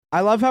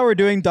I love how we're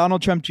doing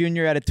Donald Trump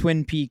Jr. at a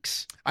Twin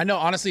Peaks. I know,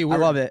 honestly, I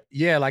love it.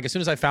 Yeah, like as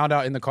soon as I found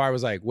out in the car, I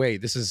was like,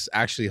 wait, this is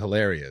actually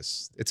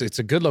hilarious. It's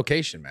a good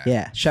location, man.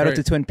 Yeah, shout out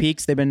to Twin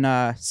Peaks. They've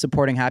been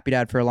supporting Happy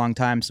Dad for a long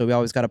time, so we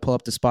always got to pull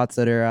up the spots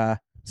that are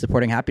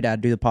supporting Happy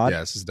Dad, do the pod. Yeah,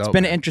 this is dope. It's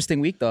been an interesting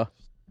week, though.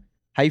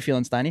 How you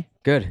feeling, Steiny?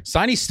 Good.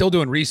 Steiny's still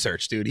doing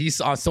research, dude. He's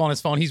still on his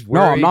phone. He's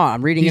worried. No, I'm not.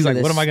 I'm reading He's into like,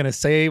 this. what am I going to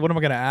say? What am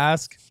I going to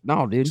ask?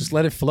 No, dude. Just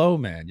let it flow,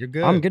 man. You're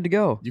good. I'm good to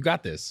go. You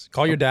got this.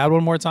 Call your dad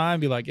one more time.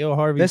 Be like, yo,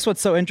 Harvey. This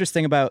what's so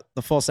interesting about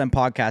the Full Send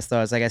podcast,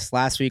 though, is I guess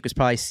last week was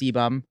probably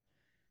C-Bum,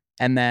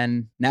 and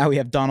then now we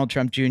have Donald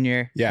Trump Jr.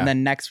 Yeah. And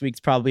then next week's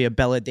probably a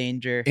Bella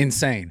Danger.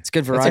 Insane. It's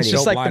good variety. It's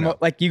just dope like lineup.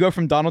 like you go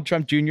from Donald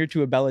Trump Jr.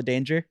 to a Bella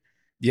Danger.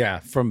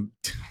 Yeah, from...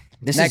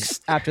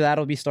 Next, after that,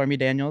 it'll be Stormy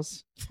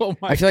Daniels. Oh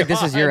my I feel like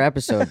this is your God.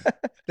 episode.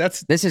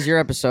 This is your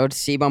episode.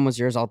 C-Bum was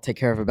yours. I'll take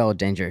care of a Bella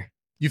Danger.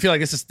 You feel like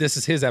this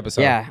is his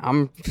episode? Yeah,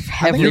 I'm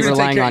heavily You're gonna take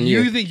relying care- on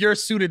you. You think you're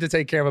suited to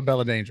take care of a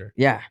Bella Danger?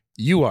 Yeah.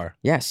 You are.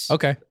 Yes.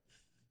 Okay.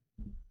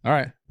 All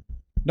right.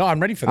 No, I'm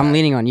ready for that. I'm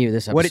leaning on you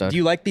this What episode. do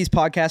you like these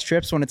podcast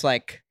trips when it's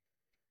like?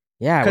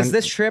 Yeah. Because when-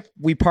 this trip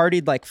we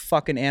partied like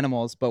fucking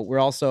animals, but we're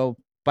also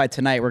by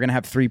tonight we're gonna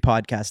have 3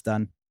 podcasts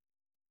done.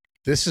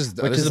 This is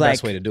the Which is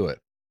best like- way to do it.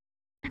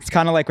 It's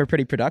kind of like we're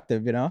pretty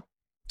productive, you know?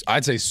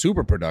 I'd say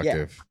super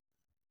productive.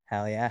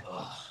 Hell yeah.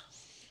 All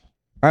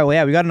right, well,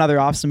 yeah, we got another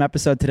awesome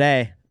episode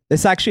today.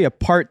 This is actually a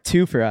part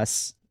 2 for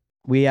us.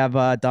 We have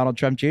Donald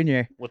Trump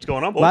Jr. What's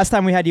going on, boys? Last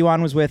time we had you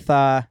on was with,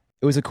 it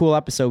was a cool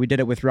episode. We did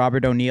it with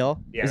Robert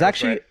O'Neill. Yeah, it was that's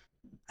actually, right.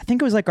 I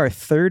think it was like our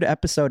 3rd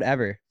episode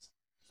ever.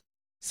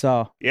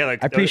 So Yeah,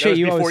 like I appreciate that was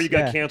you before always- you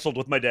got yeah. canceled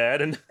with my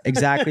dad and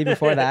exactly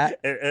before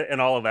that.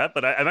 and all of that.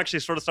 But I'm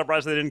actually sort of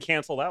surprised they didn't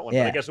cancel that one. But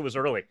Yeah. I guess it was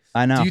early.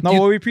 I know. Do you- no, do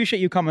you- well, we appreciate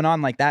you coming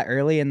on like that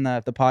early in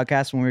the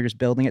podcast when we were just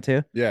building it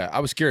too. Yeah, I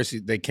was curious.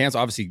 They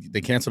canceled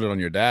it on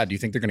your dad. Do you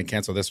think they're going to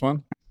cancel this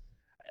one?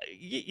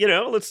 You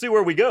know, let's see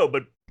where we go.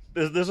 But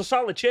there's a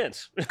solid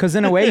chance. Because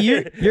in a way,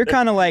 you're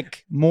kind of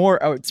like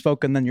more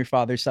outspoken than your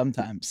father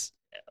sometimes.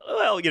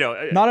 Well, you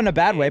know, Not in a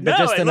bad way, but no,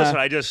 just in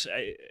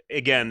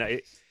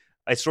listen,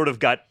 I sort of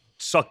got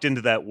sucked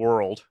into that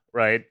world,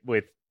 right?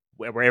 With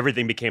where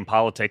everything became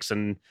politics,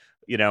 and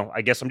you know,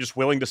 I guess I'm just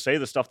willing to say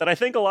the stuff that I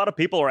think a lot of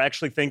people are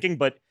actually thinking,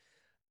 but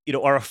you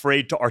know, are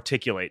afraid to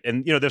articulate.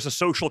 And you know, there's a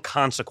social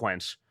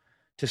consequence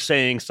to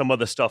saying some of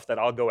the stuff that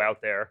I'll go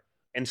out there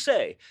and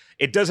say.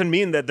 It doesn't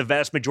mean that the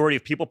vast majority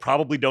of people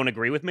probably don't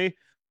agree with me.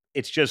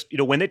 It's just, you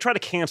know, when they try to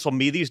cancel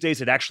me these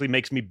days, it actually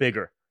makes me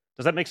bigger.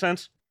 Does that make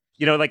sense?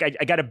 You know, like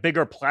I got a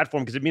bigger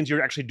platform because it means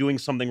you're actually doing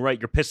something right.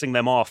 You're pissing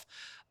them off.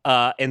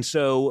 And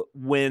so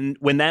when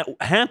that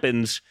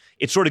happens,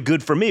 it's sort of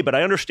good for me. But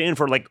I understand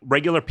for like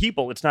regular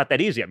people, it's not that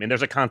easy. I mean,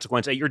 there's a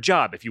consequence at your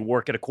job. If you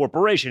work at a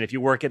corporation, if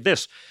you work at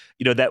this,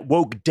 you know, that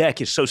woke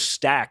deck is so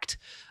stacked,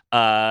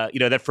 you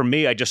know, that for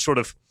me, I just sort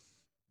of,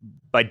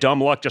 by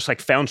dumb luck, just like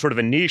found sort of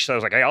a niche. So I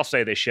was like, hey, I'll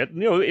say this shit.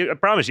 And, you know, I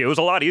promise you, it was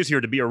a lot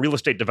easier to be a real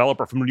estate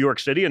developer from New York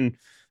City and,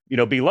 you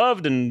know, be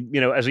loved and,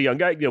 you know, as a young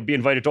guy, you know, be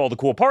invited to all the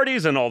cool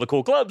parties and all the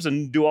cool clubs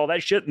and do all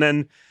that shit. And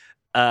then,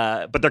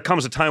 but there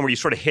comes a time where you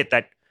sort of hit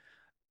that,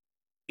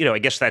 you know, I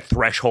guess that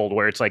threshold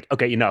where it's like,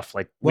 okay, enough.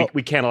 Like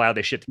we can't allow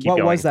this shit to keep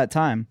going. What was that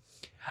time?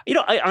 You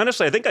know, I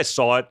honestly think I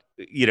saw it,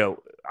 you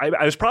know,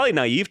 I was probably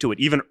naive to it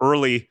even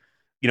early,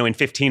 you know, in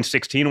 15,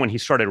 16 when he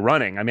started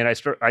running. I mean,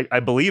 I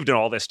believed in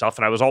all this stuff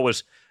and I was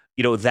always,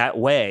 you know, that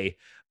way.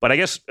 But I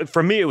guess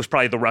for me, it was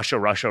probably the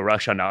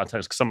Russia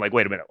nonsense because I'm like,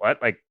 wait a minute, what?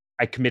 Like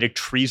I committed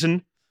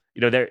treason.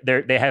 You know,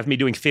 they have me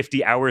doing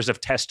 50 hours of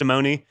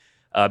testimony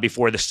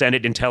before the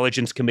Senate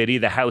Intelligence Committee,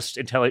 the House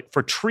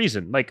for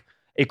treason, like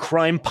a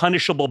crime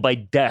punishable by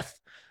death.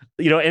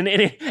 You know, and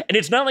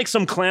it's not like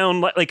some clown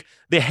like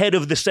the head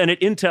of the Senate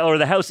Intel or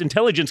the House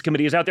Intelligence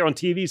Committee is out there on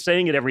TV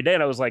saying it every day.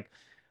 And I was like,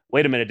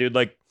 wait a minute, dude,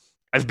 like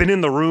I've been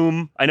in the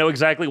room. I know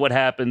exactly what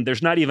happened.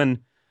 There's not even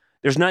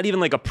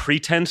like a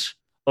pretense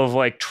of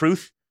like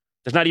truth.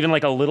 There's not even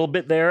like a little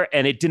bit there,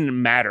 and it didn't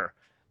matter.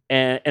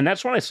 And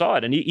that's when I saw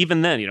it. And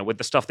even then, you know, with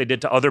the stuff they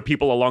did to other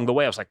people along the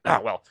way, I was like,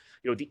 well,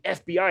 you know, the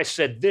FBI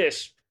said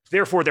this,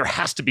 therefore there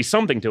has to be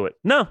something to it.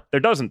 No, there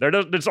doesn't.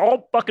 It's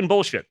all fucking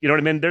bullshit. You know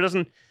what I mean? There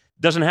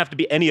doesn't have to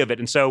be any of it.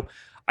 And so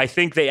I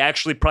think they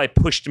actually probably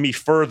pushed me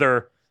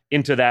further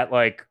into that,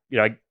 like, you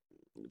know,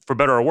 for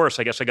better or worse,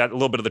 I guess I got a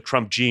little bit of the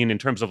Trump gene in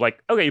terms of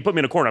like, okay, you put me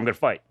in a corner, I'm going to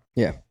fight.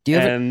 Yeah.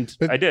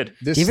 I did.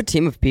 Do you have a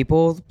team of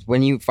people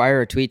when you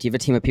fire a tweet? Do you have a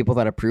team of people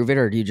that approve it,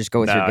 or do you just go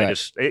with your gut? I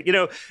just, you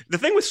know, the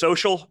thing with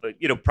social,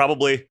 you know,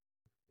 probably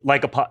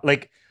like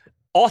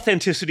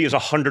authenticity is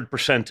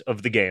 100%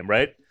 of the game,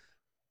 right?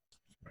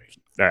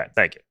 All right,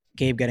 thank you.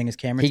 Gabe getting his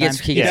camera He time.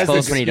 gets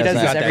close when he does this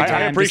that. every I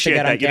time appreciate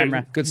just to that. get on You know,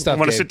 camera. Good stuff.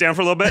 Want to Gabe. sit down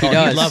for a little bit? He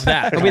does. love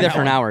that. He'll be there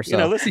for an hour. So You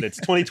know, listen, it's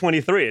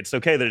 2023. It's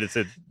okay that it's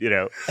a, you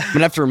know. I'm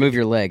gonna have to remove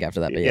your leg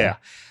after that. But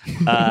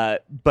yeah.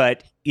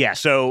 But yeah,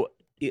 so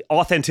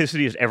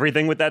authenticity is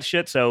everything with that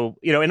shit. So,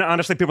 and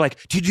honestly, people are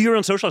like, do you do your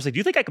own social? I was like, do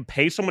you think I could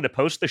pay someone to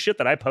post the shit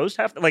that I post?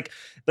 Like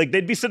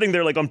they'd be sitting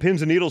there like on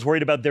pins and needles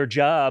worried about their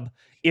job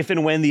if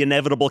and when the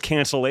inevitable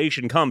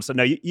cancellation comes. So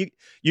no,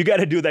 you got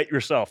to do that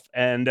yourself.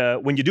 And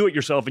when you do it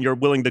yourself and you're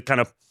willing to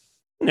kind of,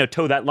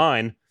 toe that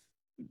line,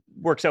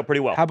 works out pretty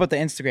well. How about the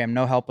Instagram?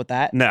 No help with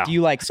that? No. Do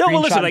you like screenshot No,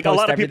 well, listen, like and a post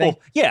lot of everything?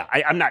 people, yeah,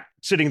 I'm not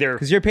sitting there.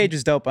 Because your page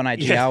is dope on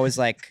IG. Yeah. I always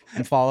like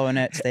and following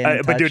it, staying in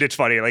touch. But dude, it's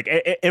funny. Like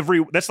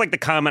that's like the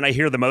comment I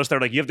hear the most.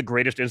 They're like, you have the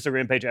greatest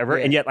Instagram page ever.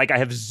 Yeah. And yet like I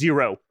have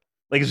zero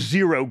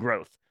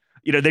growth.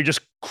 They're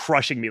just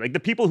crushing me. Like the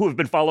people who have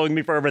been following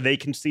me forever, they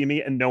can see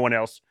me and no one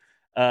else.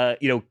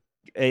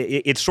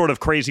 It's sort of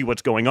crazy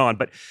what's going on.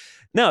 But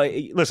no,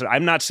 listen,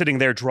 I'm not sitting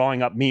there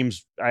drawing up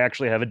memes. I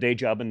actually have a day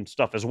job and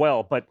stuff as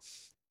well. But,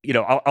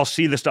 I'll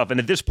see the stuff. And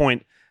at this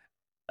point,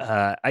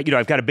 I've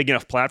got a big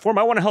enough platform.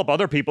 I want to help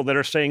other people that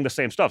are saying the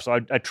same stuff. So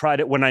I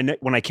tried it when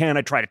I can.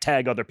 I try to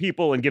tag other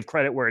people and give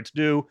credit where it's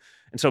due.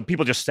 And so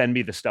people just send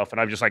me the stuff, and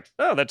I'm just like,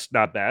 oh, that's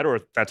not bad, or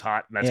that's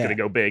hot, and that's going to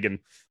go big. And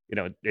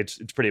it's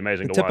pretty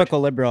amazing to watch.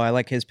 Typical liberal. I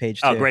like his page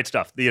too. Oh, great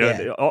stuff.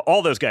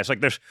 All those guys. Like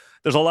there's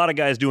a lot of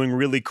guys doing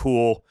really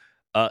cool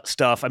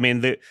stuff. I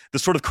mean, the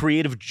sort of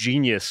creative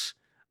genius.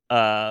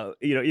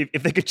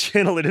 If they could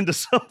channel it into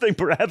something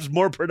perhaps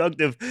more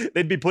productive,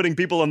 they'd be putting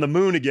people on the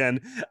moon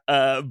again.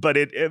 But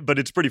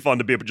it's pretty fun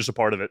to be just a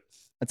part of it.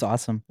 That's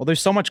awesome. Well,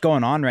 there's so much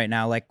going on right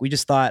now. Like we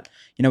just thought,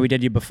 we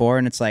did you before,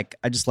 and it's like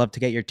I just love to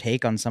get your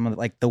take on some of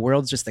the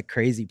world's just a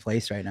crazy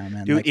place right now,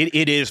 man. Dude,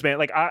 it is, man.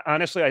 Like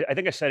honestly, I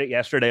think I said it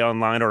yesterday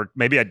online, or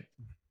maybe I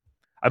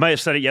might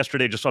have said it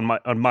yesterday just on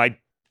my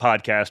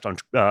podcast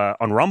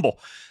on Rumble.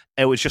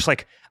 It was just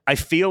like, I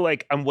feel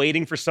like I'm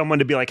waiting for someone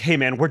to be like, hey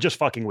man, we're just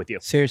fucking with you.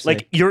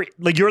 Seriously.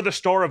 You're the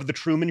star of the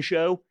Truman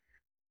Show.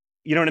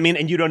 You know what I mean?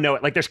 And you don't know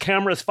it. Like there's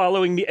cameras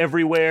following me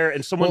everywhere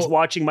and someone's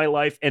watching my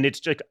life, and it's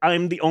just,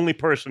 I'm the only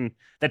person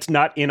that's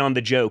not in on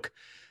the joke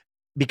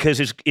because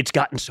it's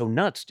gotten so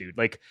nuts, dude.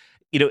 Like,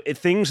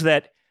 things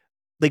that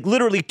like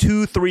literally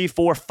 2, 3,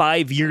 4,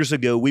 5 years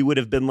ago, we would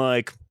have been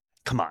like,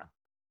 come on.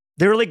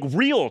 They're like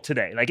real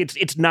today. Like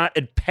it's not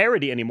a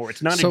parody anymore.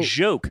 It's not a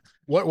joke.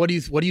 What do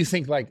you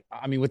think? Like,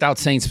 I mean, without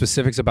saying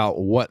specifics about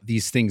what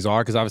these things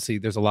are, because obviously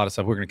there's a lot of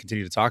stuff we're going to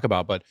continue to talk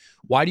about. But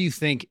why do you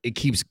think it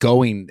keeps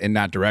going in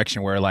that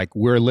direction? Where like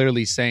we're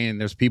literally saying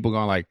there's people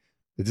going like,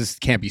 this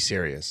can't be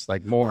serious.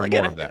 Like more and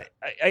more of that.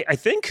 I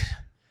think.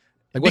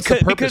 Like, what's the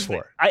purpose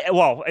for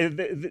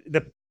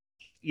it?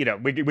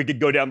 We could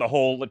go down the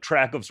whole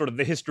track of sort of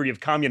the history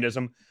of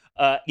communism.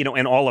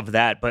 And all of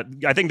that. But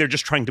I think they're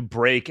just trying to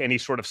break any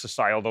sort of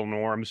societal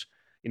norms.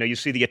 You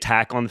see the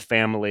attack on the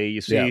family. You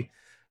see,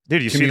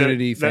 dude, you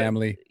community, see the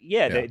family.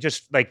 They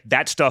just like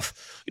that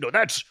stuff.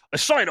 That's a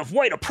sign of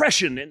white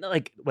oppression. And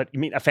like, what you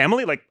mean, a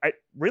family? Like,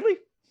 really?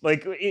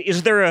 Like,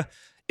 is there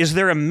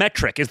a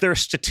metric? Is there a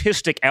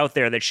statistic out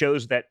there that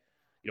shows that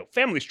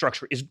family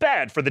structure is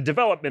bad for the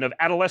development of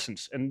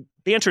adolescence? And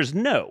the answer is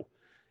no.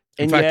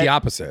 In fact, the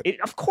opposite.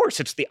 Of course,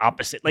 it's the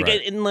opposite. Like,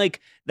 right. and like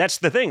that's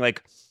the thing.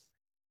 Like.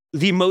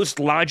 The most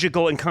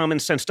logical and common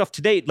sense stuff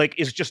to date, like,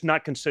 is just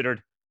not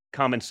considered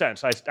common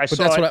sense.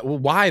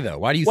 Why though?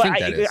 Why do you think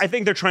that is? I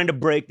think they're trying to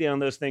break down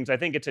those things. I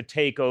think it's a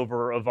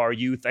takeover of our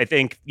youth. I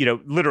think,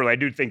 literally, I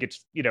do think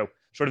it's,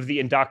 sort of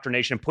the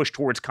indoctrination push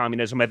towards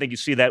communism. I think you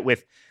see that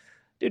with,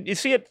 dude, you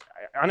see it,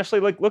 honestly,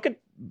 like, look at,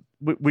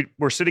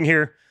 we're sitting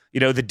here,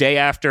 the day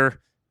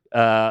after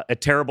a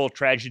terrible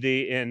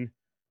tragedy in,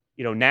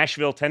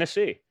 Nashville,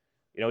 Tennessee.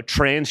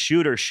 Trans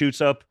shooter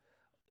shoots up,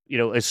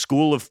 a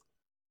school of,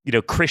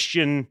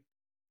 Christian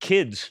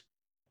kids,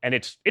 and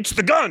it's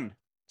the gun.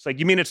 It's like,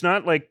 you mean it's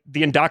not like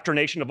the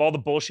indoctrination of all the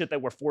bullshit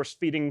that we're force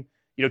feeding,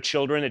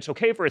 children? It's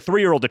okay for a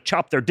 3-year-old to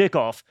chop their dick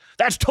off.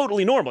 That's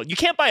totally normal. You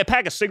can't buy a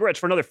pack of cigarettes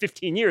for another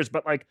 15 years,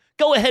 but like,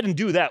 go ahead and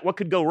do that. What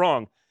could go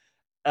wrong?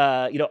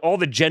 All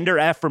the gender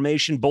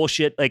affirmation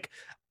bullshit. Like,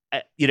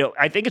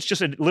 I think it's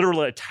just a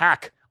literal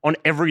attack on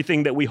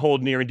everything that we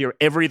hold near and dear,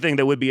 everything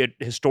that would be a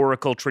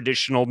historical,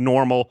 traditional,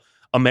 normal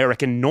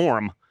American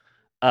norm.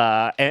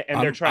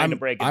 And they're trying to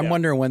break it down. I'm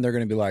wondering when they're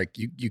going to be like,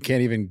 you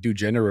can't even do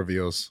gender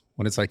reveals,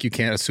 when it's like you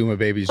can't assume a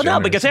baby's gender.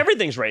 No, because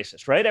everything's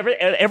racist, right?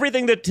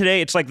 Everything that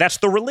today, it's like that's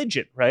the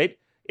religion, right?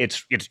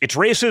 It's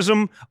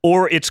racism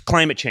or it's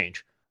climate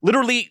change.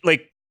 Literally,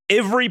 like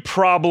every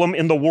problem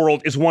in the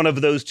world is one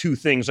of those two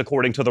things,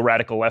 according to the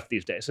radical left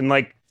these days. And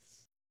like,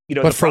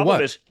 but the for problem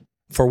what? is,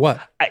 for what?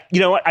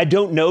 I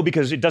don't know,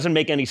 because it doesn't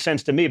make any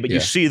sense to me. But you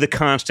see the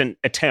constant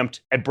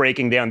attempt at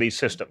breaking down these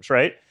systems,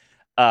 right?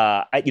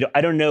 I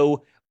don't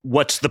know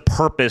what's the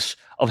purpose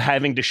of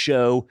having to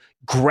show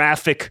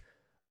graphic,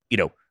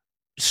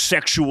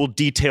 sexual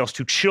details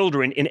to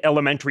children in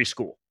elementary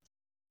school,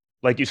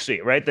 like you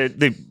see, right?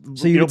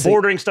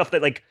 Bordering stuff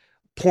that like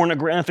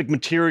pornographic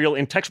material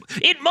in text.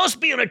 It must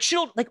be on a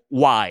child. Like,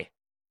 why?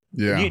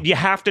 Yeah, you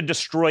have to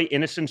destroy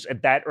innocence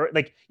at that, or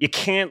like you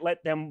can't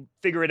let them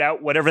figure it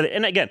out. Whatever.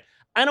 And again,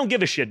 I don't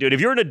give a shit, dude. If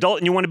you're an adult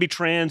and you want to be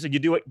trans and you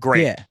do it,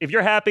 great. Yeah. If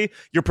you're happy,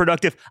 you're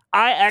productive.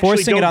 I actually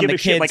Forcing it don't on give the a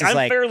shit. kids Like, is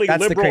I'm fairly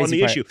that's the liberal on crazy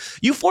the part. issue.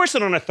 You force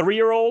it on a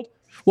 3-year-old,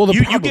 Well, the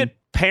you problem, get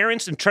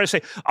parents and try to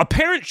say a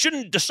parent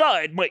shouldn't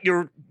decide, but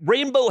your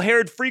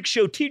rainbow-haired freak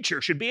show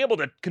teacher should be able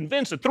to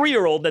convince a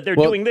 3-year-old that they're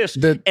doing this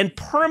and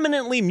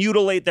permanently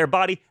mutilate their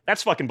body.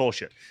 That's fucking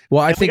bullshit.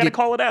 well, I We think got to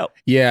call it out.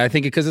 yeah, I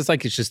think because it's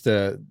like it's just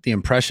the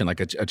impression, like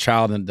a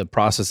child and the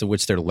process in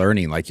which they're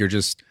learning. Like you're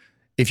just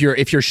if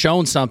you're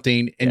shown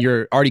something and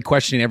you're already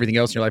questioning everything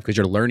else in your life because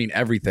you're learning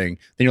everything,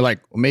 then you're like,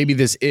 well, maybe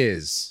this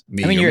is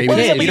me. I mean, or you're a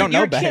maybe kid. this You is- don't know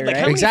you're a better, kid. Like, right?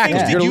 how many Exactly.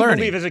 things did You're you learning.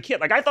 believe as a kid?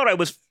 Like I thought I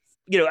was,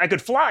 I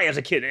could fly as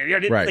a kid. I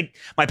didn't, Right. Like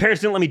my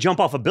parents didn't let me jump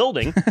off a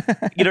building.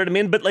 You know what I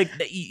mean? But like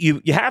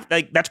you have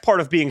like that's part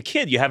of being a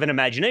kid. You have an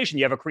imagination.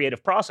 You have a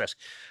creative process.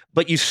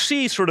 But you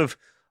see sort of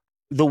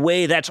the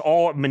way that's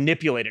all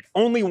manipulated.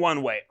 Only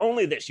one way.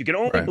 Only this. You can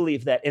only Right.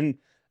 believe that. And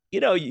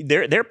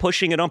they're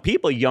pushing it on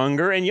people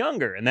younger and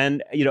younger. And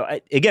then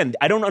again,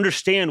 I don't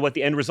understand what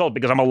the end result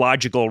because I'm a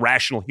logical,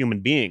 rational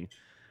human being.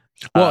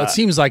 Well, it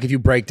seems like if you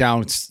break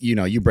down,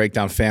 you break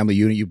down family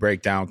unit, you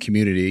break down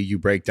community, you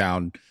break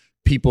down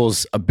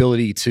people's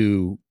ability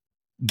to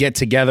get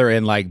together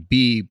and like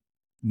be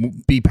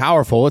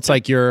powerful. It's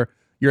like you're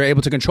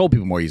able to control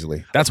people more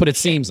easily. That's what it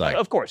seems like.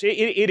 Of course,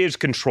 it is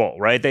control,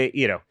 right? They,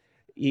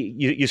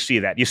 you see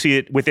that. You see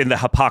it within the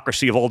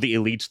hypocrisy of all the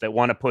elites that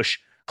want to push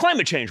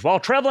climate change while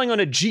traveling on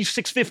a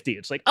G650.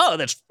 It's like, oh,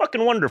 that's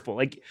fucking wonderful.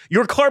 Like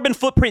your carbon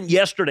footprint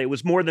yesterday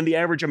was more than the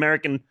average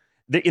American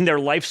in their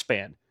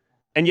lifespan.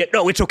 And yet,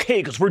 no, it's okay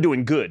because we're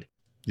doing good.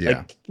 Yeah.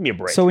 Like, give me a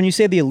break. So when you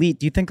say the elite,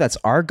 do you think that's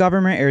our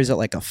government or is it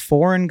like a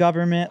foreign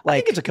government? I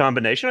Like think it's a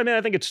combination. I mean,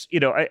 I think it's,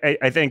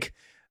 I think,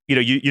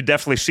 you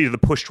definitely see the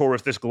push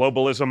towards this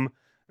globalism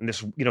and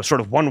this,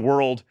 sort of one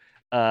world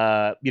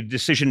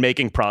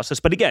decision-making process.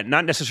 But again,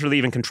 not necessarily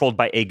even controlled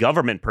by a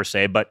government per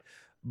se, but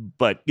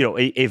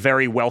a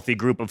very wealthy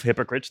group of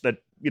hypocrites that,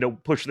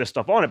 push this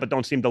stuff on it, but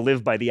don't seem to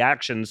live by the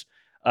actions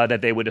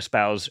that they would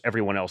espouse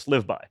everyone else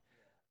live by.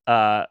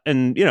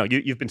 And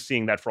you've been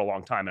seeing that for a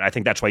long time. And I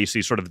think that's why you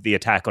see sort of the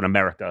attack on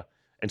America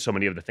and so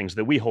many of the things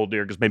that we hold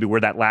dear, because maybe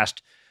we're that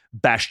last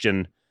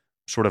bastion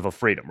sort of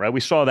freedom, right? We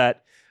saw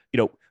that,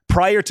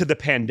 prior to the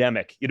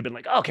pandemic, you'd have been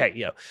like, okay,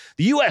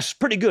 the US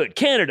pretty good.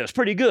 Canada's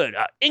pretty good.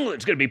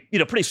 England's going to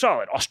be, pretty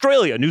solid.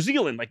 Australia, New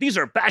Zealand, like these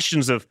are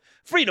bastions of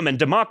freedom and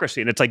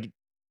democracy. And it's like,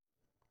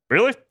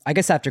 really? I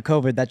guess after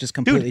COVID, that just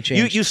completely Dude,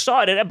 changed. you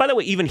saw it. And by the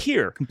way, even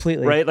here,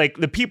 completely. right? Like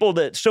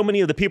so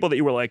many of the people that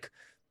you were like,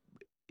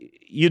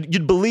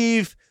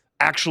 you'd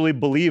actually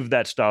believe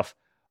that stuff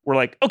were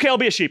like, okay, I'll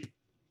be a sheep.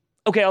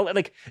 Okay,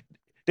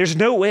 there's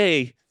no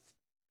way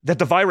that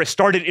the virus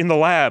started in the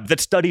lab that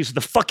studies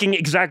the fucking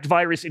exact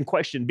virus in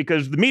question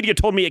because the media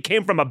told me it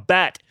came from a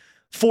bat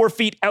 4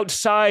 feet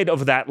outside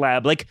of that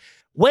lab. Like,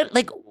 what?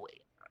 Like,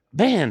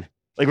 man,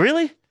 like,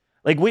 really?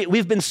 Like,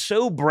 we've been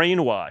so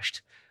brainwashed.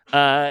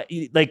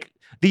 Like,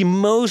 the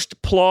most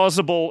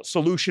plausible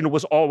solution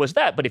was always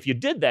that. But if you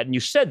did that and you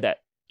said that,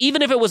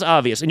 even if it was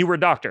obvious and you were a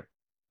doctor,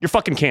 you're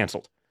fucking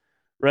canceled,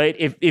 right?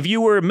 If you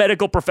were a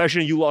medical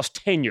professional, you lost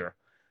tenure.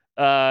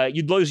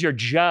 You'd lose your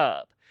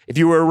job. If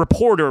you were a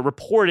reporter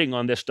reporting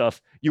on this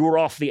stuff, you were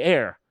off the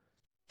air.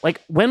 Like,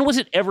 when was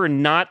it ever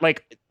not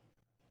like?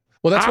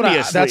 Well,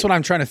 obviously, that's what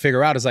I'm trying to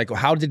figure out is like,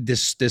 how did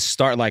this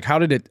start? Like, how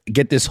did it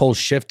get this whole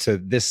shift to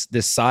this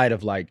side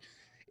of like,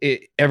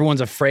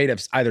 everyone's afraid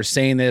of either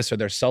saying this or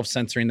they're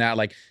self-censoring that.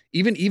 Like,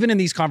 even in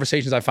these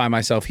conversations, I find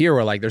myself here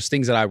where like, there's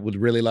things that I would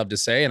really love to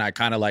say. And I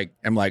kind of like,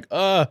 am like,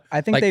 I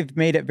think like, they've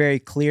made it very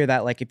clear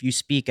that like, if you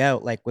speak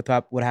out, like with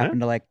what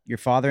happened to like your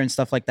father and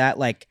stuff like that,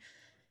 like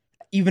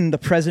even the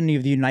president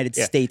of the United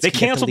States, they can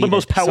get canceled the deleted.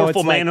 most powerful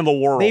it's man in the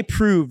world. They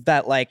proved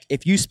that like,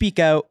 if you speak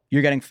out,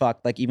 you're getting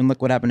fucked. Like even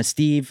look what happened to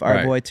Steve, our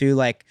Right. boy too.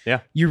 Like,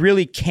 you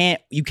really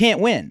can't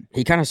win.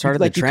 He kind of started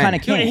Like the you trend. kind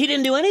of Dude, can't. and he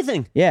didn't do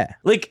anything. Yeah.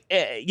 Like,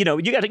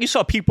 you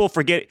saw people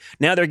forget.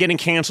 Now they're getting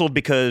canceled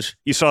because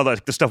you saw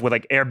the stuff with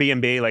like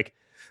Airbnb. Like,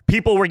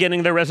 people were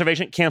getting their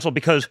reservation canceled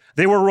because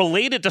they were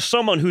related to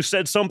someone who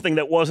said something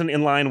that wasn't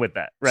in line with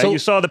that, right? So- You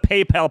saw the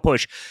PayPal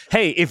push.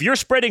 Hey, if you're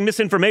spreading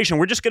misinformation,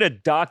 we're just going to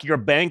dock your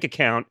bank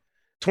account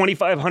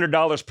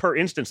 $2,500 per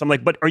instance. I'm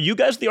like, but are you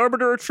guys the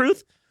arbiter of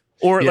truth?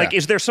 Or like,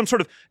 is there some sort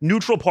of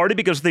neutral party?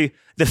 Because the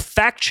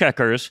fact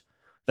checkers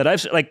that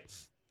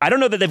I don't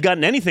know that they've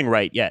gotten anything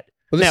right yet.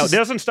 Well, Now, it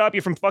doesn't stop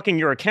you from fucking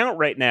your account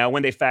right now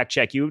when they fact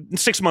check you.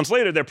 6 months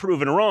later, they're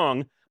proven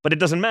wrong, but it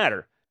doesn't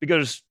matter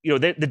because,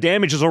 the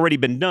damage has already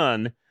been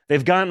done.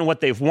 They've gotten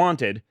what they've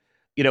wanted.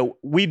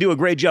 We do a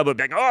great job of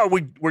being,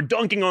 we're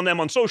dunking on them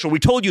on social. We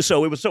told you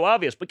so. It was so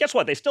obvious. But guess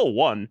what? They still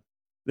won.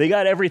 They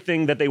got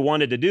everything that they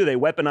wanted to do. They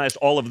weaponized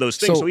all of those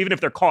things. So even if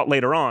they're caught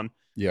later on,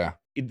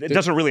 it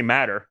doesn't really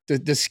matter.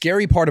 The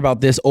scary part about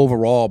this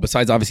overall,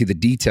 besides obviously the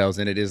details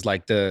in it, is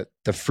like the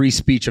free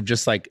speech of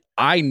just like,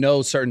 I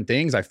know certain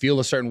things, I feel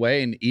a certain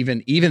way, and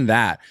even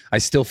that, I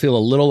still feel a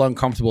little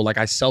uncomfortable. Like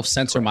I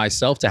self-censor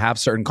myself to have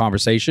certain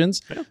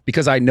conversations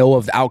because I know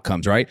of the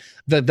outcomes, right?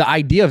 The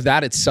idea of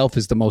that itself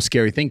is the most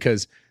scary thing,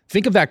 because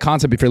think of that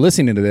concept if you're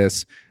listening to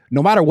this.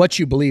 No matter what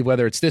you believe,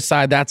 whether it's this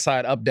side, that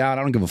side, up, down,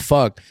 I don't give a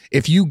fuck.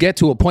 If you get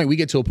to a point, we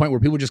get to a point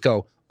where people just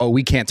go, oh,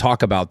 we can't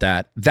talk about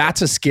that.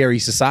 That's a scary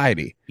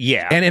society.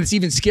 Yeah. And it's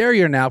even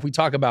scarier now if we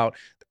talk about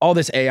all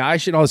this AI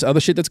shit, all this other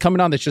shit that's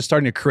coming on that's just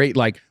starting to create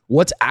like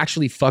what's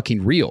actually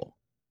fucking real.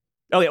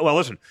 Oh yeah, well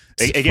listen.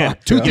 Again,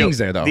 Two things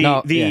there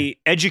though. The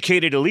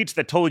educated elites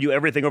that told you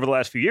everything over the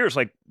last few years,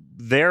 like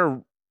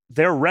their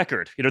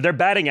record, their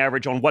batting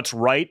average on what's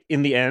right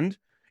in the end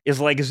is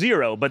like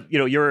 0. But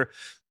your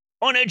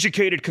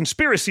uneducated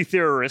conspiracy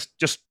theorist,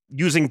 just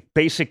using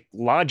basic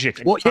logic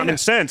and common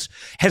sense,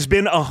 has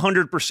been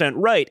 100%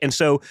 right. And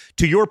so,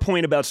 to your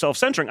point about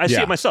self-censoring, I see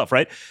it myself.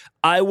 Right,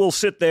 I will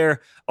sit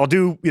there, I'll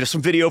do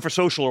some video for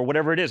social or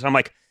whatever it is, and I'm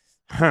like,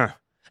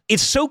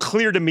 it's so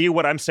clear to me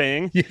what I'm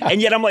saying. Yeah. And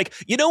yet I'm like,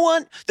 you know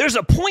what? There's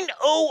a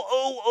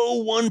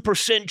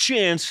 0.0001%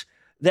 chance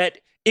that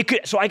it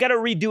could, so I got to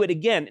redo it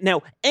again.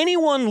 Now,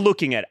 anyone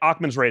looking at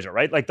Occam's razor,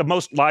 right? Like the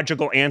most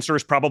logical answer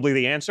is probably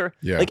the answer.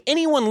 Yeah. Like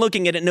anyone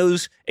looking at it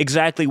knows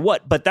exactly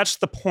what, but that's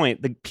the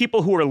point. The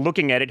people who are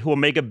looking at it, who will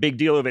make a big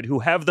deal of it, who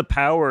have the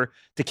power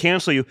to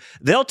cancel you,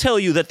 they'll tell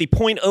you that the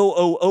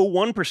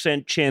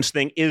 0.0001% chance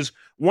thing is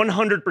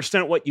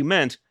 100% what you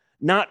meant.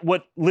 Not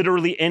what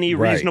literally any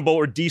reasonable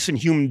or decent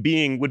human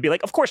being would be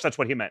like. Of course, that's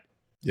what he meant.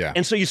 Yeah.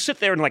 And so you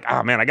sit there and like,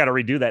 oh man, I got to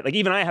redo that. Like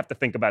even I have to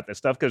think about this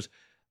stuff because,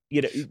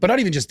 But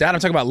not even just that.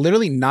 I'm talking about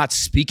literally not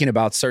speaking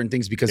about certain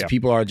things because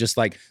people are just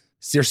like,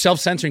 you're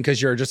self-censoring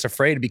because you're just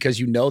afraid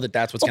because you know that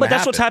that's what's going to happen. But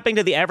that's what's happening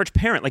to the average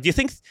parent. Like, do you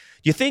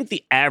think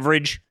the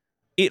average,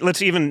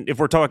 let's even, if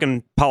we're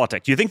talking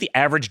politics, do you think the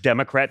average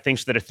Democrat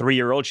thinks that a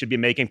 3-year-old should be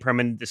making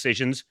permanent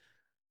decisions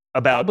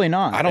about? Probably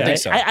not. I don't think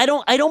so.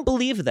 I don't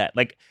believe that.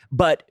 Like,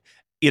 but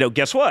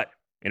guess what?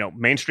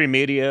 Mainstream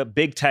media,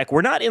 big tech,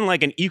 we're not in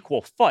like an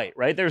equal fight,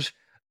 right? There's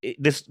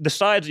the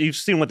sides, you've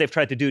seen what they've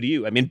tried to do to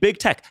you. I mean, big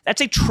tech,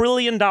 that's $1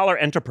 trillion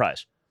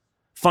enterprise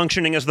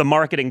functioning as the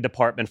marketing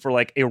department for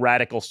like a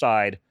radical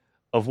side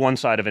of one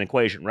side of an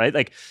equation, right?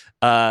 Like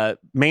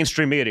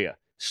mainstream media,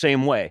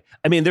 same way.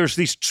 I mean, there's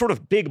these sort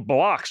of big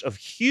blocks of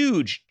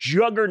huge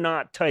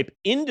juggernaut type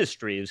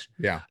industries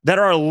that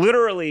are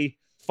literally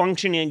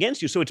functioning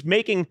against you. So it's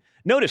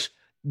notice,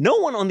 no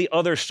one on the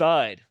other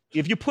side,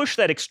 if you push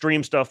that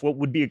extreme stuff, what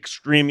would be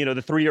extreme, the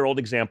 3-year-old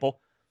example,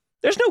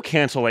 there's no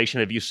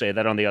cancellation if you say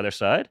that on the other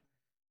side.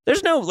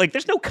 There's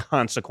no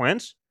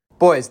consequence.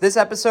 Boys, this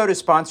episode is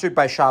sponsored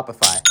by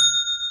Shopify.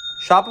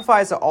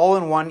 Shopify is an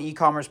all-in-one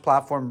e-commerce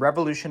platform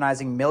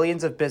revolutionizing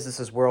millions of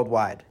businesses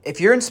worldwide. If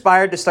you're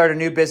inspired to start a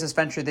new business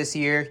venture this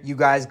year, you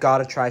guys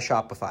gotta try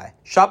Shopify.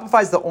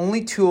 Shopify is the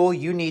only tool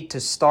you need to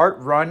start,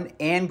 run,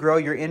 and grow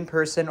your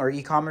in-person or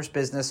e-commerce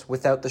business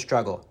without the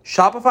struggle.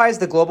 Shopify is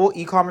the global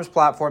e-commerce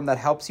platform that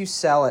helps you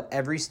sell at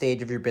every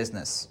stage of your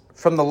business.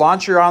 From the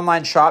launch your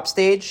online shop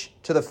stage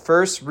to the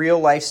first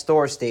real-life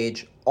store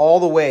stage, all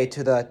the way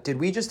to the did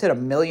we just hit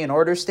 1 million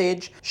order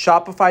stage,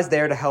 Shopify's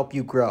there to help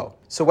you grow.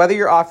 So whether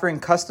you're offering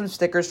custom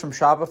stickers from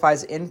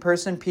Shopify's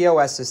in-person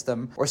POS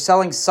system or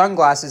selling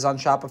sunglasses on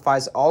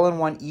Shopify's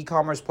all-in-one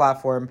e-commerce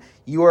platform,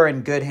 you are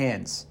in good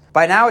hands.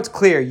 By now it's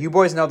clear, you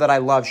boys know that I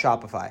love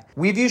Shopify.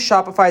 We've used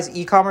Shopify's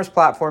e-commerce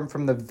platform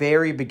from the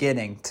very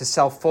beginning to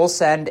sell full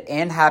send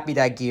and Happy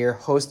Dad gear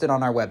hosted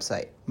on our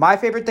website. My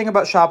favorite thing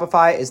about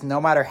Shopify is no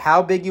matter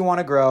how big you want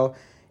to grow,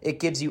 it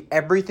gives you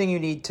everything you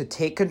need to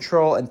take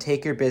control and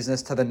take your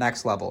business to the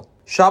next level.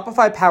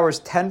 Shopify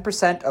powers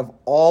 10% of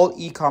all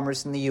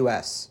e-commerce in the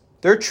US.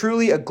 They're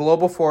truly a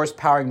global force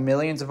powering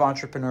millions of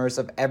entrepreneurs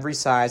of every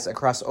size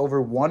across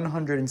over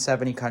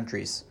 170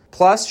 countries.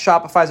 Plus,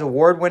 Shopify's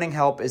award-winning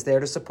help is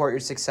there to support your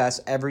success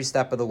every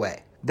step of the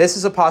way. This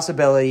is a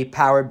possibility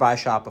powered by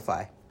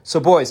Shopify. So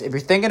boys, if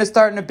you're thinking of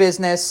starting a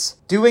business,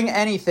 doing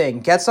anything,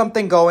 get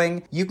something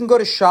going, you can go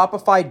to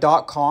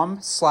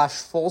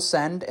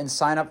shopify.com/fullsend and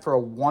sign up for a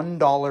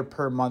 $1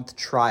 per month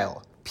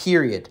trial,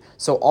 period.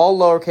 So all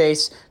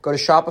lowercase, go to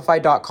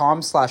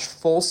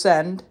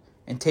shopify.com/fullsend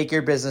and take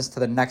your business to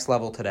the next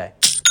level today.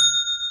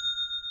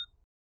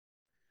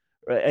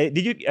 Do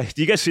you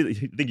guys see? I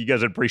think you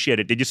guys would appreciate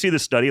it. Did you see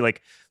this study?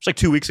 Like it's like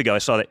 2 weeks ago. I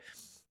saw that.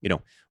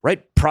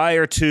 Right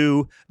prior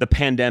to the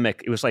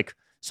pandemic, it was like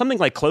something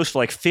like close to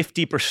like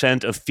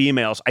 50% of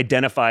females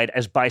identified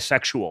as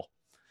bisexual,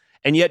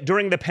 and yet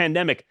during the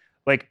pandemic,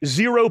 like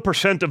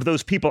 0% of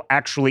those people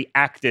actually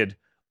acted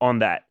on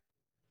that.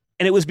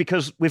 And it was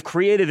because we've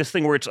created this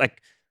thing where it's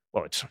like,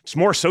 well, it's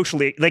more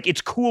socially like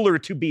it's cooler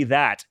to be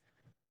that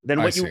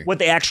than what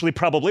they actually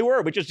probably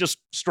were, which is just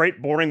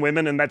straight, boring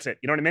women, and that's it.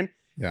 You know what I mean?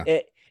 Yeah.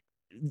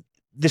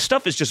 This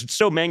stuff is just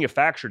so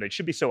manufactured. It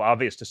should be so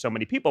obvious to so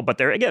many people, but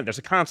there's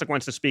a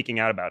consequence to speaking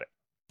out about it.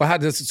 But how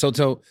does to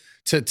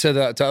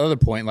the other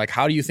point? Like,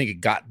 how do you think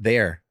it got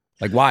there?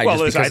 Like, why? Well,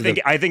 listen,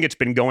 I think it's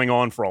been going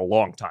on for a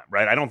long time,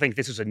 right? I don't think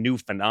this is a new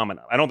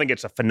phenomenon. I don't think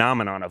it's a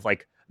phenomenon of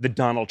like the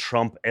Donald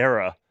Trump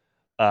era,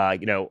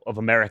 of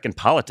American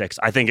politics.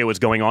 I think it was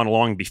going on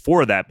long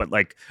before that, but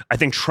like I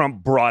think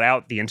Trump brought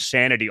out the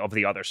insanity of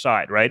the other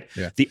side, right?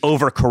 Yeah. The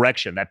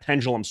overcorrection, that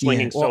pendulum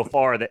swinging so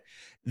far that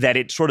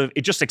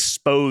it just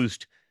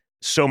exposed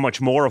so much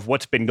more of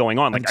what's been going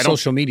on. Like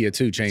social media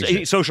too changed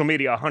it. Social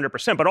media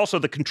 100%, but also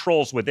the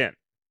controls within.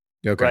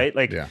 Okay. Right?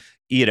 Like,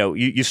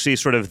 you see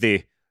sort of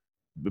the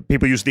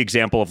people use the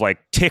example of like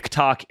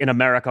TikTok in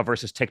America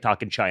versus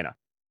TikTok in China.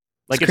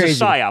 Like it's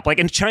crazy. a psyop. Like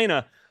in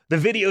China, the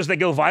videos that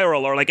go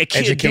viral are like a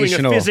kid doing a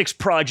Educational. physics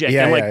project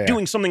Yeah, and like yeah, yeah.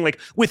 doing something like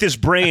with his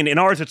brain. In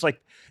ours, it's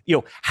like,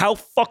 how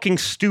fucking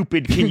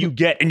stupid can you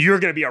get and you're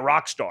going to be a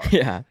rock star?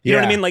 Yeah. You know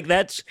what I Yeah. mean? Like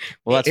that's,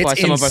 Well, that's It's why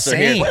some of us are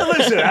insane. here. well,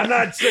 listen, I'm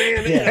not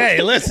saying,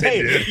 Hey, listen,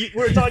 dude.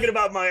 we're talking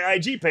about my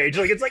IG page.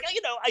 Like, it's like,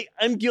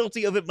 I'm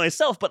guilty of it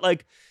myself, but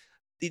like,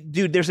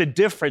 dude, there's a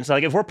difference.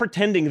 Like if we're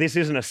pretending this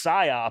isn't a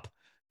psyop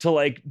to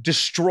like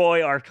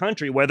destroy our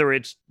country, whether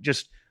it's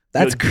just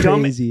That's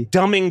crazy.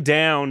 dumbing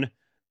down,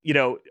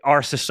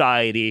 our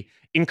society,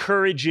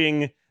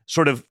 encouraging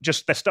sort of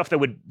just the stuff that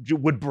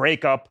would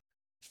break up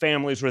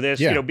families with this,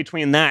 Yeah.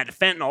 between that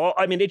fentanyl.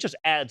 I mean, it just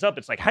adds up.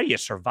 It's like, how do you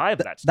survive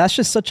that stuff? That's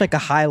just such like a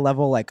high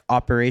level like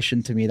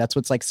operation to me. That's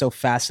what's like so But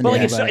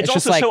fascinating. like, about it. it's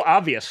just also like so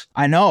obvious.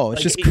 I know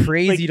it's like, just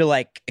crazy like- to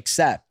like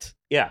accept.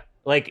 Yeah.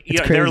 Like, It's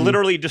they're crazy.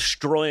 literally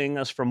destroying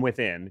us from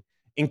within,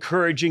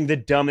 encouraging the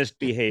dumbest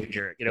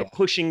behavior,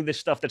 pushing this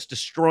stuff that's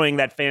destroying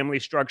that family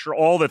structure,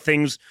 all the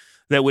things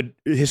that would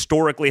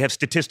historically have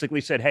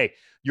statistically said, hey,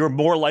 you're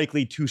more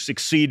likely to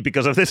succeed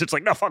because of this. It's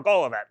like, no, fuck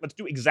all of that. Let's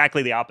do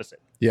exactly the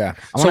opposite. Yeah.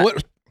 I So wanna-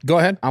 what? Go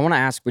ahead. I want to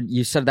ask, but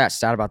you said that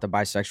stat about the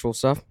bisexual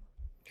stuff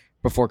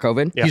before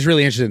COVID. Yeah. He's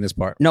really interested in this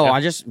part. No,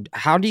 Yeah.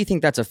 how do you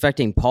think that's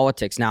affecting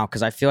politics now?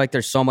 Because I feel like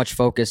there's so much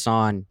focus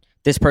on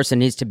this person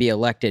needs to be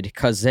elected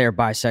because they're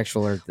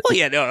bisexual. Or Well,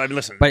 yeah, no, I mean,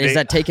 listen. But is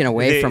that taken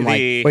away from, like-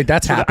 Wait,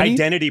 that's the happening?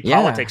 identity Yeah.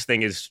 politics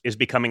thing is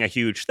becoming a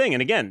huge thing.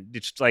 And again,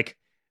 it's like,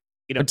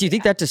 But do you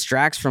think that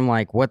distracts from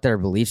like what their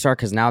beliefs are?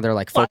 Because now they're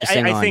like well,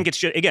 focusing on. I think it's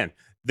just, again,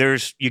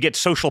 you get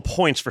social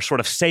points for sort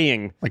of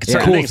saying Like it's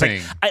Yeah. a cool things.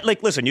 thing.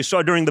 Listen, you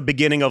saw during the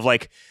beginning of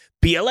like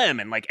BLM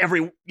and like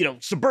every,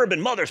 suburban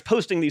mothers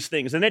posting these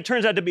things. And it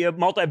turns out to be a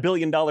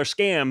multi-billion-dollar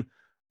scam,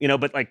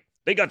 but like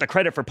they got the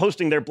credit for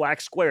posting their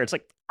black square. It's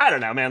like, I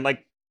don't know, man.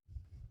 Like,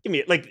 give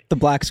me like, The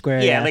black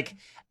square. yeah, like,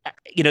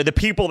 the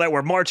people that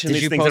were marching Did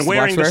these you things post and the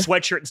wearing the black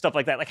sweatshirt and stuff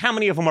like that. Like, how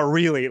many of them are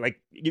really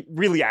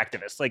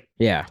activists? Like,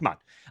 yeah. come on.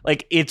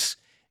 Like, it's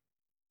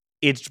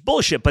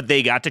bullshit, but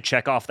they got to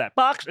check off that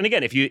box. And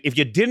again, if you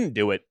didn't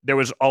do it, there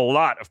was a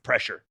lot of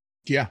pressure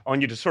Yeah. on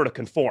you to sort of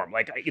conform.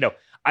 Like,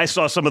 I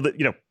saw some of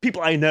the,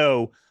 people I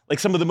know, like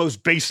some of the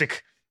most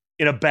basic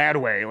in a bad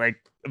way, like,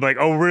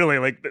 oh, really?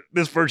 Like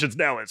this person's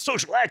now a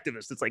social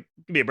activist. It's like,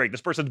 give me a break.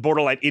 This person's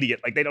borderline idiot.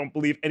 Like they don't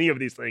believe any of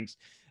these things.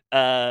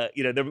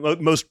 The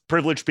most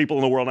privileged people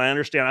in the world. I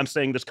understand. I'm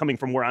saying this coming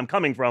from where I'm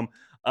coming from.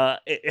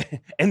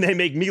 And they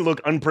make me look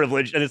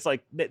unprivileged. And it's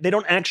like, they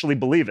don't actually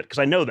believe it because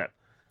I know them.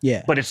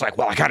 Yeah. But it's like,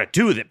 well, I got to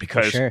do that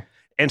because, sure.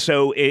 and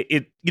so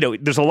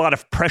there's a lot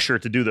of pressure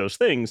to do those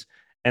things.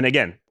 And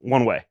again,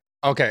 one way.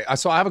 Okay.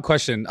 So I have a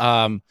question.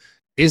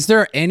 Is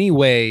there any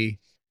way,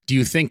 do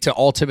you think, to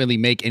ultimately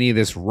make any of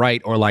this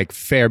right or like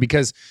fair?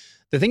 Because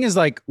the thing is,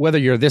 like, whether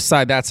you're this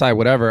side, that side,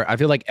 whatever, I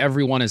feel like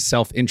everyone is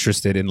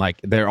self-interested in, like,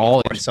 they're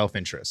all in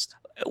self-interest.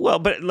 Well,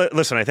 but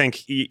listen, I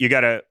think you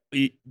got to,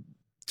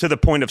 to the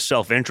point of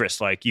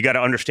self-interest, like you got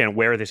to understand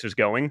where this is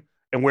going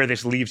and where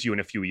this leaves you in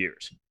a few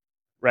years,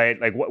 right?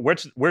 Like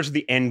where's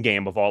the end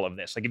game of all of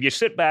this? Like if you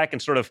sit back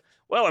and sort of,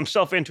 well, I'm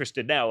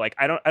self-interested now, like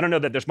I don't know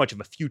that there's much of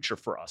a future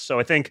for us. So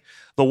I think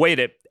the way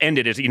to end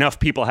it is enough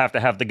people have to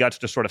have the guts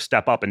to sort of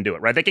step up and do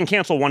it, right? They can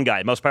cancel one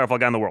guy, most powerful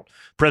guy in the world,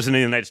 president of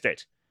the United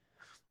States.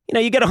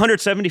 You get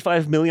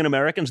 175 million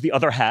Americans, the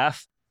other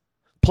half,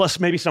 plus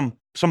maybe some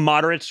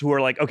moderates who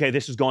are like, okay,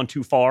 this has gone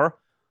too far.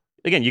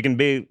 Again, you can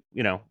be,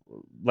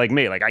 like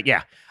me, like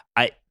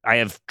I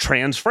have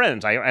trans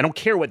friends. I don't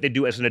care what they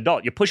do as an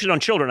adult. You push it on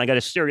children, I got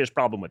a serious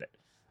problem with it.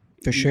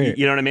 For sure.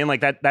 You know what I mean?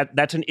 Like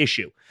that's an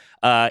issue.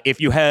 If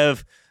you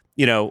have,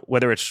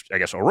 whether it's, I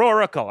guess,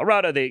 Aurora,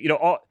 Colorado, they,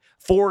 all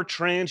 4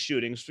 trans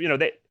shootings,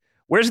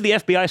 where's the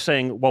FBI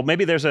saying, well,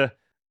 maybe there's a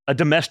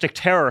domestic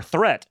terror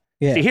threat?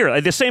 Yeah. See here,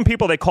 the same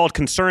people they called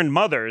concerned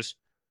mothers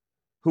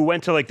who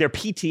went to like their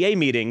PTA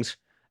meetings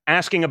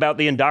asking about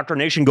the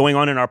indoctrination going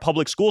on in our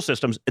public school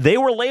systems, they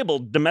were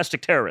labeled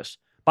domestic terrorists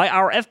by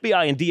our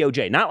FBI and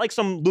DOJ, not like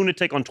some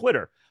lunatic on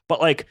Twitter,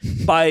 but like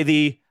by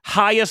the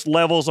highest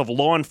levels of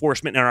law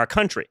enforcement in our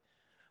country.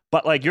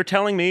 But like you're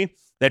telling me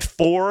that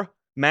 4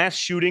 mass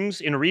shootings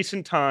in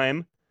recent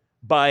time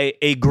by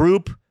a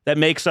group that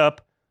makes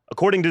up,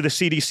 according to the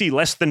CDC,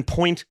 less than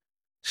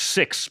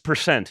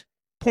 0.6%.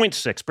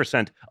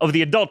 0.6% of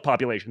the adult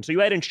population. So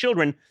you add in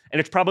children, and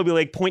it's probably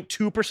like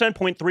 0.2%,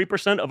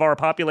 0.3% of our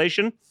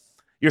population.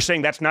 You're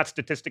saying that's not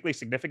statistically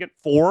significant?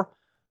 4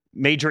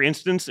 major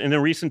incidents in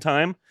a recent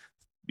time,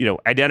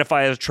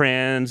 identify as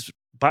trans,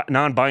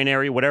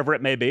 non-binary, whatever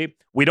it may be.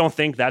 We don't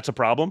think that's a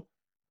problem.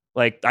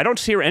 Like, I don't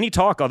hear any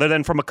talk other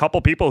than from a couple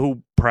people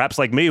who, perhaps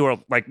like me, who are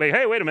like,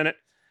 hey, wait a minute.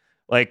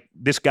 Like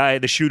this guy,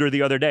 the shooter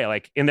the other day,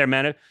 like in their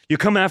manner, you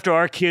come after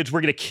our kids,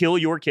 we're going to kill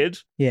your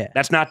kids. Yeah.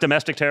 That's not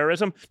domestic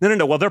terrorism.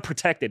 No. Well, they're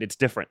protected. It's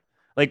different.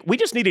 Like we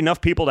just need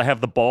enough people to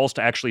have the balls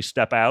to actually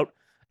step out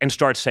and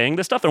start saying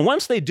this stuff. And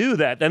once they do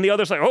that, then the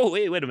other's like, oh,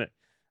 wait a minute.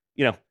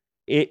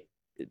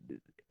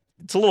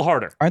 It's a little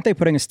harder. Aren't they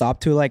putting a stop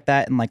to like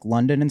that in like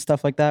London and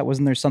stuff like that?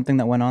 Wasn't there something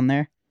that went on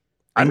there?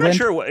 I'm not England?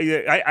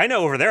 sure. I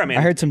know over there. I mean,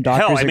 I heard some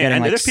doctors hell, are getting,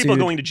 and like, there's people sued.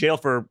 going to jail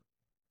for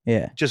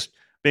just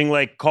being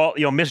like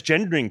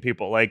misgendering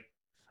people. Like,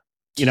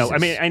 I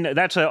mean, I know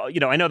that's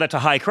a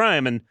high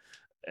crime and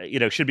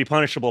should be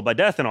punishable by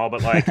death and all.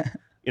 But like,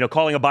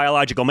 calling a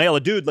biological male a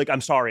dude, like,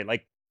 I'm sorry,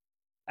 like,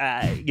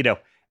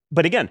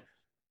 But again,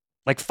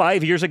 like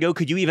 5 years ago,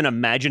 could you even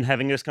imagine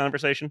having this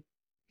conversation?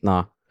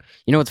 Nah.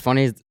 You know what's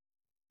funny is,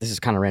 this is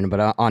kind of random,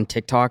 but on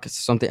TikTok,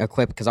 a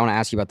clip, because I want to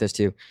ask you about this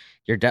too.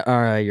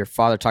 Your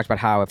father talked about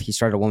how if he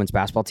started a women's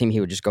basketball team, he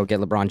would just go get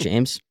LeBron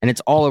James, and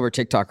it's all over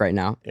TikTok right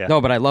now. Yeah. No,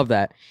 but I love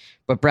that.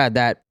 But Brad,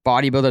 that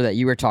bodybuilder that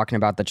you were talking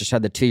about that just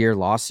had the 2-year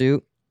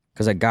lawsuit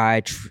because a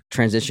guy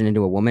transitioned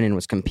into a woman and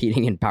was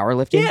competing in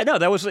powerlifting. Yeah, no,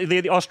 that was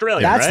the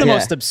Australian. That's right? the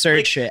most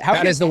absurd shit.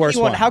 that is the worst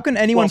one. How can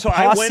anyone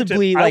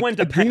possibly I went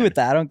to agree Penn, with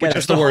that? I don't get which it.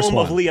 is the worst home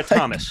of one. Leah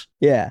Thomas.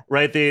 Yeah.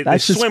 Right, the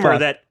That's just swimmer fucked.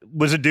 that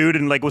was a dude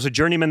and like was a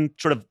journeyman,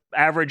 sort of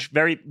average,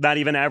 very not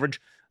even average,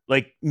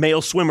 like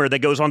male swimmer that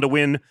goes on to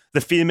win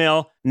the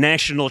female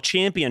national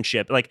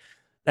championship. Like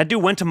that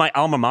dude went to my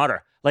alma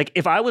mater. Like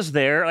if I was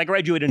there, like I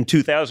graduated in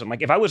 2000.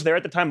 Like if I was there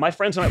at the time, my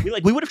friends and I,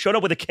 we would have showed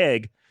up with a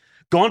keg,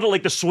 gone to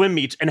like the swim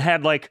meets, and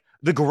had like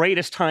the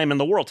greatest time in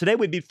the world. Today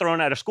we'd be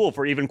thrown out of school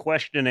for even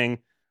questioning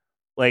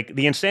like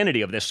the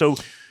insanity of this. So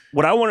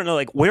what I want to know,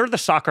 like, where are the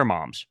soccer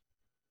moms?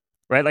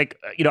 Right? Like,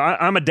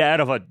 I'm a dad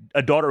of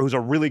a daughter who's a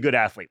really good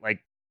athlete,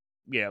 like,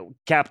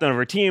 captain of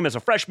her team as a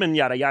freshman,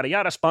 yada, yada,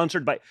 yada,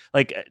 sponsored by,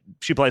 like,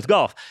 she plays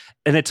golf.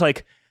 And it's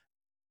like,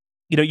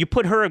 you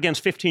put her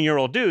against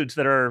 15-year-old dudes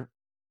that are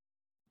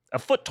a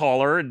foot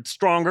taller and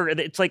stronger.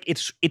 It's like,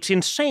 it's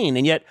insane.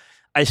 And yet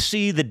I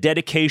see the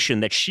dedication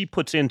that she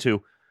puts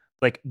into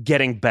like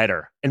getting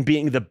better and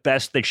being the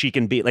best that she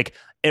can be. Like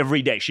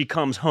every day she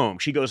comes home,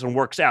 she goes and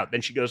works out,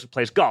 then she goes and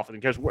plays golf,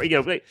 and goes,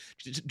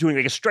 she's doing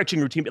like a stretching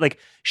routine. Like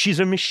she's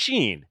a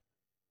machine.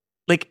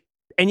 Like,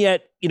 and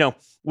yet,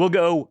 we'll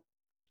go,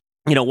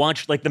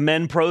 watch like the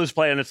men pros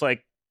play, and it's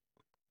like,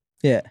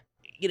 yeah,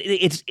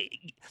 it's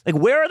like,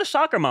 where are the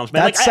soccer moms,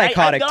 man? That's like,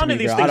 psychotic I've gone to to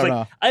me, these bro. things. I don't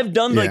like know. I've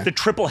done Yeah. like the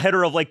triple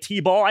header of like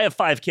T-ball. I have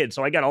 5 kids,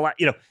 so I got a lot.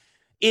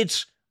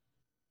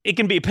 It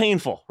can be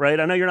painful, right?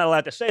 I know you're not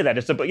allowed to say that.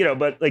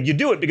 But like you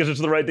do it because it's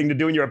the right thing to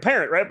do, and you're a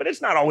parent, right? But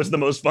it's not always the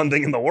most fun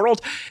thing in the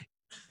world.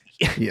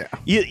 Yeah.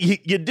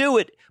 You do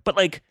it, but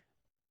like,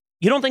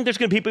 you don't think there's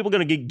going to be people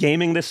going to get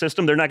gaming this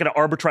system? They're not going to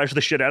arbitrage the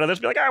shit out of this.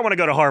 Be like, I want to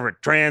go to Harvard,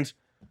 trans.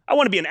 I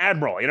want to be an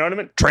admiral. You know what I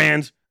mean?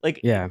 Trans.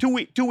 Like, Yeah.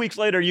 2 weeks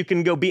later, you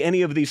can go be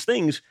any of these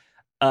things.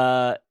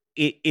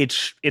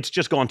 It's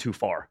just gone too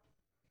far.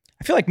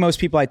 I feel like most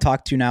people I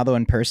talk to now, though,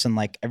 in person,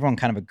 like everyone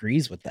kind of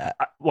agrees with that.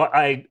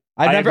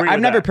 I've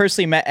never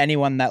personally met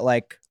anyone that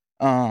like,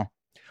 and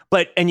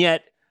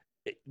yet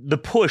the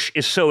push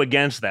is so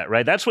against that,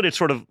 right? That's what it's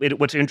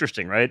what's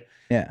interesting, right?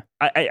 yeah,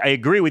 I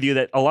agree with you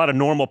that a lot of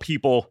normal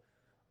people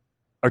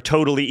are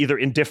totally either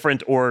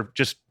indifferent or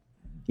just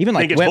even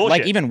like think it's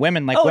bullshit. even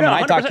women, like Oh, women no,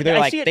 I talk to, 100%. they're I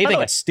like see it, they by the think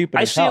way. it's stupid.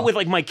 I as see hell. it with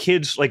like my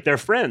kids, like their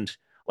friends,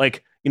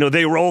 like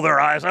they roll their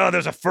eyes. Oh,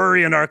 there's a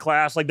furry in our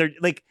class. Like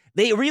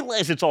they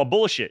realize it's all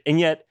bullshit, and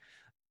yet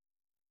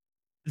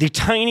the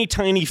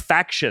tiny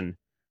faction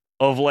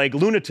of like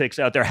lunatics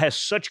out there has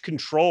such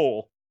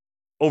control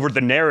over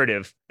the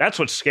narrative. That's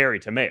what's scary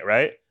to me,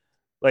 right?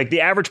 Like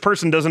the average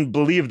person doesn't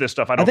believe this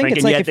stuff, I don't think think,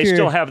 it's and like yet if they you're-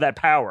 still have that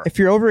power. If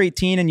you're over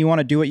 18 and you want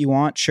to do what you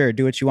want, sure,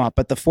 do what you want.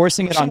 But the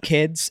forcing it on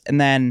kids and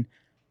then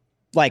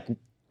like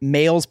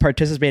males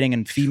participating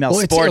in female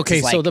Well, sports, okay,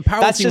 is like, so the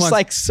powerlifting that's just one's-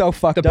 like so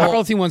fucked The up.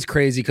 powerlifting one's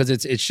crazy because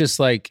it's just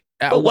like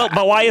But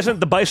why isn't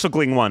the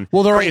bicycling one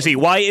crazy?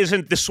 Why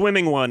isn't the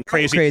swimming one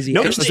crazy? Crazy.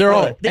 No, It's- they're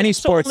all- they any also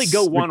sports only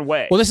go one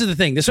way. well, this is the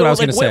thing. This is So, what I was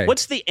like, going to say.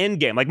 what's the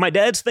end game? Like my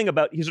dad's thing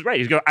about, he's right.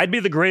 He's going, I'd be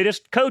the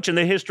greatest coach in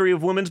the history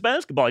of women's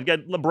basketball. I'd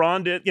get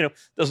LeBron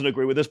doesn't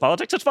agree with his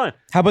politics. That's fine.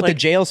 How about the like-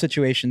 jail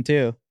situation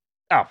too?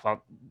 Oh,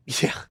 well,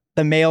 yeah.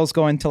 The males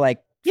going to like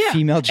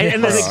female jail.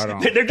 And I then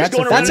don't- they're just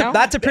going that's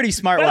around. a pretty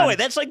smart By one. the way,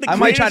 that's like the I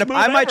might try greatest to-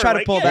 move I might ever, try to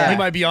right? pull Yeah. that. He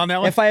might be on that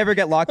one. If I ever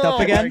get locked up Oh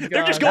my again, God.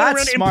 They're just going That's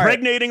around smart.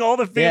 impregnating all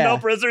the female Yeah.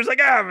 prisoners. Like,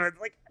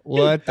 like,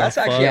 What the that's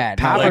fuck? actually Yeah, a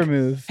power like,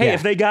 move. hey, Yeah.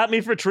 if they got me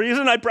for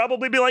treason, I'd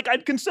probably be like,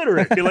 I'd consider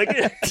it. Be like,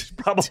 it's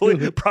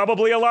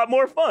probably a lot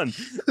more fun.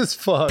 This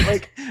fuck.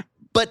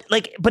 But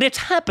it's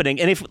happening.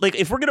 And if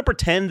we're gonna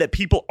pretend that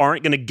people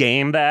aren't gonna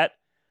game that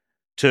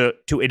to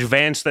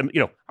advance them,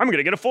 I'm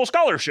gonna get a full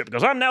scholarship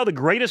because I'm now the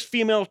greatest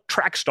female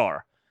track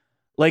star.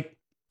 Like,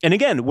 and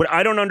again, what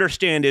I don't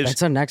understand is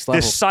That's a next level.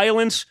 the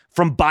silence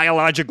from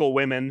biological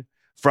women,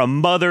 from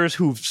mothers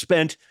who've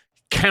spent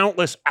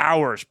countless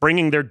hours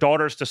bringing their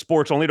daughters to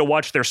sports only to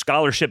watch their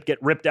scholarship get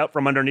ripped out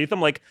from underneath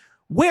them. Like,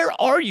 where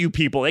are you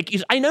people? Like,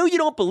 I know you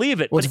don't believe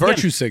it. Well, it's but again,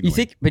 virtue signaling. You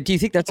think? But do you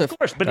think that's of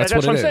course, but That's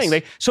that's what what it I'm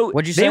saying. is.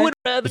 What'd you they say? would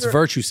rather. It's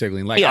virtue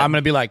signaling. Like, Yeah. I'm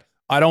going to be like,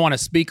 I don't want to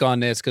speak on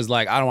this because,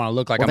 like, I don't want to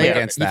look like Well, I'm they-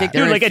 against you that. think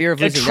they're Dude, in like fear a of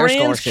losing their trans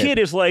scholarship. kid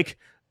is like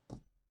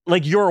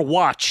your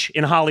watch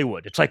in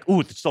Hollywood. It's like, ooh,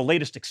 it's the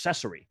latest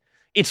accessory.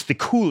 It's the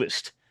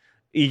coolest.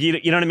 You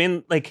know what I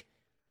mean? Like,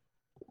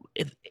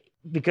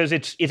 because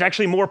it's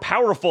actually more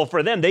powerful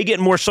for them. They get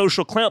more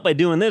social clout by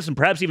doing this, and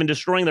perhaps even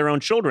destroying their own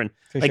children.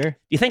 For like, sure. do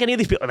you think any of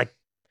these people, like,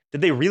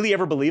 Did they really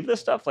ever believe this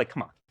stuff? Like,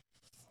 come on.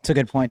 It's a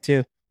good point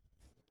too.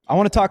 I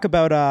want to talk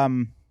about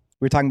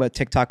we were talking about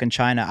TikTok in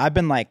China. I've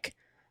been like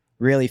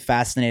really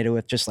fascinated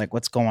with just like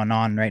what's going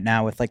on right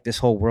now with like this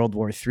whole World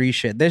War III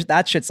shit.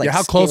 That shit's like,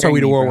 how close are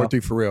we to scaring me, World bro. War III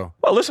for real?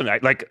 Well, listen,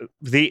 like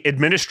the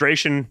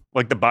administration,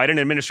 like the Biden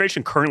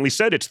administration currently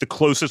said it's the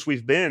closest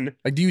we've been.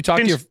 Like, do you talk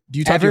to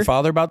your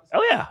father about?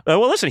 Oh yeah.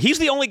 Well, listen, he's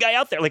the only guy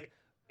out there. Like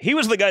he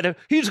was the guy that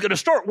he's going to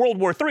start World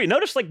War III.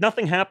 Notice like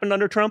nothing happened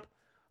under Trump.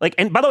 Like,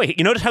 and by the way,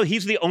 you notice how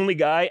he's the only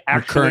guy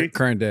actually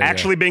current day,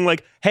 actually being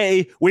like,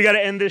 hey, we got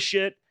to end this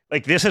shit.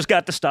 Like this has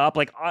got to stop.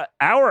 Like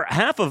our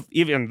half of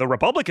even the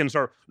Republicans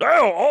are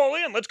all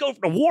in. Let's go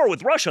to war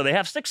with Russia. They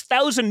have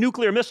 6,000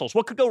 nuclear missiles.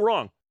 What could go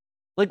wrong?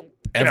 Like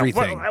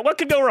everything. What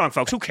could go wrong,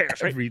 folks? Who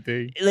cares? Right?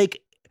 Everything. Like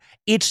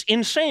it's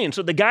insane.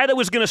 So the guy that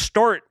was going to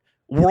start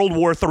World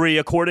War III,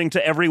 according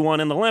to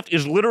everyone in the left,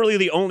 is literally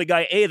the only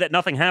guy that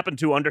nothing happened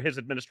to under his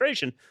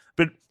administration,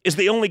 but is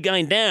the only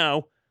guy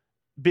now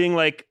being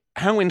like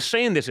how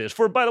insane this is.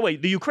 For by the way,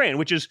 the Ukraine,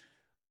 which is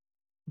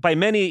by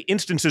many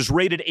instances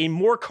rated a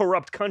more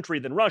corrupt country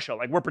than Russia.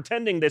 Like we're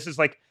pretending this is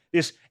like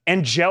this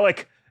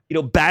angelic,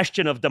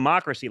 bastion of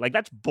democracy. Like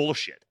that's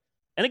bullshit.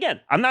 And again,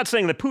 I'm not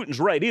saying that Putin's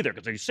right either,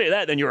 because if you say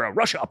that, then you're a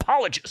Russia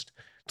apologist.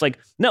 It's like,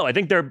 no, I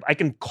think I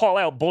can call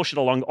out bullshit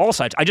along all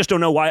sides. I just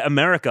don't know why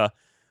America,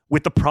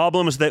 with the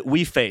problems that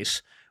we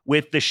face,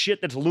 with the shit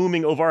that's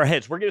looming over our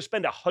heads, we're going to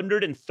spend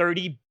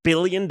 $130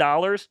 billion.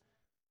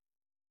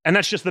 And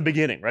that's just the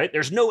beginning, right?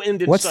 There's no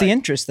end in What's sight. the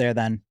interest there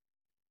then?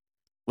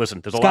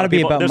 Listen, there's It's a lot gotta of be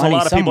people. about There's a money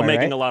lot of people somewhere,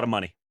 making right? a lot of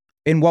money.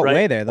 In what right?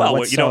 way there though? Well,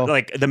 What's so...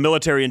 like the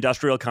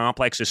military-industrial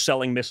complex is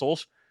selling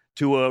missiles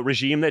to a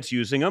regime that's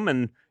using them,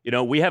 and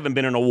we haven't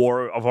been in a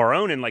war of our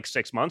own in like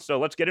 6 months, so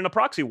let's get in a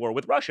proxy war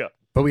with Russia.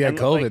 But we had And,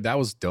 COVID. like- that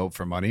was dope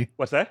for money.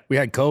 What's that? We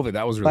had COVID.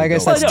 That was really I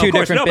guess dope. that's Well, no, two of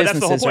course, different no, but that's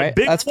the whole businesses, point. right?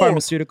 Big That's Four-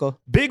 pharmaceutical.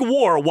 Big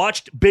War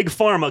watched Big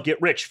Pharma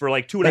get rich for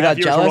like 2.5 They got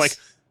years. We're jealous? like,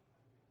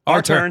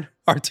 our turn.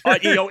 Our turn.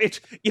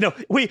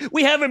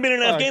 We haven't been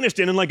in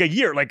Afghanistan in like a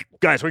year. Like,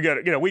 guys, we got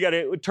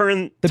to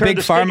turn. The turn big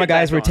the spigot pharma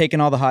guys back were on. taking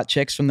all the hot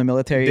chicks from the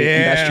military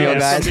Damn. industrial Yeah,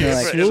 guys. And they're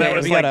like, that "Shit,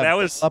 was we like gotta that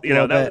was up a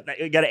little bit."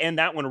 you got to end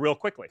that one real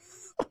quickly.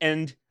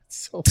 And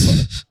So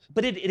funny.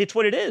 but it's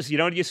what it is.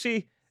 You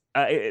see.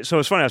 So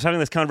it's funny. I was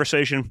having this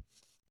conversation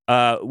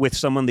with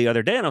someone the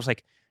other day, and I was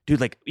like, dude,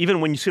 like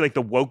even when you see like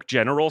the woke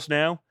generals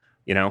now,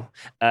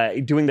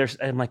 doing their,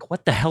 I'm like,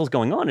 what the hell's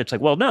going on? It's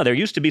like, well, no, there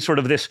used to be sort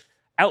of this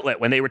outlet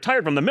when they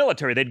retired from the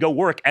military, they'd go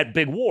work at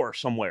Big War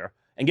somewhere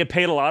and get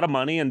paid a lot of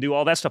money and do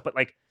all that stuff. But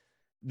like,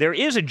 there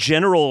is a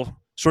general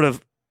sort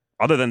of,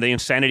 other than the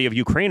insanity of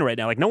Ukraine right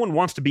now, like no one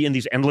wants to be in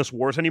these endless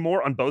wars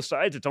anymore on both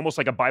sides. It's almost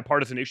like a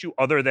bipartisan issue,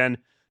 other than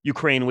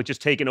Ukraine, which has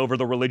taken over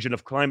the religion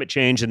of climate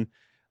change and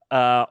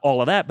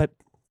all of that. But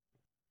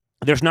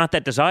there's not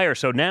that desire.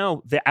 So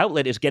now the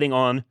outlet is getting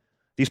on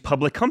these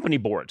public company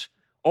boards.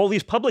 All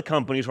these public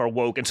companies are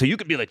woke. And so you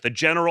could be like the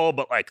general,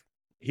 but like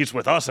he's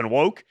with us and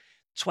woke.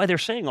 That's why they're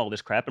saying all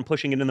this crap and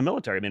pushing it in the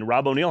military. I mean,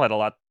 Rob O'Neill had a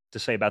lot to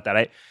say about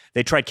that.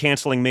 They tried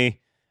canceling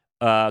me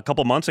a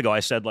couple months ago. I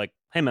said like,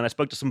 hey man, I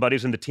spoke to some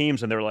buddies in the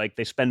teams and they're like,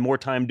 they spend more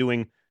time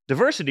doing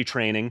diversity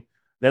training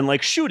than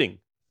like shooting,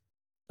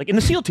 like in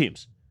the SEAL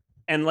teams.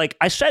 And like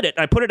I said it,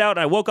 and I put it out, and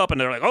I woke up and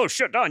they're like, oh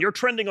shit, Don, you're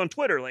trending on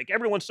Twitter. Like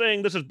everyone's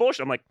saying this is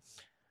bullshit. I'm like,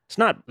 it's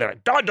not. They're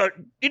like, Don,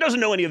 he doesn't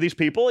know any of these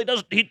people.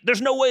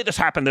 There's no way this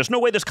happened. There's no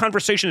way this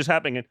conversation is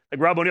happening. And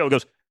like Rob O'Neill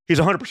goes, he's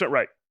 100%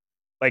 right.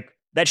 Like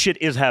that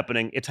shit is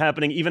happening. It's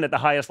happening even at the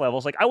highest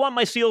levels. Like I want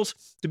my SEALs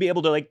to be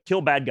able to like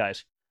kill bad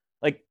guys.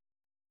 Like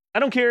I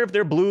don't care if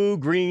they're blue,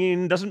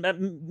 green,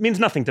 means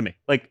nothing to me.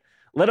 Like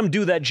let them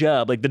do that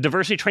job. Like the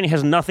diversity training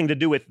has nothing to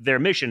do with their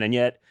mission. And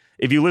yet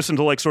if you listen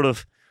to like sort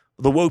of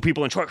the woke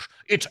people in charge,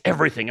 it's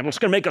everything. And it's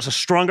going to make us a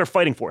stronger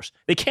fighting force.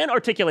 They can't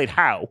articulate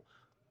how,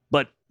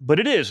 but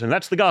it is. And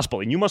that's the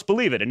gospel. And you must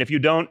believe it. And if you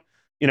don't,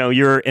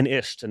 you're an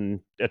ist and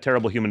a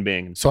terrible human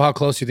being. So how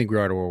close do you think we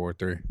are to World War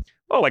III?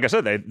 Well, like I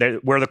said,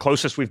 we're the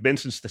closest we've been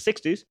since the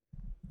 60s.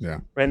 Yeah.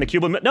 Right. And the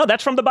Cuban, no,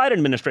 that's from the Biden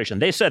administration.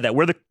 They said that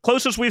we're the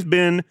closest we've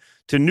been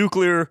to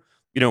nuclear,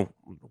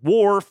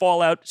 war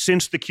fallout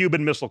since the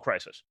Cuban Missile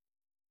Crisis,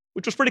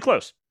 which was pretty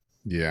close.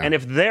 Yeah. And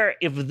if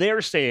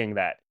they're saying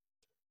that,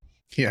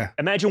 yeah,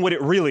 imagine what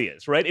it really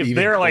is, right? If Even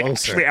they're like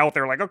closer. actually out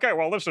there, like, okay,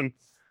 well, listen,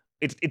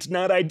 it's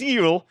not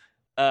ideal.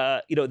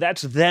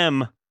 That's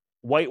them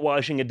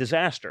whitewashing a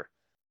disaster,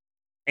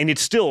 and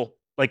it's still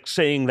like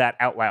saying that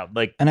out loud,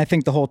 like. And I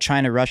think the whole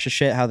China-Russia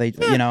shit, how they,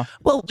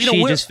 Well,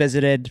 she just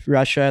visited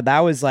Russia. That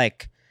was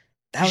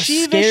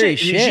scary shit,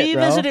 She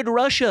bro. visited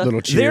Russia. Little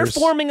They're cheers.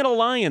 forming an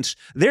alliance.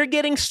 They're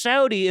getting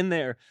Saudi in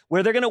there,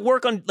 where they're going to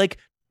work on like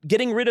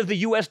getting rid of the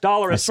U.S.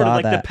 dollar as sort of saw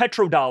like that. the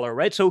petrodollar,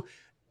 right? So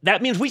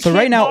that means we So can't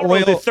right now, borrow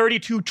the oil-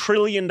 $32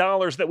 trillion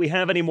that we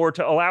have anymore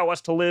to allow us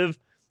to live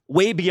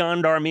way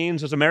beyond our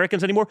means as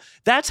Americans anymore.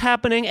 That's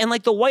happening, and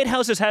like the White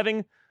House is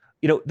having,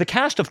 the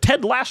cast of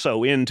Ted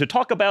Lasso in to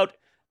talk about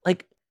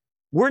like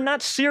we're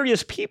not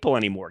serious people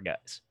anymore,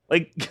 guys.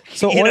 Like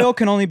So oil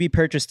can only be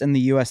purchased in the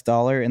U.S.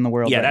 dollar in the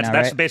world yeah, right that's now,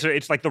 that's right? basically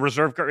it's like the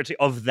reserve currency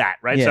of that,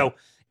 right? Yeah. So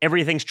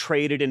everything's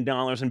traded in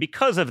dollars, and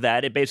because of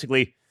that, it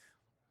basically,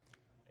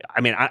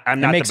 I mean,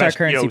 I'm not makes the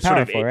best, our currency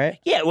powerful, right?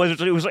 Yeah, it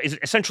was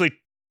essentially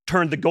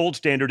turned the gold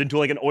standard into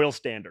like an oil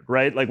standard,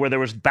 right? Like where there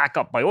was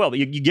backup by oil. But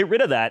you get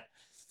rid of that,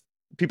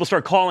 people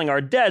start calling our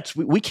debts.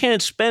 We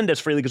can't spend as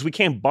freely because we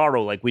can't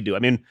borrow like we do. I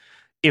mean,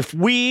 if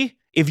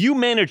you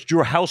managed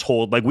your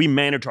household like we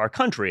manage our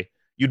country,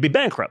 you'd be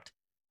bankrupt.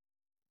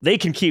 They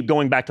can keep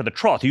going back to the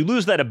trough. You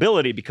lose that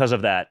ability because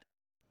of that.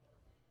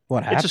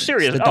 What happens? It's a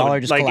serious. The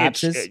dollar just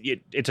collapses.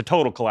 It's a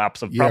total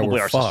collapse of probably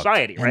our fucked.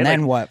 society, right? And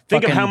then like, what?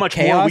 Think of Fucking how much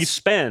chaos? more we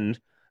spend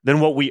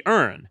than what we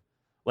earn.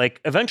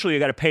 Like eventually, you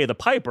got to pay the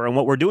piper, and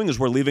what we're doing is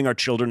we're leaving our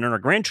children and our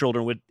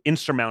grandchildren with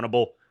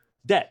insurmountable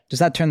debt. Does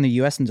that turn the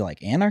U.S. into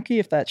like anarchy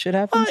if that shit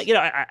happens?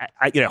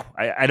 I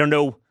don't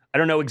know. I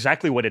don't know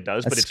exactly what it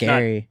does, That's but it's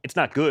scary. It's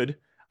not good.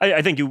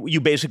 I think you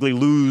basically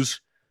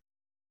lose,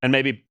 and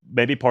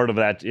maybe part of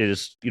that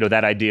is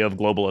that idea of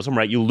globalism,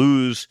 right? You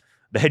lose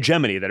the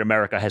hegemony that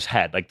America has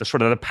had, like the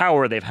sort of the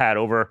power they've had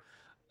over.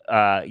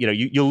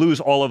 You lose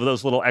all of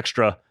those little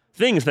extra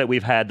things that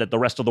we've had that the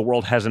rest of the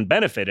world hasn't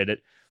benefited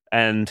it,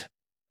 and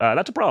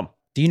that's a problem.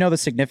 Do you know the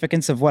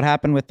significance of what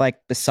happened with like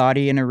the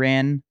Saudi and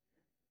Iran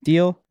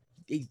deal?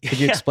 Could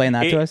you explain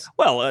that to us?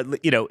 Well,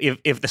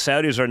 if the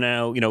Saudis are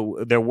now,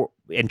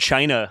 and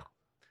China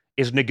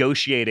is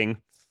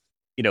negotiating,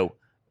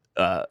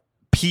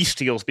 peace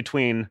deals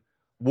between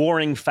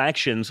warring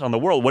factions on the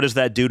world, what does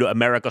that do to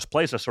America's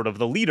place as sort of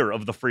the leader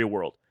of the free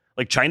world?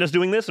 Like China's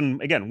doing this,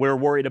 and again, we're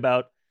worried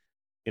about,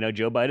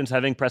 Joe Biden's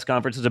having press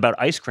conferences about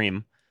ice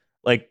cream.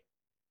 Like,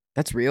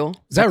 That's real.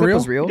 Is that clip real?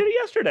 Was real. he did it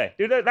yesterday.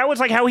 Dude, that was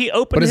like how he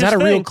opened. But is his that a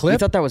real thing. I clip?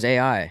 thought that was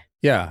AI.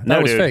 Yeah, that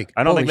No, was dude, fake.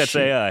 I don't Holy think that's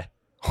shit. AI.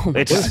 Oh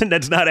my God.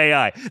 That's not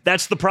AI.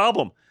 That's the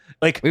problem.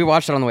 Like, We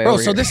watched it on the way Bro,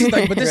 over so here. this is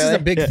like, but this is a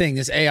Really? big thing.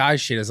 This AI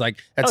shit is like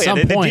at oh, some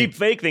yeah, the point. deep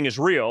fake thing is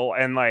real,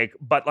 and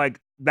but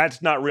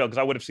that's not real because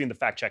I would have seen the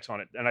fact checks on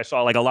it, and I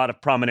saw like a lot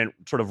of prominent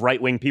sort of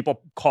right wing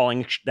people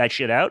calling that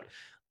shit out,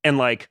 and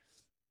like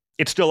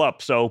it's still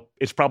up, so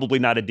it's probably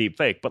not a deep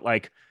fake. But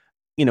like,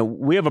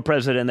 we have a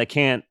president that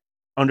can't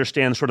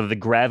understand sort of the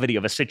gravity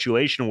of a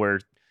situation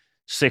where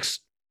 6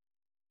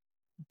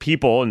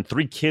 people and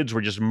 3 kids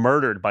were just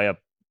murdered by a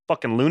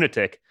fucking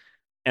lunatic,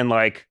 and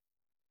like,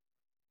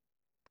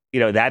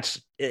 that's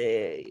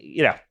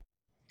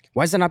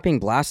Why is that not being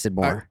blasted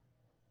more?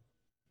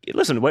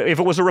 Listen, if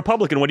it was a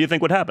Republican, what do you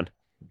think would happen?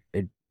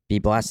 Be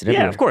blasted Yeah,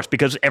 everywhere. of course,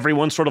 because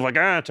everyone's sort of like,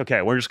 it's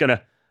okay. We're just going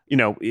to,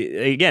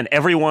 again,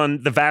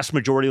 everyone, the vast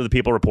majority of the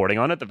people reporting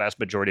on it, the vast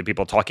majority of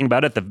people talking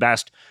about it, the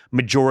vast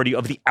majority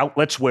of the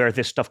outlets where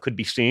this stuff could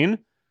be seen,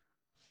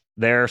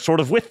 they're sort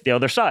of with the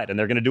other side, and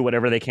they're going to do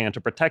whatever they can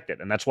to protect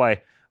it. And that's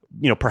why,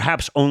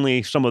 perhaps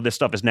only some of this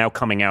stuff is now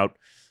coming out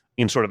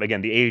in sort of,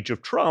 again, the age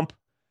of Trump,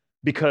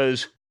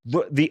 because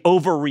the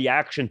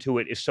overreaction to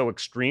it is so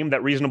extreme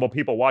that reasonable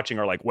people watching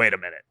are like, wait a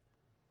minute.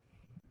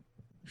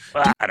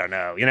 I don't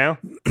know,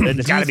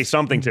 there's got to be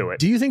something to it.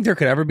 Do you think there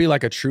could ever be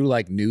like a true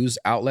like news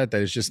outlet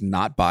that is just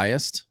not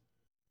biased?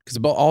 Because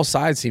all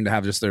sides seem to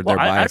have just their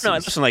biases. I don't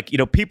know. Listen, like,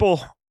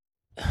 people,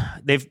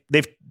 they've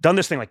done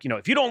this thing like,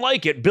 if you don't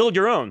like it, build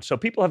your own. So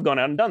people have gone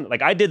out and done it.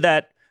 Like I did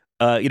that,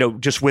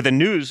 just with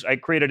I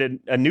created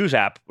a news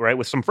app, right,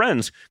 with some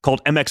friends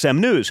called MXM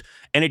News.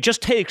 And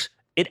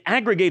it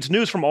aggregates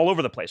news from all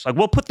over the place. Like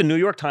we'll put the New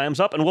York Times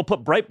up and we'll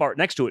put Breitbart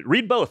next to it.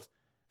 Read both.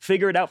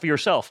 Figure it out for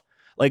yourself.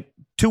 Like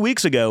 2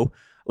 weeks ago,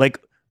 like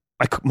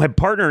my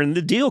partner in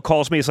the deal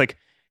calls me. It's like,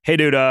 hey,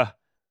 dude,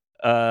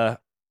 our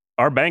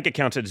bank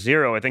account's at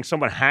zero. I think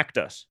someone hacked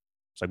us.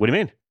 It's like, what do you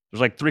mean?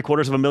 There's like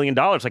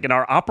 $750,000 like in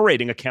our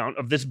operating account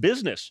of this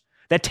business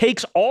that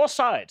takes all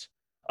sides,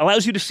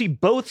 allows you to see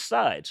both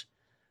sides,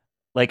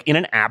 like in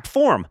an app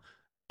form.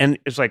 And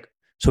it's like,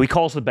 so he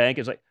calls the bank.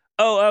 It's like,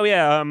 oh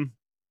yeah,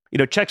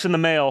 checks in the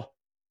mail.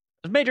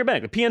 It's a major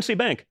bank, the PNC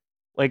Bank.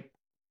 Like,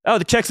 oh,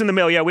 the check's in the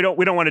mail. Yeah, we don't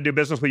want to do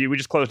business with you. We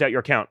just closed out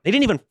your account. They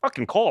didn't even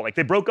fucking call. Like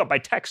they broke up by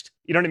text.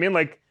 You know what I mean?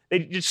 Like they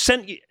just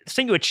sent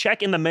you a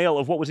check in the mail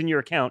of what was in your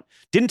account.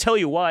 Didn't tell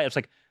you why. It's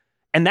like,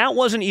 and that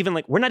wasn't even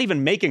like, we're not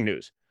even making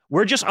news.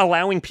 We're just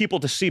allowing people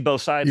to see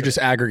both sides. You're just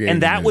aggregating.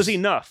 And that news. was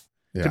enough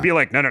to be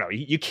like, no.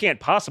 You can't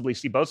possibly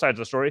see both sides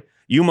of the story.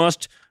 You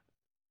must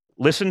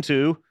listen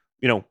to,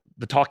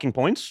 the talking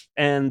points,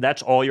 and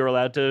that's all you're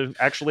allowed to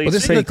actually Well,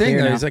 this see. is the thing,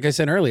 clear now. is like I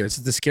said earlier, it's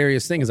the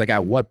scariest thing is like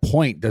at what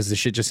point does the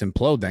shit just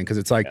implode then? Because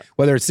it's like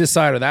whether it's this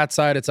side or that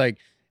side, it's like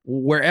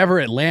wherever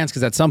it lands,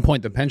 because at some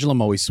point the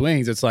pendulum always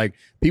swings. It's like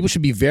people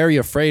should be very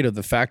afraid of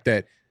the fact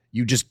that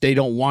they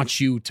don't want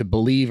you to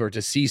believe or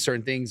to see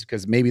certain things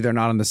because maybe they're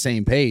not on the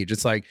same page.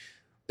 It's like,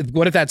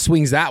 what if that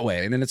swings that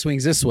way and then it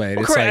swings this way?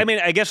 Well, It's correct. like, I mean,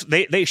 I guess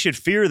they should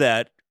fear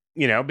that,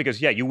 because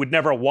you would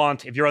never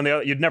want, if you're on the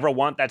other, you'd never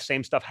want that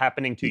same stuff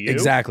happening to you.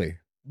 exactly.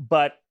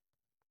 But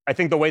I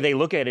think the way they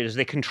look at it is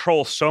they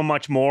control so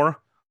much more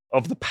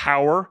of the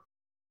power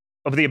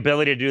of the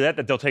ability to do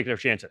that they'll take their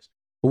chances.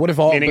 But what if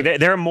all? Meaning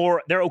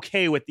they're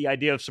okay with the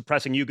idea of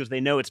suppressing you because they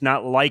know it's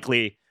not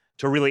likely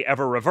to really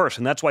ever reverse.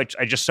 And that's why it's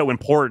just so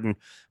important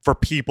for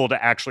people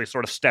to actually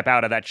sort of step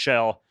out of that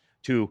shell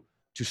to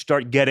to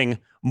start getting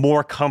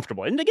more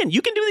comfortable. And again,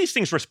 you can do these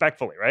things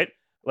respectfully, right?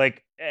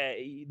 Like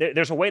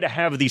there's a way to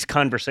have these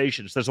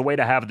conversations. There's a way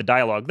to have the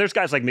dialogue. There's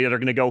guys like me that are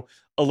going to go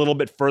a little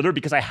bit further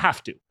because I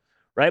have to,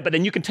 right? But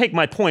then you can take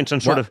my points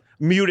and sort of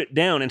mute it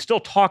down and still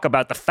talk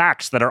about the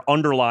facts that are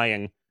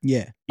underlying.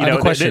 Yeah. I have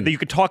a question. You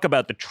could talk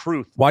about the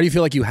truth. Why do you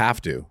feel like you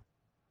have to?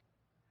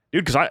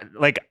 Dude, because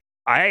I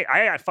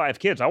got 5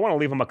 kids. I want to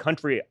leave them a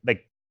country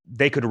like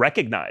they could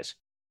recognize.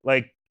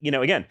 Like,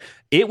 again,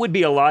 it would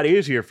be a lot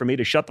easier for me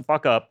to shut the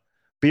fuck up,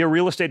 be a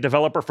real estate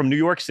developer from New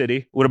York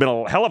City. Would have been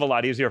a hell of a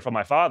lot easier for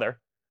my father,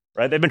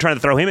 right? They've been trying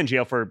to throw him in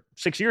jail for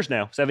 6 years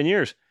now, 7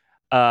 years.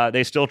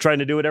 They still trying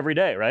to do it every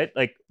day, right?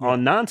 Like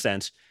on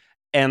nonsense.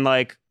 And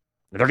like,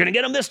 they're going to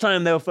get him this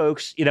time though,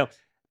 folks,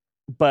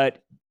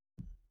 but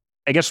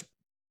I guess,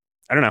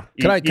 I don't know.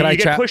 Can I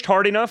get pushed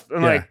hard enough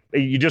and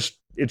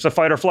it's a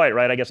fight or flight,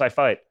 right? I guess I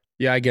fight.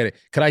 Yeah, I get it.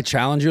 Could I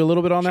challenge you a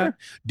little bit on that?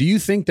 Do you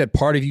think that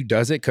part of you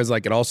does it because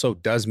like it also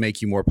does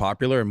make you more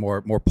popular and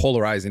more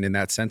polarizing in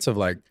that sense of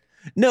like?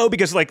 No,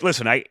 because like,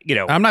 listen,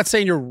 I'm not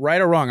saying you're right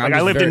or wrong. Like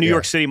I lived in New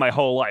York City my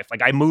whole life.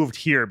 Like I moved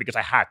here because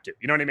I had to.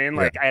 You know what I mean?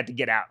 Like I had to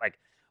get out. Like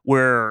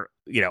where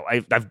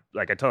I've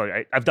like I told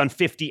you, I've done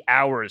 50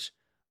 hours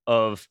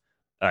of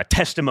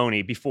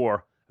testimony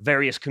before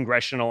various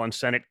congressional and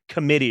Senate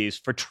committees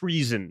for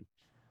treason.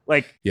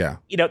 Like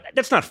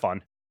that's not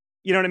fun.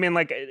 You know what I mean?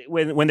 Like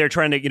when they're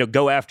trying to,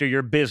 go after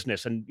your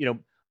business and,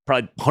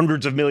 probably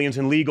hundreds of millions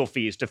in legal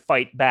fees to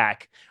fight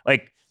back.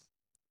 Like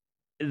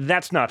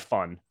that's not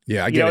fun.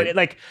 Yeah, I get it.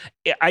 Like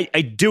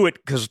I do it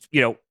because,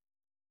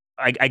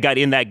 I got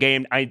in that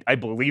game. I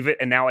believe it.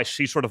 And now I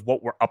see sort of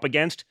what we're up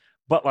against.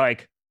 But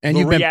like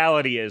the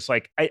reality is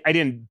like, I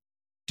didn't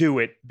do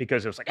it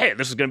because it was like, hey,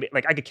 this is going to be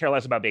like, I could care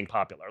less about being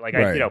popular. Like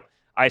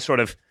I sort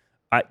of,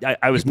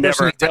 I was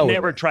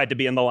never tried to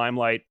be in the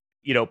limelight,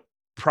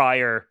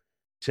 prior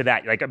to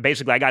that. Like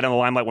basically I got in the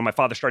limelight when my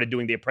father started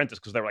doing The Apprentice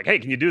because they were like, hey,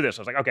 can you do this?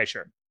 I was like, okay,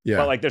 sure. Yeah.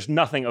 But like there's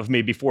nothing of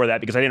me before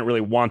that because I didn't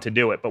really want to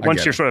do it. But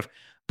once you're sort of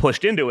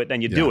pushed into it,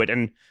 then you do it.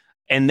 And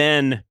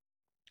then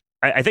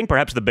I think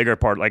perhaps the bigger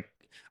part, like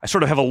I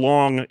sort of have a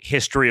long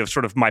history of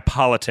sort of my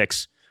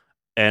politics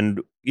and,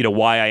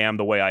 why I am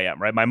the way I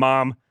am, right? My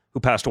mom, who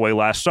passed away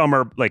last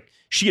summer, like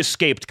she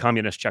escaped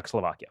communist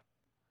Czechoslovakia,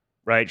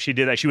 right? She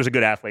did that. She was a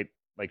good athlete.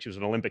 Like she was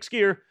an Olympic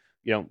skier,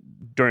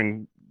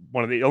 during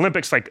one of the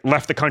Olympics, like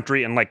left the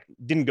country and like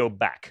didn't go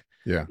back.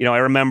 Yeah. I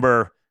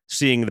remember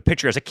seeing the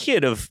picture as a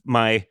kid of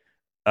my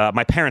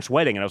parents'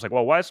 wedding. And I was like,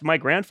 well, why is my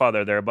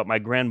grandfather there, but my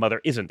grandmother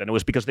isn't? And it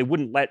was because they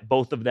wouldn't let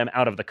both of them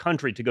out of the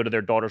country to go to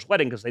their daughter's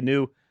wedding because they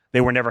knew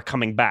they were never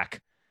coming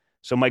back.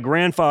 So my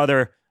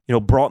grandfather,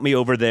 brought me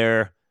over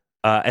there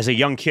as a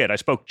young kid. I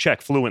spoke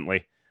Czech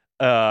fluently.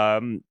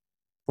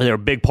 They're a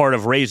big part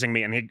of raising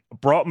me. And he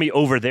brought me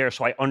over there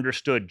so I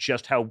understood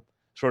just how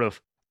sort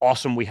of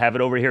awesome we have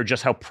it over here,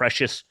 just how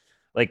precious,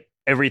 like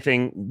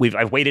everything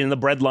I've waited in the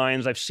bread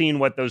lines. I've seen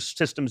what those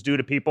systems do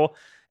to people.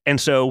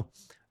 And so,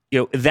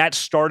 that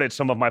started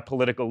some of my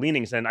political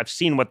leanings and I've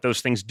seen what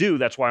those things do.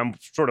 That's why I'm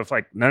sort of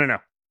like, no,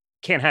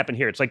 can't happen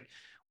here. It's like,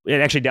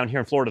 actually down here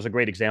in Florida is a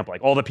great example.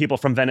 Like all the people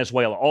from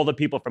Venezuela, all the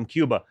people from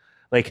Cuba,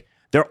 like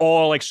they're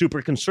all like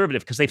super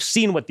conservative because they've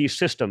seen what these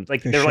systems,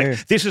 like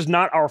like, this is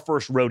not our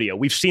first rodeo.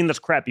 We've seen this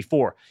crap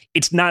before.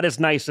 It's not as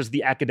nice as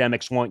the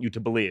academics want you to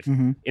believe.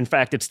 Mm-hmm. In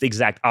fact, it's the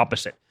exact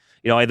opposite.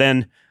 I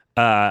then,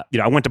 I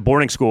went to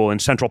boarding school in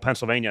central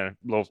Pennsylvania,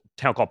 a little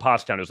town called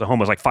Pottstown. It was the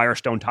home of like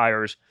Firestone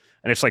Tires.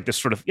 And it's like this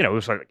sort of, it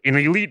was like an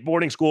elite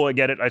boarding school. I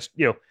get it.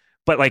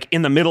 But like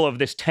in the middle of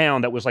this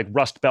town that was like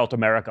Rust Belt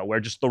America, where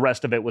just the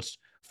rest of it was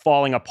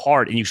falling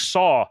apart. And you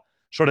saw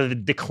sort of the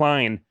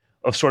decline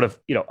of sort of,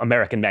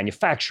 American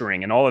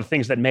manufacturing and all the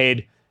things that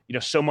made,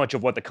 so much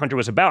of what the country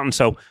was about. And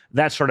so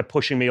that started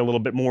pushing me a little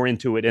bit more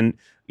into it. And,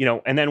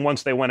 and then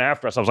once they went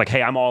after us, I was like,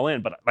 hey, I'm all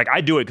in. But like,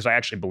 I do it because I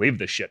actually believe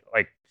this shit.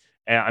 Like,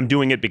 I'm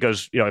doing it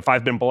because, if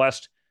I've been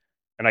blessed,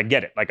 and I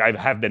get it, like I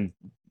have been,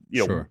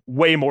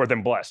 way more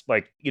than blessed.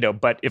 Like,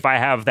 but if I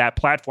have that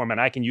platform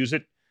and I can use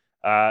it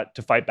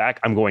to fight back,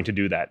 I'm going to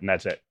do that. And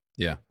that's it.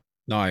 Yeah.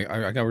 No,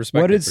 I got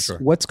respect for sure.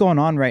 What's going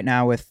on right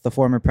now with the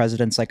former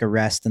president's like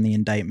arrest and the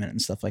indictment and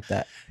stuff like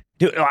that?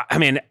 Dude, I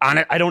mean,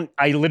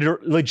 I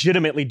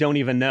legitimately don't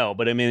even know.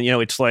 But I mean,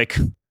 it's like,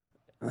 so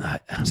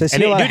I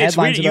see a lot of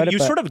headlines really, about it. You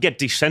sort of get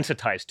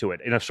desensitized to it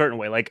in a certain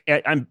way. Like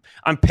I'm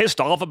pissed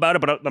off about it,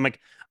 but I'm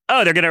like,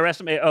 oh, they're going to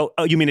arrest me. Oh,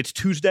 you mean it's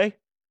Tuesday?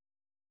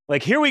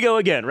 Like, here we go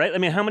again, right? I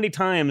mean, how many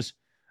times,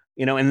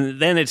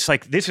 and then it's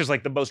like, this is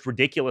like the most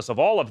ridiculous of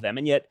all of them.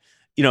 And yet,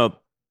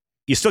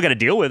 you still got to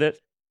deal with it.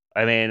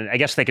 I mean, I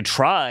guess they could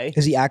try.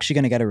 Is he actually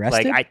going to get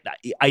arrested? Like,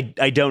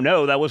 I don't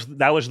know. That was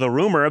the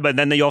rumor. But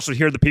then you also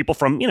hear the people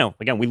from,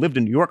 again, we lived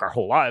in New York our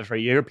whole lives, right?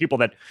 You hear people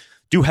that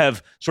do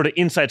have sort of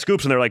inside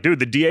scoops and they're like, dude,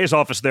 the DA's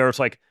office there, it's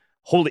like,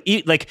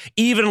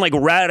 even like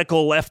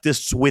radical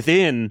leftists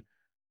within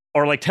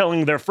are like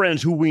telling their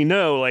friends who we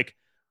know, like,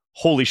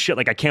 holy shit,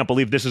 like, I can't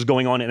believe this is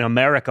going on in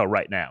America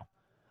right now.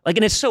 Like,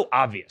 and it's so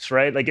obvious,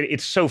 right? Like,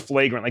 it's so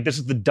flagrant. Like, this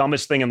is the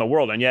dumbest thing in the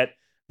world. And yet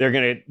they're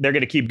going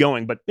to keep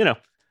going. But,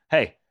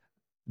 hey,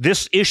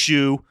 this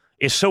issue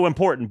is so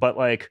important. But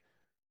like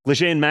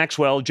Ghislaine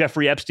Maxwell,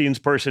 Jeffrey Epstein's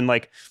person,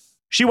 like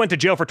she went to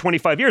jail for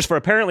 25 years for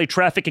apparently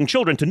trafficking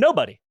children to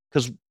nobody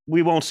because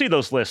we won't see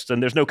those lists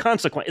and there's no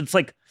consequence. It's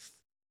like,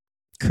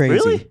 Crazy.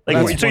 really?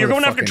 Like, That's so you're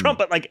going after fucking-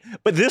 Trump,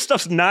 but this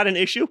stuff's not an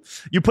issue.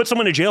 You put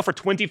someone in jail for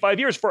 25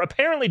 years for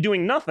apparently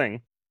doing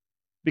nothing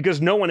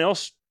because no one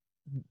else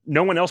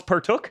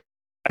partook.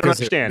 I don't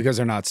understand. Because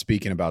they're not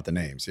speaking about the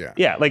names. Yeah.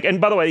 Yeah, like,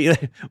 and by the way,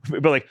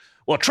 people are like,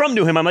 well, Trump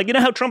knew him. I'm like, you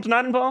know how Trump's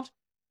not involved?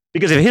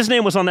 Because if his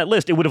name was on that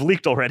list, it would have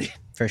leaked already.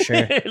 For sure.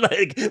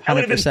 Like, that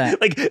would have been, 100%.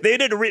 like they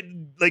did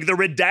like the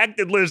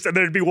redacted list, and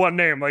there'd be one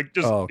name, like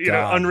just Oh, you know,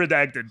 God.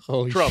 unredacted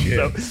Holy Trump.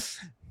 shit.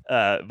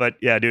 So, but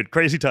yeah, dude,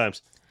 crazy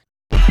times.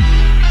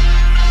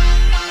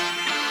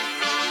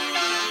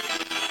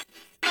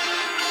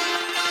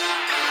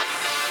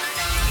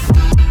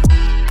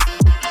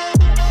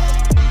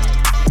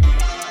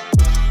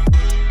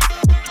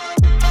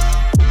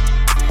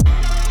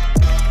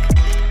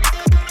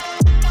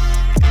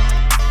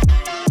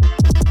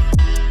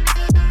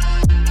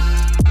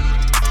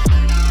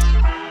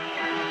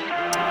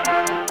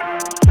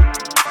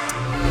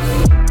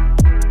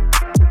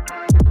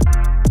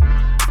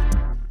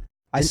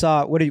 I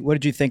saw. What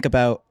did you think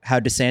about how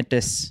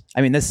DeSantis?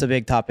 I mean, this is a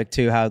big topic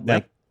too. How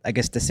like I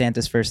guess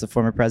DeSantis versus the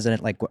former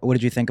president. Like, what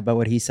did you think about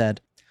what he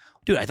said?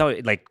 Dude, I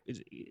thought like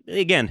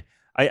again,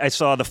 I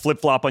saw the flip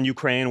flop on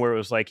Ukraine where it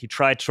was like he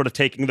tried sort of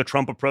taking the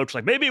Trump approach,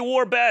 like maybe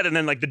war bad, and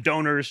then like the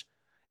donors.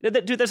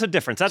 Dude, there's a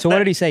difference. So what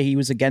did he say? He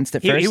was against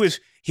it first.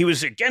 He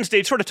was against it.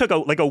 He sort of took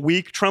a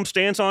weak Trump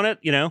stance on it,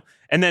 you know,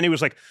 and then he was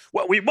like,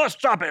 "Well, we must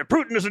stop it.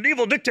 Putin is an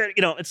evil dictator."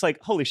 You know, it's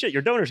like, holy shit,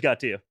 your donors got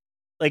to you.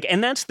 Like,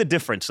 and that's the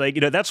difference. Like,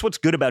 you know, that's what's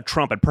good about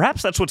Trump, and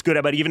perhaps that's what's good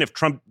about even if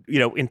Trump, you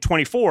know, in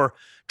 24,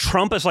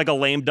 Trump is like a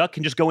lame duck,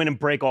 can just go in and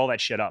break all that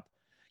shit up.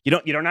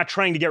 You're not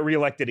trying to get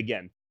reelected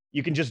again.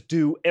 You can just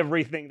do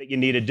everything that you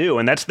need to do,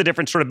 and that's the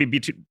difference. Sort of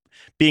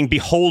being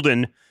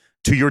beholden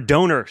to your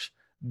donors.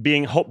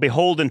 Being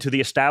beholden to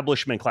the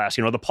establishment class,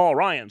 you know, the Paul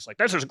Ryans, like,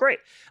 this is great.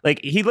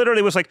 Like, he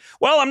literally was like,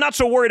 well, I'm not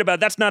so worried about it.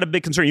 That's not a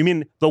big concern. You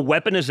mean the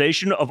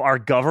weaponization of our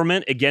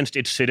government against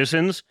its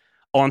citizens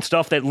on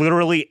stuff that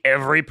literally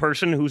every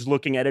person who's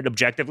looking at it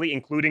objectively,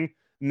 including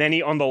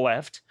many on the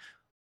left.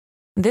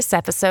 This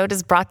episode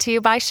is brought to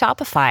you by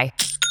Shopify.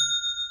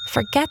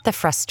 Forget the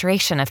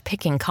frustration of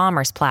picking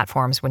commerce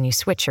platforms when you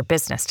switch your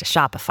business to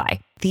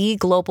Shopify, the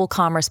global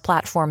commerce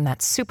platform that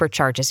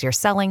supercharges your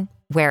selling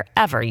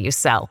wherever you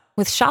sell.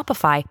 With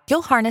Shopify,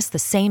 you'll harness the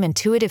same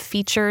intuitive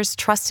features,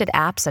 trusted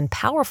apps, and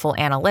powerful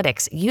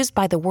analytics used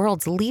by the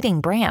world's leading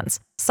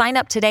brands. Sign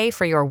up today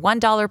for your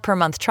 $1 per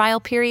month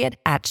trial period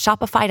at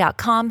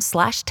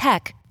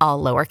shopify.com/tech,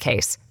 all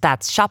lowercase.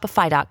 That's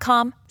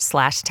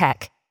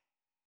shopify.com/tech.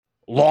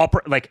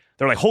 Like,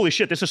 they're like, holy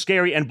shit, this is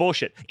scary and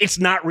bullshit. It's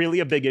not really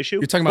a big issue.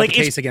 You're talking about like, the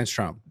case against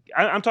Trump.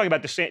 I'm talking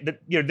about the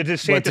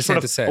DeSantis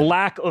sort of said.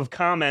 lack of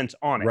comment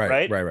on it,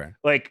 right? Right.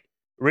 Like,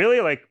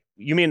 really? Like,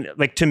 you mean,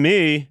 like, to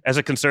me, as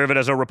a conservative,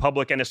 as a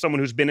Republican, as someone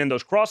who's been in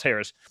those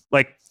crosshairs,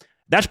 like,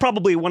 that's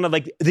probably one of,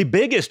 like, the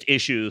biggest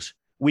issues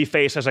we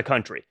face as a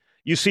country.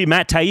 You see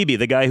Matt Taibbi,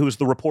 the guy who's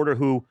the reporter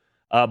who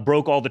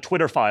broke all the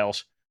Twitter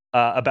files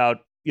about,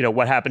 you know,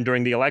 what happened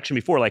during the election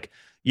before. Like,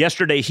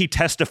 yesterday, he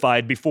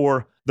testified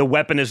before the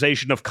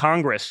weaponization of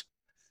Congress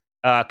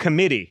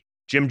committee,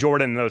 Jim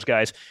Jordan and those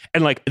guys.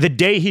 And, like, the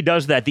day he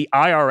does that, the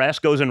IRS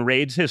goes and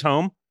raids his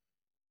home.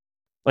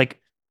 Like,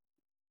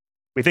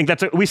 we think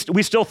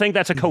we still think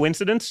that's a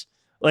coincidence.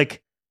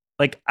 Like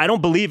I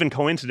don't believe in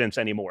coincidence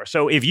anymore.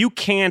 So if you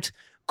can't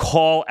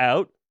call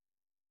out,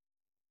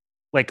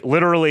 like,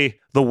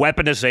 literally the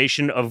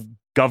weaponization of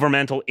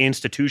governmental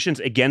institutions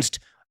against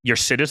your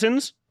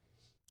citizens,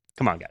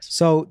 come on, guys.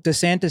 So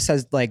DeSantis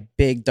has like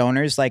big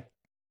donors, like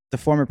the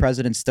former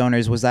president's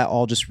donors. Was that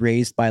all just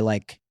raised by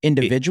like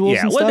individuals?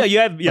 Yeah, and well, stuff? no, you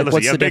have what's you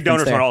have the big difference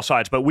donors there? on all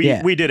sides, but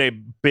we did a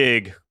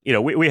big, you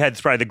know, we had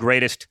probably the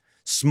greatest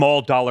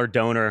small dollar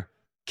donor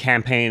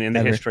campaign in the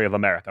Ever. history of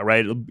America,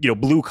 right? You know,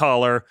 blue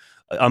collar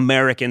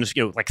Americans,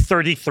 you know, like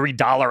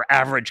 $33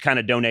 average kind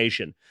of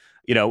donation,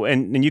 you know,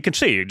 and you can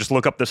see, you just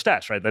look up the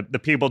stats, right? The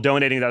people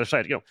donating to the other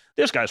side, you know,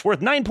 this guy's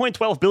worth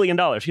 $9.12 billion.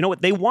 You know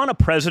what? They want a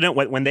president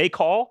when they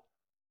call,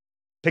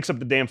 picks up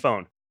the damn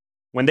phone.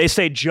 When they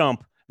say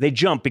jump, they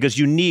jump because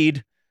you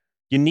need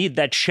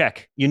that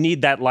check. You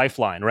need that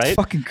lifeline, right? It's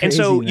fucking crazy, and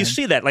so man. you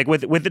see that, like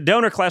with the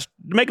donor class,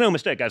 make no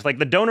mistake, guys, like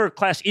the donor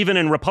class, even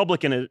in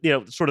Republican, you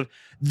know, sort of,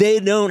 they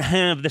don't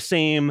have the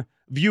same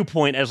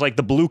viewpoint as like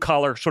the blue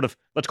collar sort of,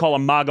 let's call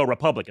them MAGA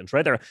Republicans,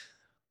 right? They're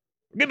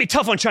gonna be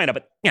tough on China,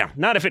 but you know,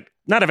 not if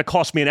it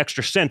costs me an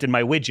extra cent in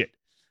my widget.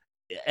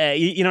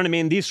 You know what I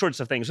mean? These sorts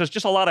of things.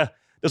 There's a lot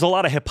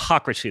of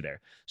hypocrisy there.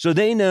 So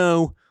they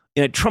know,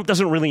 you know, Trump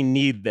doesn't really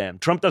need them.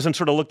 Trump doesn't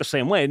sort of look the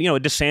same way. And, you know,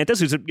 DeSantis,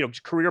 who's a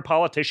career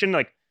politician,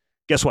 like,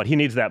 guess what? He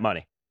needs that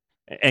money.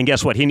 And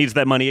guess what? He needs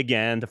that money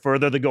again to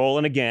further the goal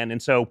and again.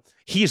 And so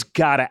he's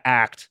got to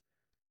act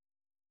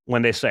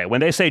when they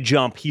say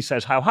jump, he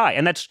says how high.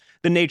 And that's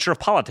the nature of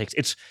politics.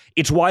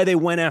 It's why they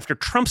went after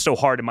Trump so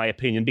hard, in my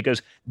opinion,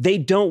 because they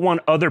don't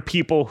want other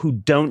people who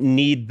don't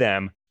need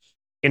them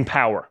in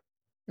power.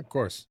 Of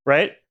course.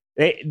 right?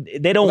 They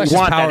don't that's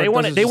want just that. power.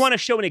 They want to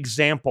show an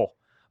example.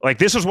 Like,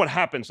 this is what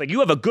happens. Like, you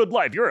have a good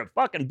life. You're a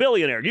fucking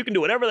billionaire. You can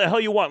do whatever the hell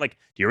you want. Like,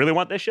 do you really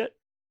want this shit?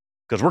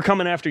 Because we're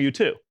coming after you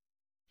too.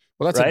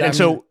 Well, that's right. And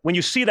so when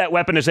you see that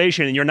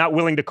weaponization and you're not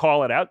willing to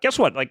call it out, guess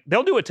what? Like,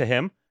 they'll do it to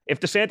him. If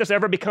DeSantis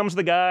ever becomes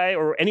the guy,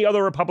 or any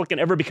other Republican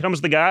ever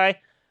becomes the guy,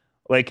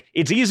 like,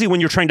 it's easy when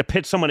you're trying to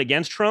pit someone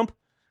against Trump,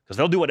 because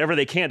they'll do whatever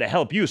they can to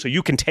help you so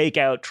you can take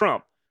out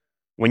Trump.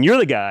 When you're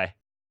the guy,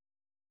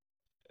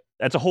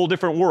 that's a whole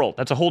different world.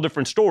 That's a whole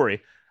different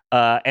story.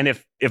 And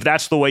if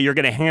that's the way you're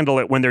going to handle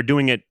it when they're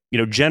doing it,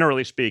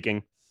 generally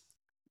speaking,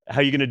 how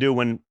are you going to do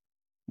when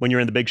you're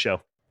in the big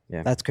show?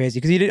 Yeah, That's crazy,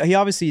 because he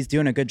obviously is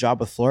doing a good job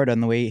with Florida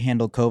and the way he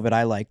handled COVID.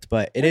 I liked,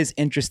 but it is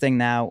interesting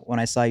now when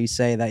I saw you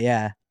say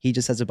that. He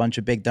just has a bunch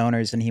of big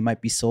donors and he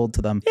might be sold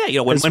to them.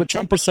 Yeah, when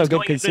Trump is so good,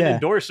 because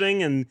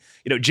endorsing, and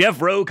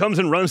Jeff Rowe comes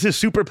and runs his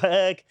super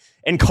PAC,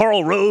 and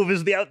Karl Rove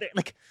is the out there.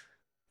 Like,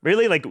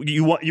 really, like,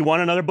 you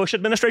want another Bush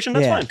administration?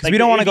 That's fine. Because like, we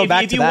don't want to go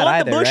back if to you that want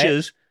either. the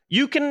Bushes, right?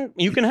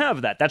 you can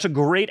have that. That's a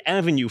great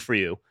avenue for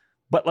you.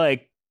 But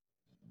like,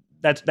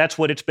 that's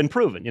what it's been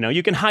proven.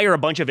 You can hire a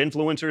bunch of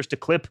influencers to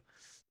clip.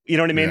 You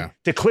know what I mean? Yeah.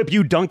 To clip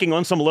you dunking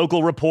on some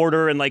local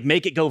reporter and like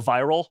make it go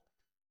viral.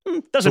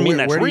 Doesn't mean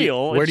that's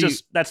real. It's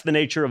just that's the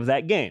nature of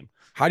that game.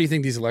 How do you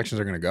think these elections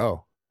are going to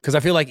go? Because I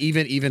feel like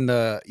even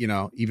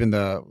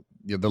the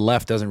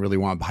left doesn't really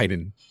want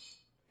Biden.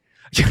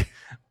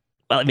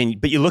 Well, I mean,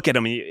 but you look at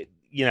him, I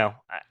mean,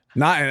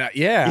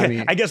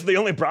 I guess the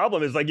only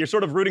problem is like you're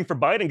sort of rooting for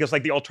Biden because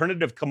like the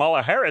alternative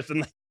Kamala Harris,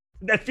 and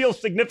that feels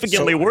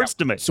significantly worse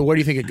to me. So where do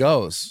you think it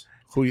goes?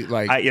 Who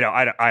like? I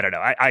don't know.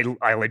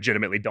 I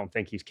legitimately don't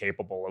think he's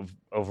capable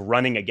of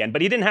running again.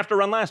 But he didn't have to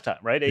run last time,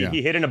 right? Yeah.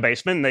 He hid in a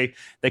basement, and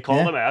they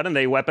called him out, and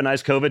they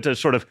weaponized COVID to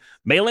sort of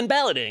mail-in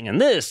balloting and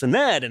this and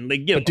that, and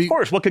of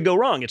course, what could go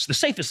wrong? It's the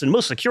safest and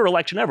most secure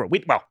election ever.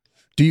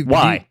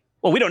 Why?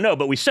 Well, we don't know,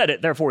 but we said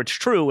it, therefore it's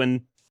true.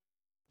 And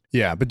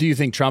yeah, but do you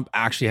think Trump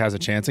actually has a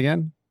chance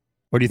again?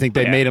 Or do you think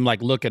they made him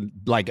like look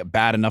like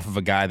bad enough of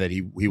a guy that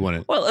he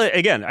wouldn't? Well,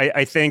 again,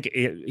 I think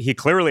he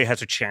clearly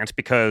has a chance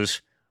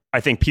because I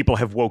think people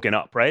have woken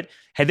up, right?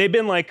 Had they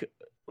been like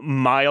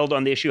mild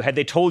on the issue, had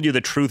they told you the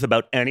truth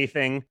about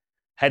anything,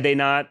 had they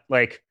not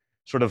like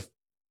sort of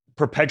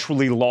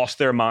perpetually lost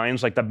their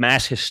minds, like the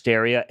mass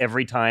hysteria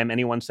every time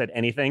anyone said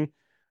anything,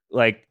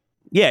 like,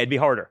 yeah, it'd be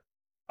harder.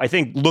 I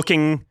think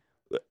looking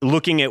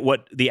at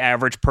what the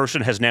average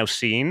person has now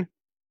seen,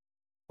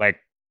 like,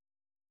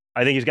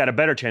 I think he's got a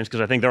better chance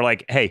because I think they're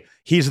like, hey,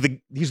 he's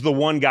the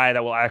one guy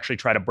that will actually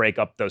try to break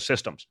up those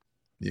systems.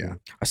 Yeah.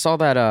 I saw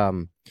that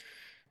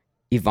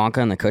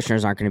Ivanka and the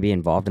Kushners aren't going to be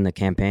involved in the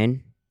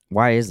campaign.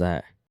 Why is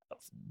that?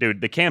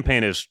 Dude, the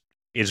campaign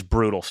is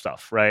brutal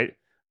stuff, right?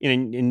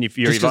 And if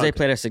you're just because they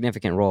played a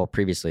significant role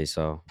previously,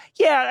 so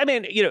yeah, I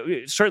mean,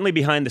 certainly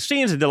behind the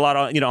scenes, they did a lot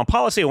on on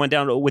policy. It went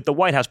down with the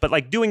White House, but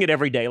like doing it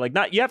every day, like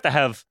you have to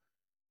have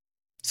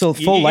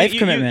full life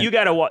commitment. You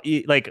gotta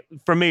like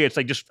for me, it's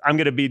like I'm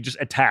gonna be just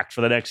attacked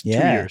for the next 2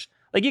 years.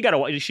 Like you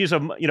gotta. She's a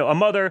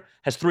mother,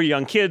 has 3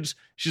 young kids.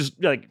 She's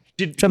like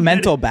it's a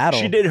mental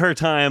battle. She did her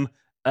time.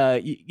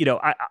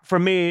 For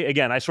me,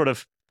 again, I sort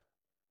of,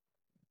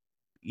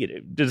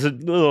 there's a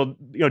little,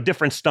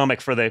 different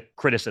stomach for the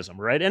criticism,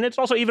 right? And it's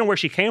also even where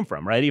she came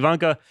from, right?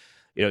 Ivanka,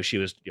 she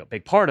was a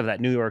big part of that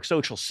New York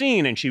social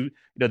scene, and she,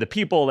 the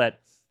people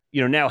that,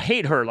 now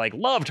hate her, like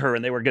loved her,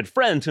 and they were good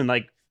friends, and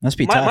like must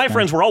be my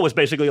friends were always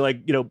basically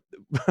like,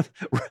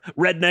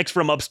 rednecks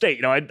from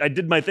upstate. I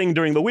did my thing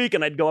during the week,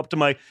 and I'd go up to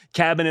my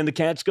cabin in the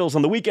Catskills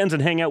on the weekends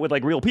and hang out with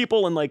like real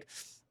people, and like.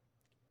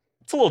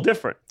 It's a little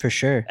different. For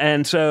sure.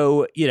 And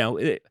so,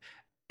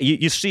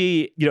 you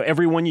see,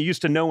 everyone you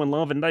used to know and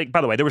love. And like,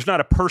 by the way, there was not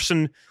a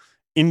person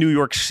in New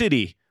York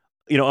City,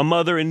 a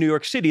mother in New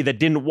York City that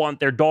didn't want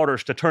their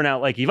daughters to turn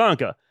out like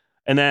Ivanka.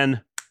 And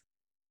then,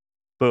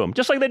 boom,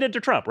 just like they did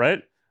to Trump,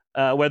 right?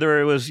 Whether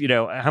it was,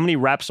 how many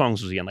rap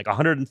songs was he in? Like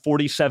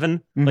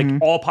 147,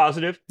 like all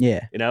positive.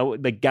 Yeah.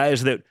 Like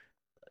guys that,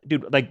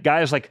 dude, like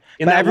guys like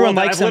in but that everyone world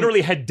that likes I've him.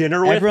 literally had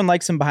dinner with. Everyone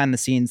likes him behind the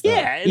scenes, though.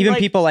 Yeah, even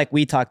like, people like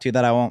we talk to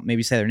that I won't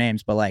maybe say their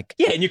names, but like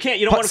yeah, and you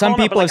don't want to some call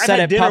people them out, have but, like, said I've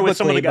had it dinner with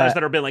some of the publicly, guys but-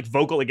 that have been like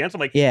vocal against.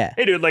 I'm like, Yeah.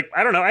 hey, dude, like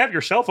I don't know, I have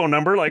your cell phone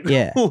number. Like,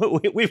 Yeah.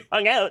 we've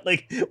hung out,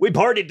 like we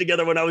partied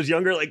together when I was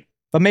younger, like.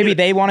 But maybe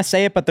they want to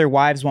say it, but their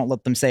wives won't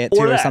let them say it too,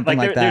 or something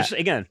like that. There's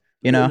again,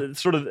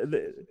 sort of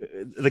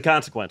the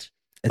consequence.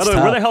 It's By the way,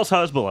 tough. where the hell's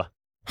Hezbollah?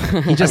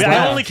 He just I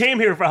left. only came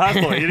here for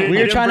Hezbollah. You didn't, we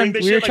you were didn't trying bring to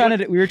this we were shit? trying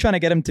to we were trying to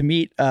get him to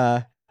meet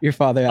your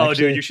father. Oh,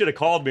 Actually. dude, you should have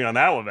called me on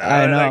that one, man.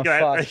 I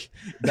know. Like,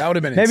 That would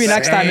have been Maybe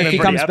next time if he Pretty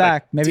comes epic.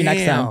 back. Maybe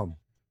next time.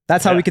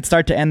 That's how we could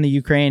start to end the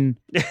Ukraine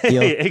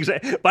deal.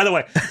 Exactly. By the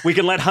way, we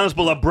can let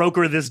Hezbollah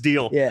broker this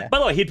deal. Yeah. By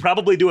the way, he'd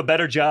probably do a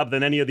better job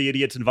than any of the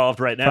idiots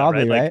involved right now.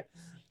 Probably, right? right?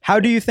 How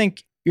do you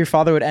think your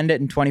father would end it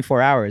in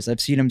 24 hours?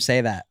 I've seen him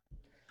say that.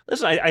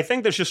 Listen, I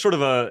think there's just sort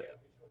of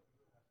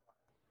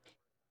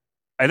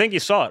I think you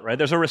saw it, right?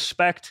 There's a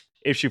respect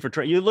issue for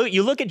Trump. You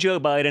look at Joe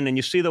Biden and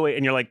you see the way,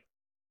 and you're like,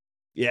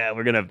 yeah,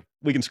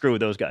 we can screw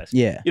with those guys.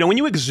 Yeah. When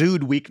you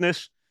exude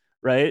weakness,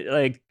 right?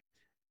 Like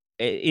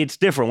it's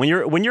different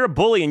when you're a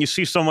bully and you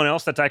see someone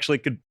else that's actually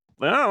could.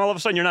 Well, all of a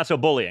sudden you're not so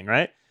bullying,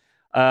 right?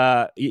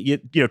 You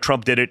know,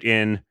 Trump did it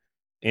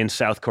in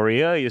South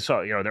Korea. You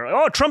saw, you know, they're like,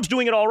 oh, Trump's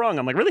doing it all wrong.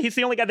 I'm like, really? He's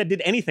the only guy that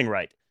did anything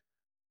right.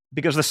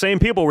 Because the same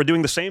people were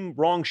doing the same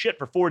wrong shit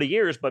for 40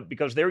 years, but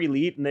because they're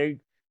elite and they,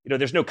 you know,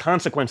 there's no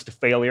consequence to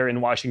failure in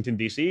Washington,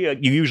 D.C.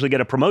 You usually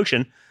get a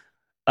promotion.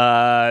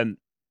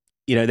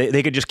 You know,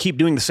 they could just keep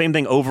doing the same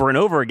thing over and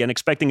over again,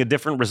 expecting a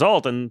different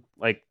result, and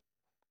like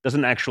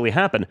doesn't actually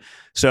happen.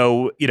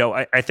 So, you know,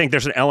 I think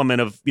there's an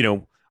element of, you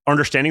know,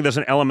 understanding. There's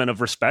an element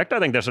of respect. I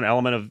think there's an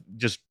element of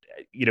just,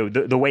 you know,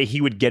 the way he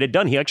would get it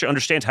done. He actually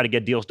understands how to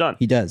get deals done.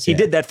 He does. He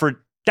did that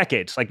for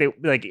decades, like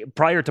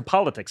prior to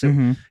politics.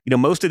 You know,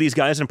 most of these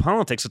guys in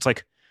politics, it's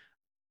like,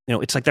 you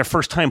know, it's like their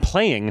first time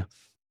playing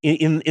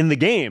in the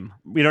game.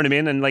 You know what I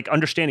mean? And like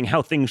understanding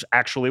how things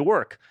actually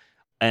work.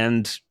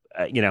 And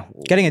you know,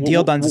 getting a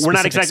deal done. We're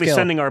not exactly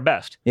sending our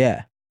best.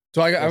 Yeah.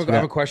 So I have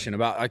a question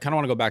about. I kind of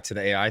want to go back to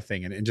the AI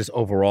thing and just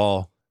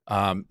overall,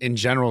 in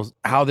general,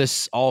 how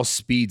this all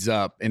speeds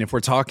up. And if we're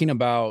talking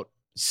about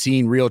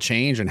seeing real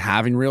change and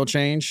having real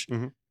change,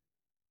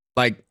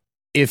 like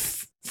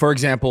if, for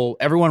example,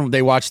 everyone,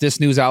 they watch this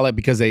news outlet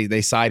because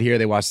they side here,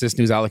 they watch this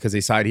news outlet because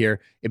they side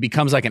here, it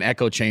becomes like an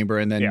echo chamber.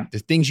 And then the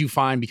things you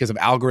find because of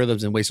algorithms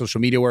and the way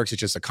social media works, it's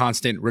just a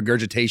constant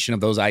regurgitation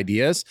of those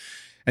ideas.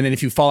 And then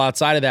if you fall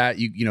outside of that,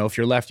 you know, if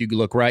you're left, you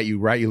look right, you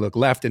look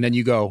left. And then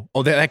you go,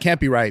 oh, that can't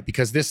be right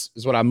because this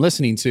is what I'm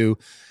listening to.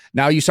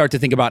 Now you start to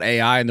think about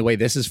AI and the way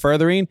this is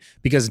furthering,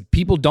 because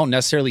people don't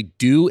necessarily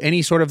do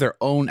any sort of their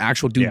own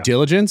actual due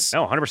diligence.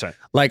 No, 100%.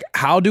 Like,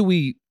 how do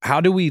we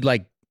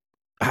like,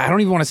 I don't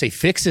even want to say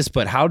fix this,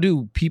 but how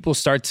do people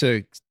start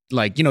to,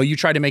 like, you know, you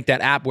try to make that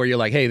app where you're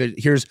like, hey,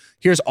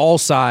 here's all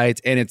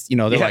sides, and it's, you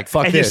know, they're like,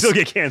 fuck and this. You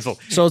still get canceled.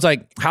 So it's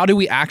like, how do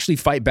we actually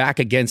fight back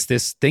against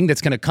this thing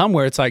that's going to come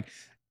where it's like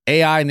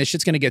AI and this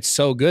shit's going to get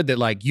so good that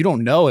like, you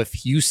don't know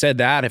if you said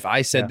that, if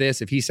I said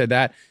this, if he said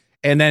that.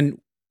 And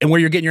where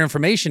you're getting your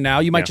information now,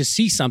 you might just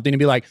see something and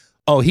be like,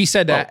 oh, he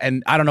said that,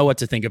 and I don't know what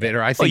to think of it,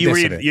 or I think you this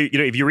read, of it. You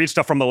know, if you read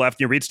stuff from the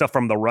left, you read stuff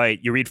from the right,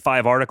 you read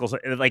 5 articles,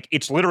 like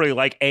it's literally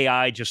like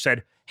AI just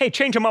said, hey,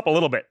 change them up a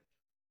little bit.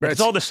 Right.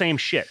 It's all the same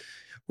shit.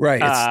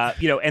 Right.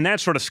 You know, and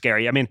that's sort of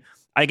scary. I mean,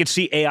 I could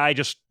see AI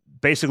just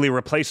basically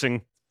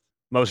replacing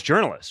most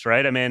journalists,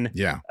 right? I mean,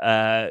 you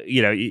know,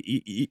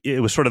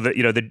 it was sort of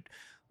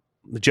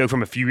the joke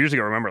from a few years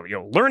ago. Remember, you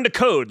know, learn to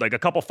code. Like a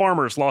couple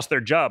farmers lost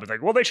their job. It's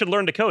like, well, they should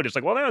learn to code. It's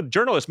like, well, no,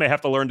 journalists may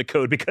have to learn to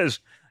code because,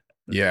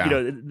 you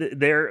know,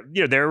 they're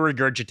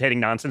regurgitating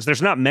nonsense.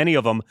 There's not many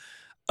of them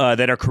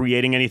that are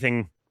creating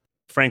anything,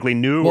 frankly,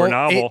 new or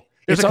novel.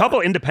 There's a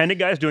couple independent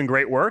guys doing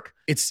great work.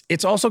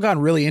 It's also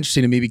gotten really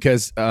interesting to me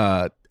because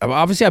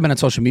obviously I've been on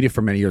social media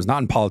for many years,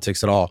 not in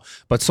politics at all,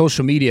 but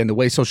social media and the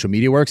way social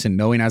media works, and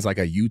knowing as like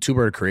a YouTuber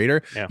or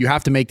creator, you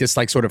have to make this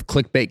like sort of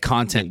clickbait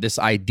content, this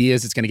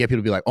ideas it's going to get people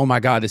to be like, oh my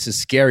God, this is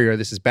scary or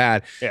this is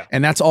bad.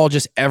 And that's all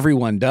just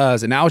everyone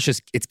does. And now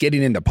it's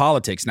getting into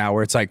politics now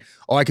where it's like,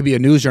 oh, I could be a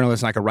news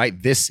journalist and I could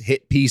write this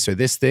hit piece or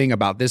this thing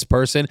about this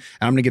person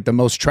and I'm going to get the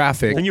most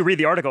traffic. And you read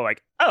the article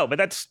like, oh, but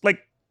that's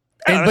like,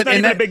 that's not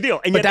even a big deal.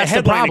 And yet that's the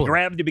headline the problem.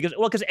 grabbed you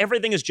because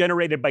everything is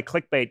generated by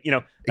clickbait. You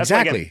know, that's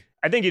exactly.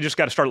 I think you just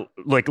got to start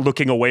like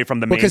looking away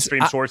from the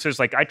mainstream sources.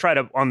 Like I try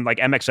to on like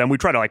MXM, we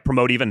try to like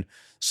promote even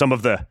some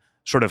of the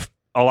sort of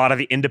a lot of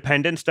the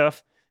independent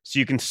stuff, so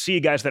you can see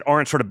guys that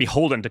aren't sort of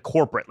beholden to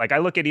corporate. Like I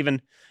look at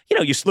even, you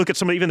know, you look at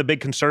some of even the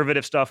big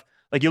conservative stuff.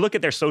 Like you look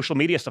at their social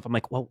media stuff. I'm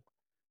like, well,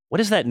 what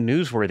is that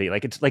newsworthy?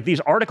 Like it's like these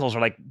articles are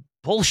like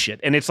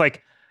bullshit, and it's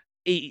like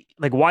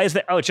why is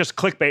that? Oh, it's just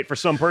clickbait for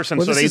some person.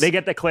 Well, so they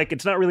get the click.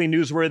 It's not really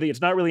newsworthy. It's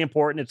not really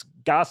important. It's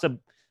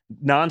gossip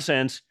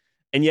nonsense.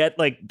 And yet,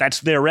 like, that's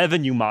their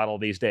revenue model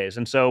these days.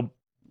 And so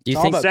do you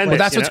think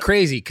that's what's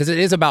crazy, because it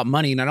is about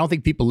money. And I don't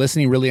think people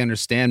listening really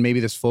understand maybe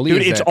this fully.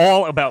 Dude, it's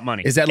all about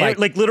money. Is that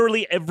like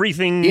literally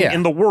everything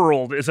in the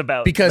world is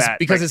about that.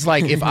 Because it's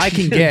like, if I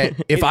can get,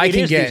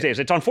 these days,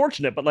 it's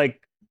unfortunate, but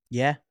like,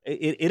 it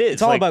is.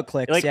 It's all about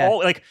clicks.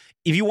 Like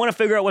if you want to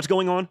figure out what's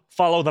going on,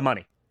 follow the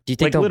money. Do you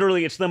think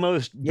literally, it's the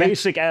most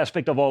basic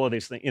aspect of all of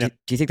these things. You know,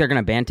 do you think they're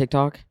going to ban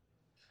TikTok?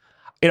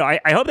 You know,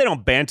 I hope they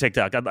don't ban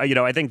TikTok. You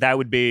know, I think that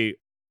would be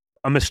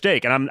a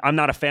mistake, and I'm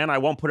not a fan. I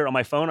won't put it on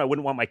my phone. I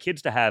wouldn't want my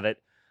kids to have it.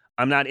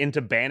 I'm not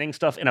into banning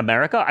stuff in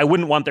America. I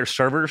wouldn't want their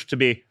servers to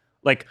be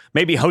like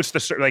maybe host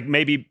the like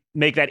maybe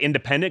make that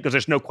independent, because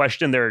there's no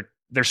question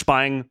they're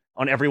spying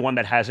on everyone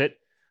that has it.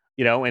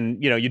 You know,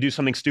 and you know, you do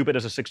something stupid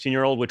as a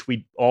 16-year-old, which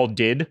we all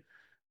did.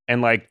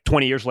 And like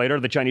 20 years later,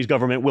 the Chinese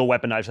government will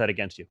weaponize that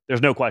against you.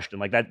 There's no question.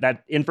 Like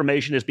that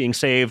information is being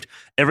saved.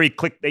 Every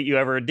click that you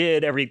ever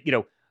did,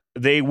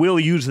 they will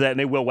use that and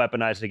they will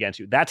weaponize it against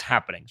you. That's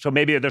happening. So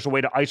maybe there's a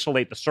way to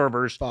isolate the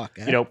servers.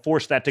 You know,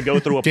 force that to go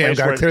through a place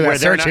where clear that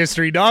search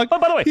history, dog. Oh,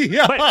 by the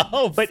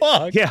way,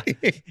 fuck. Yeah,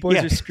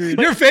 boys are screwed.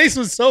 Your face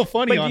was so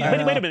funny on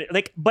that. Wait a minute.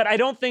 Like, but I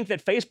don't think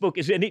that Facebook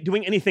is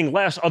doing anything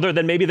less, other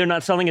than maybe they're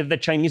not selling it to the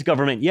Chinese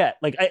government yet.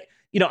 Like,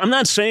 I'm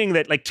not saying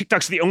that like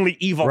TikTok's the only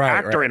evil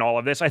actor in all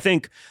of this. I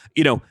think,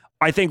 you know,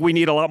 I think we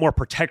need a lot more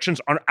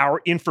protections on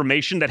our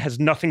information that has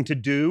nothing to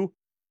do.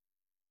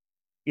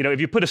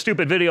 If you put a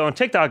stupid video on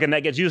TikTok and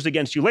that gets used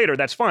against you later,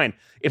 that's fine.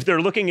 If they're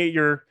looking at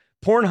your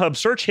Pornhub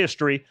search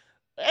history,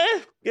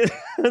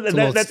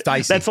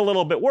 that's a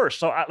little bit worse.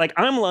 So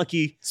I'm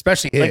lucky,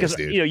 especially his,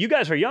 dude. You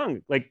guys are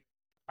young. Like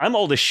I'm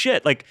old as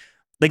shit. Like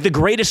the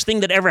greatest thing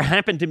that ever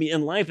happened to me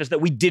in life is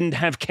that we didn't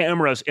have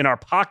cameras in our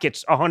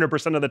pockets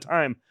 100% of the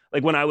time.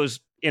 Like when I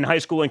was in high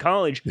school and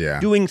college,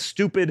 doing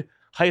stupid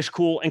high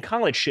school and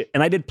college shit,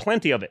 and I did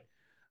plenty of it.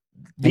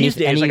 These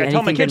days, I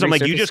tell my kids, I'm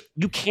like,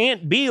 you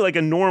can't be like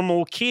a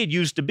normal kid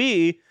used to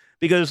be,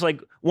 because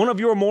like one of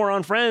your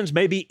moron friends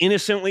may be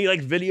innocently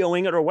like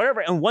videoing it or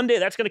whatever, and one day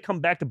that's going to come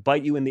back to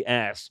bite you in the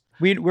ass.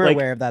 We're like,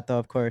 aware of that though,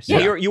 of course.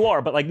 Yeah, you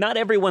are, but like not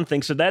everyone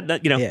thinks of that.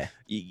 That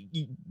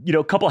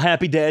a couple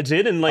happy dads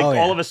in, and like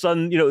all of a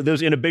sudden,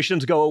 those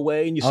inhibitions go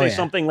away, and you say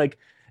something like,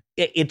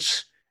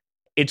 it's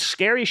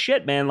scary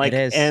shit, man. Like,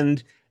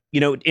 and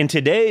in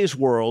today's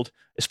world,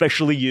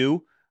 especially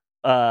you.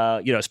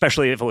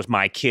 Especially if it was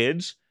my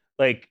kids,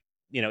 like,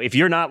 if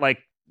you're not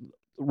like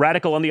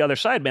radical on the other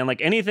side, man,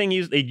 like anything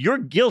you're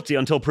guilty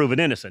until proven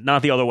innocent,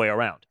 not the other way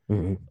around.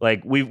 Mm-hmm.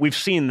 Like we've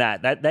seen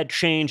that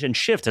change and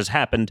shift has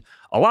happened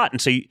a lot.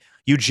 And so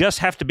you just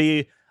have to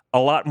be a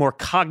lot more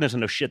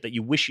cognizant of shit that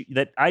you wish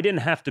that I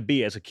didn't have to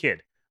be as a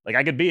kid. Like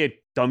I could be a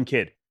dumb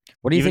kid.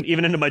 What do you think?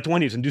 Even into my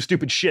 20s and do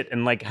stupid shit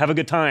and like have a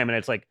good time. And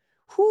it's like,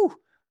 whew,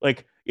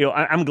 like,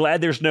 I'm glad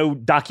there's no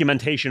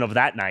documentation of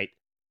that night.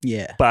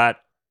 Yeah. But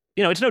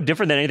it's no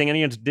different than anything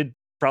anyone did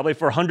probably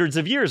for hundreds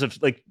of years of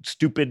like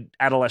stupid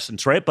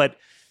adolescence, right? But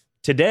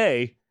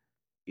today,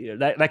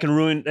 that can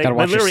ruin, that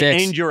literally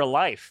end your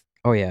life.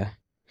 Oh, yeah.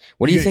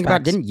 What do you think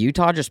about, didn't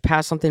Utah just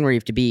pass something where you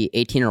have to be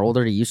 18 or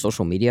older to use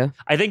social media?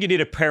 I think you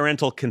need a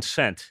parental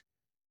consent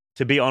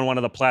to be on one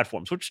of the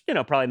platforms, which,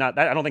 probably not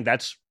that. I don't think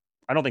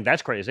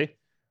that's crazy.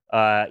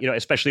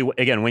 Especially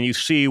again, when you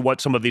see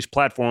what some of these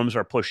platforms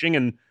are pushing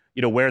and,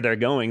 where they're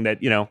going, that,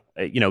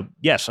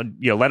 yes,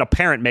 let a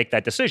parent make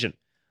that decision.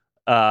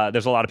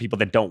 There's a lot of people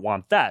that don't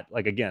want that.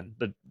 Like again,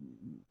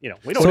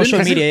 we don't. Social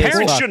media.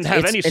 Parents shouldn't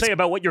have any say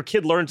about what your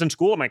kid learns in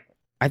school. I'm like,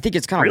 I think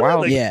it's kind of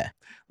really? wild.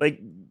 Like, like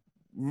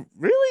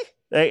really?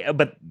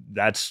 But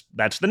that's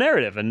the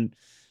narrative. And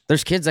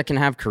there's kids that can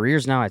have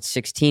careers now at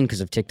 16 because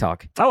of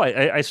TikTok. Oh,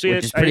 I see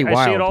it. I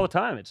see it all the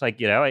time. It's like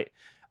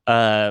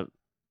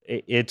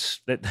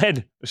it's that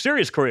had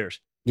serious careers.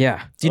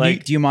 Yeah. Do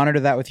you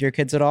monitor that with your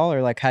kids at all,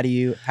 or like how is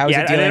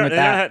it dealing with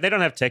that? They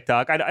don't have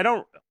TikTok. I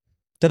don't.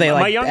 Do they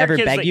like ever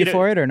beg you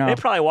for it or no? They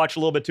probably watch a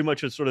little bit too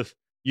much of sort of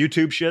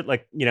YouTube shit,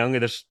 like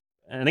this.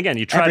 And again,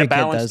 you try to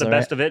balance the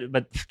best of it,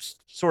 but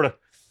sort of.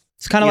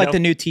 It's kind of like the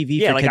new TV.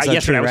 Yeah, for like kids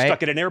yesterday, I was right?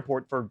 stuck at an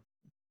airport for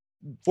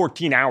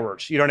 14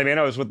 hours. You know what I mean?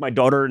 I was with my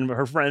daughter and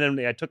her friend, and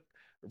I took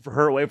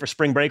her away for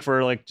spring break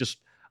for like just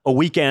a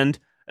weekend.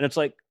 And it's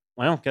like,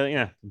 well, okay,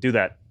 yeah, do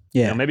that.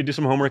 Yeah, maybe do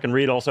some homework and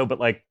read also, but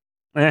like,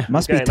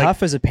 must be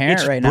tough as a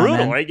parent right brutal,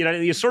 now, man. Right?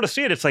 You sort of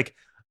see it. It's like,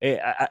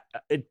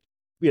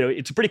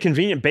 it's a pretty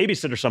convenient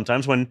babysitter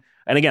sometimes when,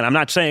 and again, I'm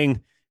not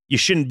saying you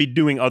shouldn't be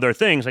doing other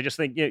things. I just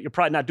think you're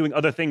probably not doing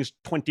other things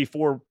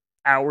 24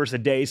 hours a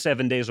day,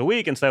 7 days a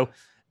week. And so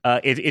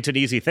it's an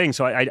easy thing.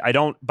 So I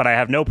don't, but I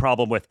have no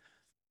problem with,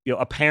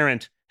 a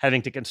parent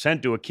having to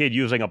consent to a kid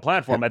using a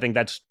platform. I think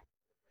that's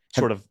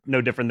sort of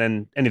no different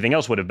than anything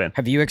else would have been.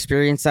 Have you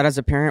experienced that as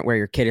a parent where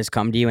your kid has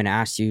come to you and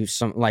asked you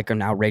some like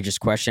an outrageous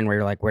question where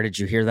you're like, where did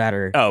you hear that?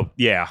 Or oh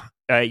yeah.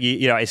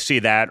 I see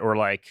that, or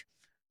like,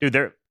 dude,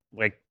 they're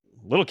like,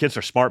 little kids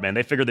are smart, man.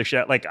 They figure this shit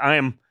out. Like I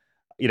am,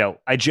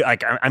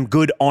 I'm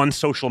good on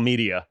social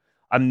media.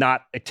 I'm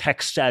not a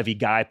tech savvy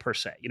guy per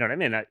se. You know what I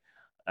mean?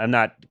 I'm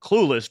not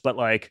clueless, but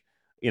like,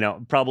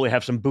 probably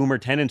have some boomer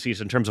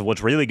tendencies in terms of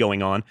what's really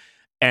going on.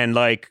 And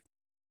like,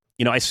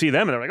 I see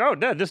them and they're like, oh,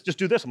 Dad, just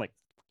do this. I'm like,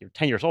 you're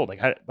 10 years old.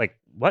 Like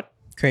what?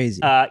 Crazy.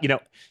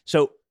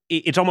 So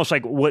it's almost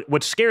like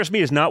what scares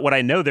me is not what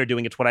I know they're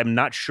doing. It's what I'm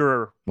not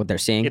sure what they're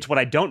seeing. It's what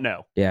I don't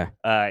know. Yeah.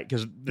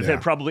 Because they're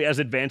probably as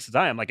advanced as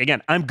I am. Like,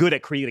 again, I'm good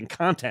at creating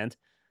content,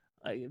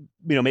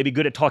 maybe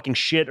good at talking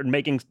shit or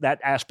making that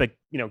aspect,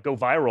 go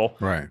viral.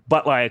 Right.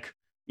 But like,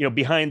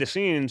 behind the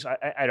scenes,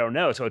 I don't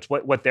know. So it's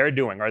what they're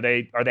doing. Are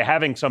they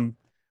having some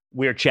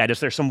weird chat? Is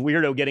there some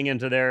weirdo getting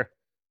into their,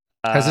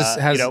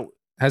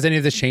 has any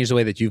of this changed the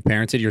way that you've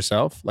parented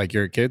yourself, like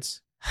your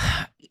kids?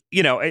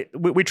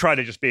 We try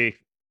to just be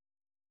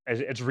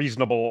as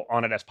reasonable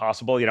on it as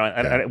possible.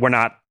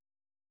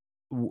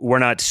 We're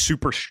not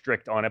super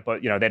strict on it,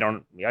 but they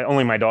don't.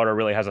 Only my daughter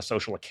really has a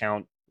social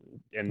account,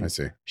 and I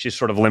see. She's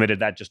sort of limited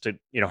that just to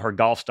her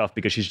golf stuff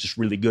because she's just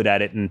really good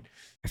at it, and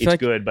it's like,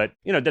 good. But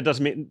that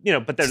doesn't mean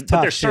but they're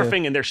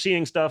surfing and they're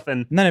seeing stuff,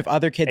 and then if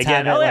other kids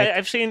have it,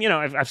 I've seen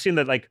I've seen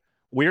that like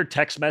weird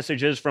text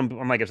messages from.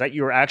 I'm like, is that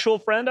your actual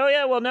friend? Oh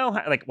yeah, well no,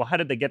 like well how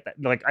did they get that?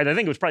 Like I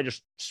think it was probably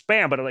just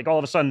spam, but like all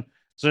of a sudden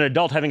it's an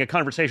adult having a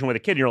conversation with a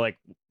kid, and you're like,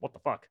 what the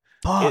fuck?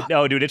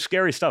 No, dude, it's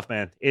scary stuff,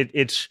 man.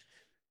 It's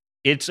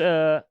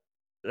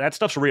that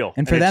stuff's real.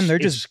 And for them, they're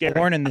just scary.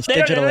 Born in this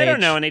digital age. They don't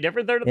know any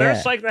different. They're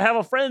psyched to have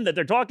a friend that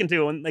they're talking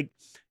to, and like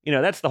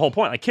that's the whole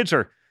point. Like kids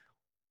are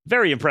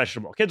very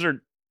impressionable. Kids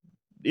are,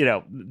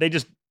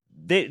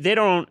 they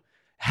don't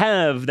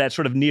have that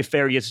sort of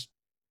nefarious,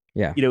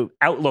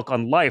 outlook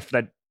on life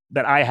that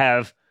I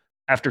have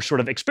after sort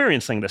of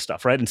experiencing this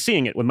stuff, right, and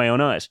seeing it with my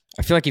own eyes.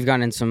 I feel like you've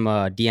gotten in some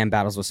DM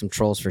battles with some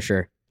trolls for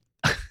sure.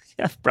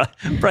 Yeah,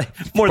 probably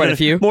more than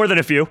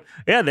a few.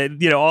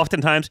 Yeah,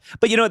 oftentimes.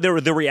 But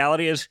the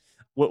reality is,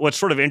 what's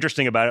sort of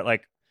interesting about it,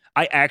 like,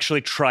 I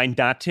actually try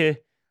not to.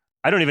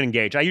 I don't even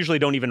engage. I usually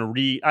don't even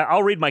read.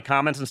 I'll read my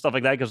comments and stuff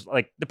like that because,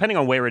 like, depending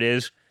on where it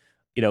is,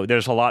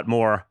 there's a lot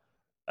more.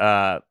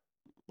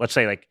 Let's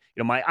say, like,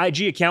 my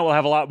IG account will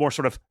have a lot more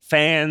sort of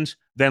fans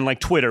than like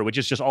Twitter, which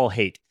is just all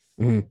hate,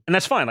 and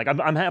that's fine. Like,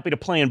 I'm happy to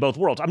play in both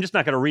worlds. I'm just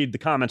not going to read the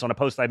comments on a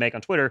post I make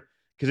on Twitter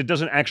because it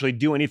doesn't actually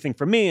do anything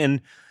for me.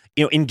 And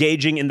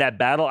engaging in that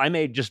battle, I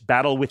may just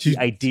battle with the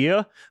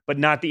idea, but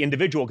not the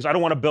individual, because I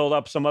don't want to build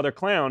up some other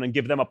clown and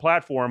give them a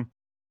platform,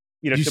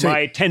 to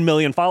my 10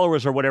 million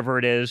followers or whatever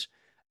it is.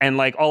 And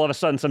like all of a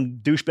sudden some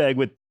douchebag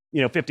with,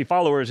 50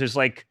 followers is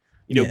like,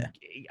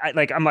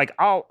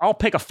 I'll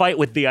pick a fight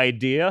with the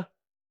idea,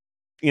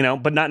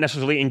 but not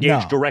necessarily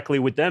engage directly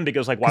with them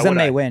because, like, why would then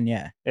they I? win.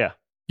 Yeah. Yeah.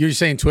 You're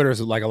saying Twitter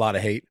is like a lot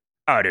of hate?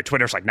 Oh, dude,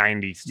 Twitter's like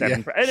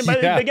 97. Yeah.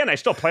 But again, I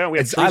still play on. We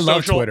have I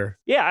love social. Twitter.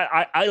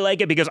 Yeah, I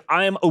like it because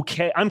I'm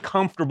okay. I'm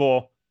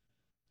comfortable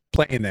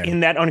playing there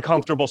in that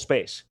uncomfortable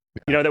space.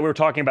 That we were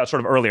talking about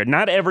sort of earlier.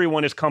 Not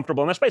everyone is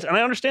comfortable in that space, and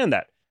I understand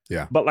that.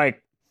 Yeah. But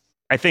like,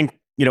 I think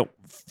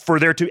for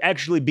there to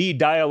actually be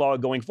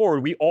dialogue going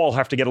forward, we all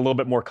have to get a little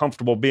bit more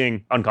comfortable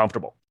being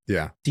uncomfortable.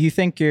 Yeah. Do you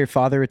think your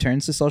father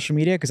returns to social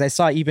media? Because I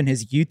saw even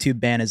his YouTube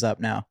ban is up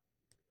now.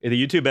 The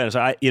YouTube ban is,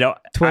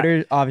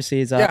 Twitter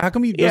obviously is up. Yeah, how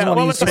come you doesn't want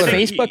to use Is Twitter?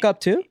 Facebook up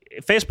too?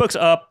 Facebook's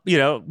up,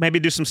 maybe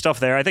do some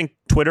stuff there. I think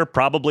Twitter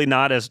probably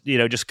not, as,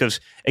 just because,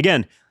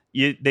 again,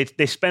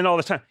 they spend all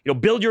this time,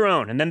 build your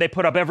own, and then they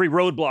put up every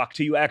roadblock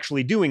to you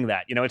actually doing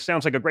that. It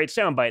sounds like a great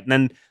soundbite, and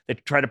then they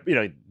try to,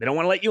 they don't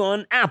want to let you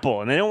on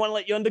Apple, and they don't want to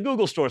let you on the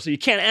Google store, so you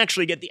can't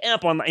actually get the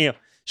app on,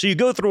 so you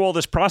go through all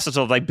this process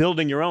of like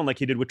building your own, like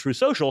you did with True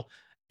Social,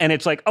 and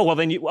it's like, oh, well,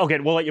 then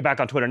we'll let you back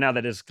on Twitter now.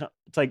 It's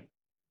like,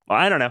 well,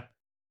 I don't know.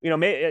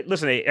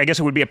 Listen, I guess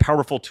it would be a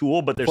powerful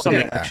tool, but there's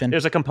something,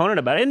 there's a component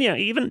about it. And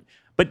even,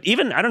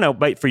 I don't know,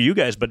 but for you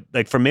guys, but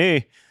like for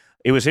me,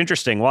 it was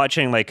interesting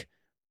watching like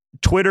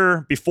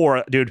Twitter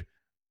before, dude,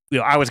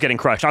 I was getting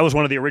crushed. I was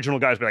one of the original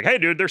guys be like, hey,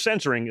 dude, they're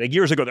censoring. Like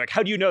years ago, they're like,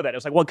 how do you know that? I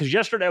was like, well, because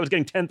yesterday I was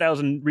getting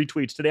 10,000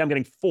 retweets. Today I'm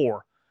getting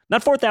 4.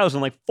 Not 4,000,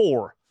 like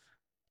 4.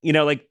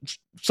 Like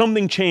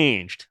something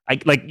changed.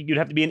 Like you'd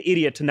have to be an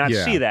idiot to not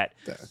see that.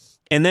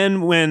 And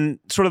then when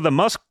sort of the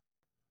Musk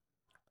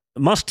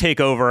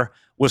takeover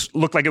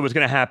looked like it was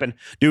going to happen,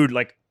 dude,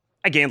 like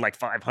I gained like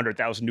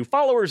 500,000 new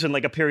followers in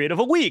like a period of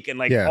a week. And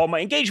like all my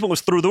engagement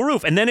was through the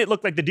roof. And then it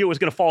looked like the deal was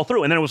going to fall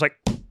through. And then it was like,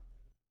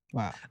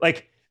 wow.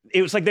 Like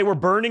it was like they were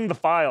burning the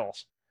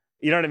files.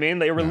 You know what I mean?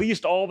 They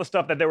released all the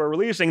stuff that they were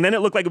releasing. Then it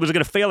looked like it was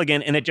going to fail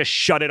again. And it just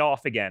shut it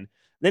off again.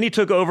 Then he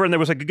took over and there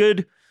was like a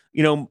good,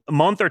 a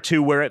month or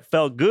two where it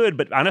felt good.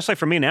 But honestly,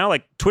 for me now,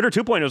 like Twitter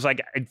 2.0 is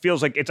like, it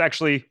feels like it's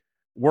actually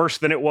worse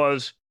than it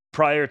was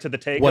prior to the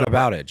takeover. What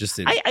about it? Just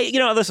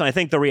listen, I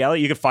think the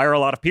reality, you could fire a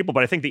lot of people,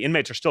 but I think the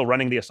inmates are still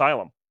running the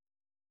asylum,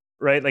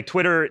 right? Like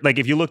Twitter, like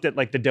if you looked at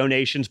like the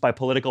donations by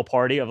political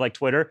party of like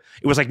Twitter,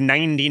 it was like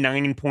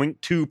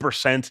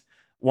 99.2%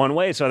 one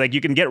way. So like you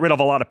can get rid of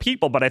a lot of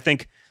people, but I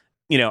think,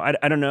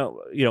 I don't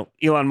know,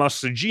 Elon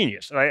Musk's a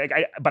genius,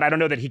 but I don't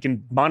know that he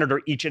can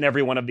monitor each and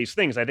every one of these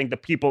things. I think the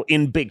people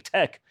in big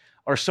tech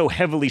are so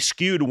heavily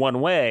skewed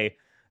one way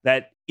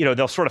that,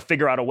 they'll sort of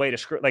figure out a way to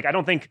screw. Like, I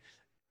don't think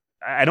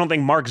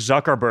Mark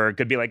Zuckerberg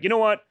could be like, you know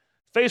what?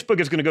 Facebook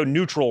is going to go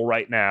neutral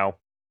right now.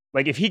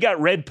 Like if he got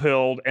red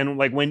pilled and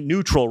like went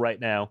neutral right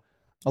now,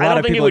 I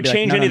don't think it would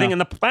change anything in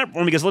the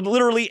platform because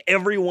literally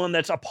everyone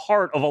that's a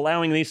part of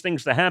allowing these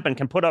things to happen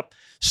can put up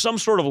some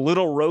sort of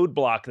little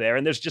roadblock there.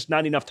 And there's just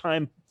not enough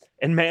time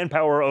and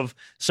manpower of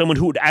someone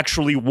who would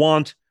actually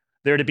want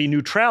there to be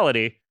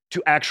neutrality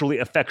to actually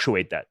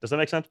effectuate that. Does that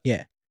make sense?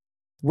 Yeah.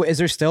 Is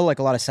there still like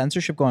a lot of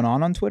censorship going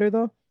on Twitter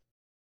though?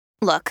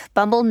 Look,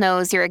 Bumble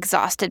knows you're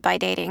exhausted by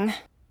dating.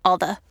 All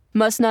the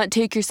must not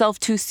take yourself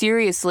too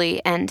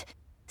seriously and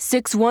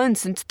 6'1"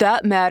 since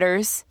that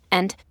matters.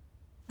 And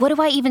what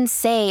do I even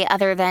say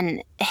other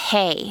than,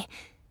 hey?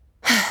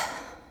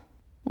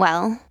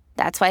 Well,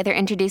 that's why they're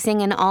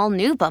introducing an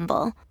all-new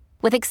Bumble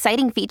with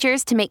exciting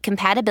features to make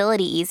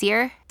compatibility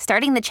easier,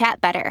 starting the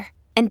chat better,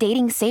 and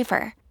dating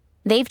safer.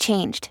 They've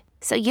changed,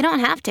 so you don't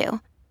have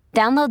to.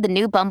 Download the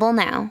new Bumble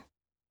now.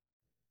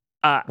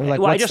 I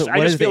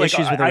just feel like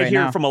I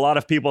hear from a lot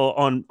of people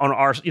on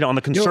our, on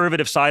the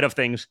conservative side of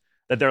things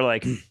that they're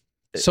like,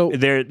 so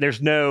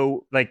there's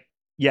no like,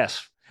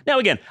 yes. Now,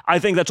 again, I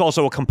think that's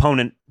also a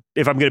component.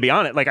 If I'm going to be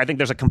on it, like, I think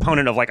there's a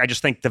component of like, I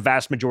just think the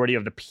vast majority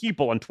of the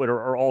people on Twitter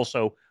are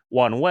also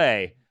one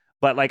way,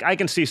 but like, I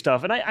can see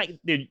stuff and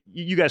dude,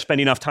 you guys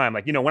spend enough time.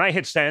 Like, when I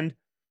hit send,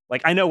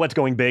 like, I know what's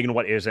going big and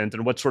what isn't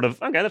and what's sort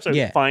of, okay, that's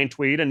a fine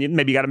tweet. And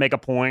maybe you got to make a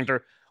point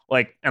or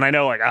like, and I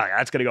know like,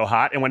 that's going to go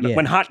hot. And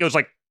when hot goes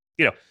like,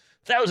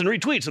 1,000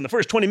 retweets in the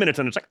first 20 minutes.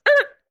 And it's like,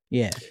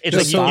 Yeah. It's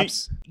Just like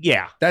stops.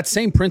 yeah. That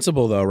same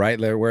principle though, right?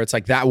 Where it's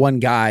like that one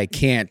guy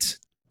can't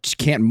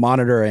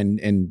monitor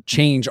and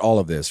change all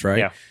of this, right?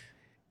 Yeah.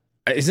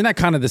 Isn't that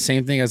kind of the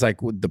same thing as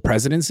like with the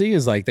presidency?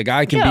 Is like the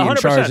guy can Yeah, be in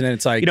 100%. charge, and then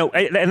it's like,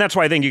 and that's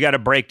why I think you got to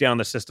break down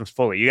the systems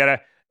fully. You got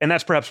to, and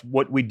that's perhaps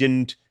what we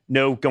didn't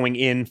know going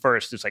in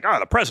first. It's like,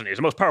 the president is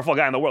the most powerful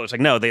guy in the world. It's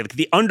like, no,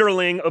 the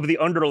underling of the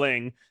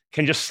underling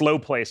can just slow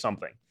play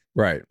something.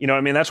 right? You know what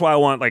I mean? That's why I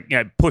want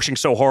pushing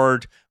so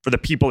hard for the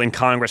people in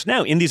Congress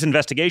now in these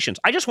investigations.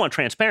 I just want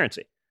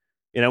transparency.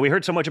 We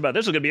heard so much about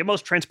this is going to be the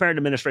most transparent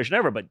administration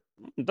ever, but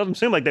it doesn't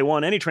seem like they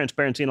want any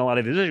transparency in a lot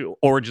of these issues,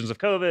 origins of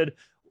COVID,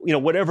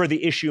 whatever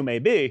the issue may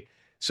be.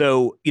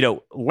 So,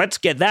 let's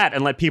get that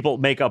and let people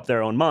make up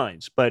their own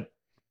minds. But,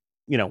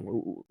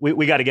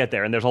 we got to get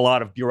there. And there's a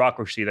lot of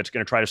bureaucracy that's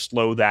going to try to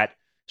slow that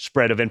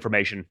spread of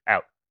information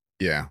out.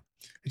 Yeah,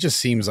 it just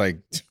seems like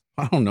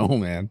I don't know,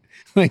 man.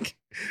 Like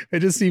it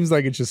just seems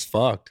like it's just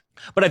fucked.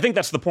 But I think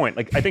that's the point.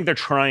 Like, I think they're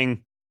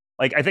trying.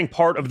 Like, I think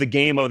part of the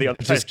game of the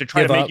other side is to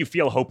try to make you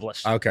feel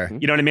hopeless. Okay.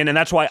 You know what I mean? And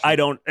that's why I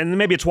don't, and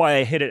maybe it's why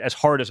I hit it as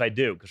hard as I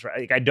do, because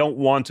I don't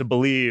want to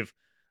believe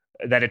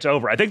that it's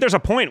over. I think there's a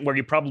point where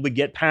you probably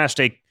get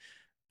past a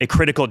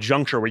critical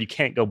juncture where you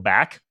can't go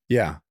back.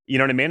 Yeah. You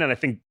know what I mean? And I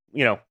think,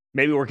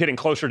 maybe we're getting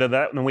closer to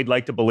that than we'd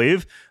like to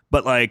believe.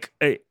 But like,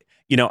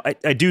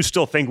 I do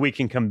still think we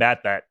can combat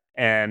that,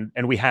 and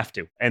we have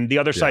to. And the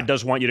other side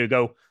does want you to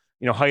go,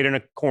 hide in a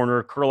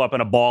corner, curl up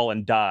in a ball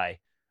and die.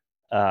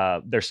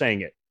 They're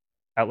saying it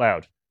out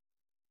loud,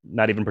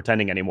 not even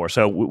pretending anymore.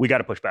 So we got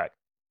to push back.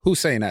 Who's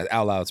saying that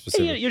out loud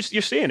specifically? You're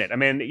seeing it. I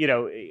mean,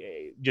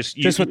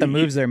 just with the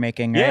moves they're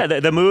making. Right? Yeah,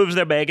 the moves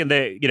they're making,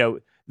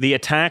 the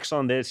attacks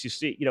on this, you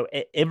see,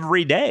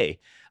 every day.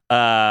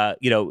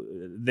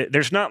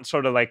 There's not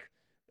sort of like,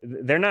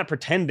 they're not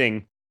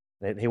pretending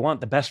that they want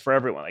the best for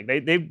everyone.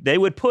 Like they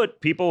would put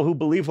people who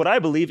believe what I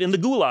believe in the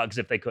gulags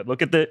if they could.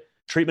 Look at the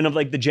treatment of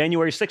like the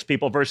January 6th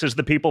people versus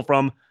the people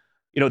from,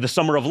 the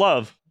Summer of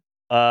Love.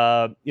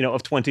 Of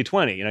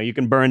 2020, you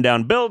can burn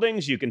down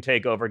buildings, you can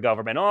take over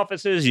government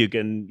offices, you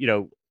can,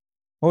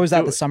 What was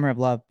that? The Summer of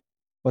Love?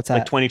 What's that?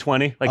 like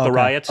 2020, like the Okay.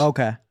 riots.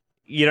 Okay.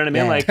 You know what I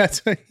mean? Yeah. Like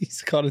That's what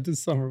he's called it, the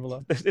Summer of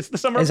Love. it's the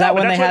Summer Is of that Love.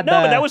 when but they that's had no,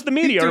 but the- that was the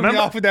media. He threw Remember? me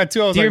off with that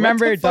too. I was Do you like, what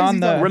remember the it fuck is on he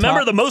the- talking Remember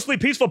Top- the mostly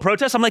peaceful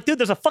protests? I'm like, dude,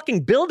 there's a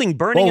fucking building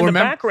burning in the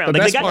background. the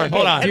Like, best they got- part-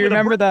 hold on. Do you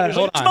remember the- It's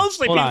hold on,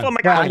 mostly hold peaceful. on. I'm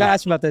like, Yeah, I oh, gotta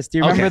ask about this. Do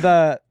you Okay.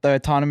 remember the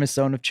autonomous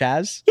zone of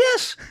Chaz?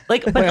 yes.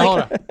 Like, but Wait, hold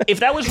like,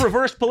 if that was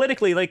reversed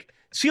politically, like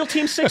SEAL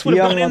Team 6 would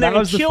Yo, have gone in there that and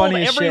was the killed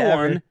funniest shit ever.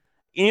 everyone.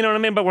 You know what I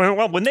mean? But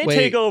when they Wait.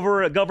 take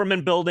over a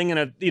government building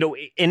and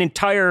an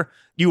entire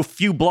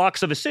few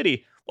blocks of a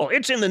city, well,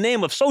 it's in the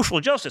name of social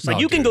justice. Like No,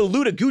 you can dude. go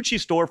loot a Gucci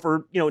store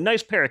for a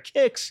nice pair of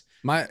kicks.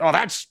 My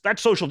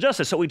That's social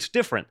justice. So it's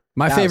different.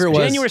 favorite was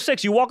January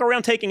 6th, you walk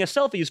around taking a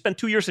selfie, you spend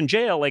 2 years in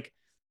jail. Like,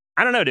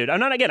 I don't know, dude. I'm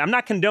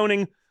not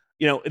condoning,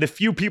 the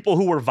few people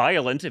who were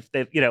violent, if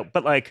they,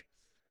 but like,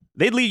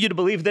 they'd lead you to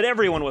believe that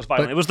everyone was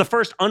violent. But- It was the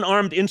first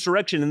unarmed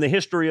insurrection in the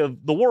history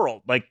of the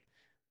world. Like,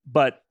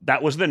 but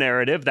that was the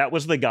narrative. That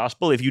was the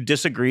gospel. If you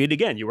disagreed,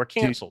 again, you were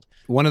canceled.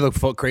 one of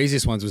the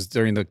craziest ones was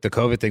during the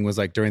COVID thing. Was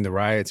like during the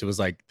riots. It was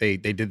like they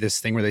did this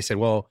thing where they said,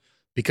 well,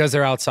 because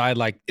they're outside,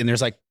 like, and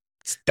there's like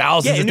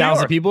thousands in and New thousands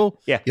York. of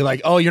people. Yeah. You're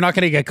like, oh, you're not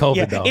gonna get COVID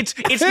Yeah, though. it's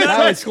That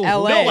not was cool.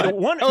 LA. No, but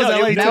one, That was no,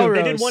 LA they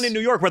too. did one in New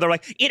York where they're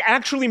like, it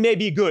actually may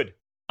be good.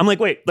 I'm like,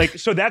 wait, like,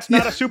 so that's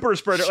not a super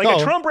spreader. Like So-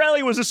 a Trump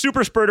rally was a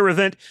super spreader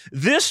event.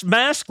 This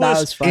That was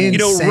maskless, funny.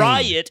 Insane.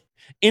 riot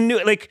in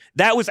New, like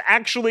that was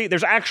actually,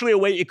 there's actually a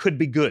way it could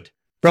be good.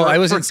 Bro, for- I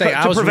was for- insane. to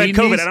I was prevent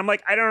reading COVID, these. and I'm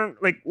like, I don't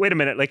like. Wait a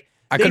minute, like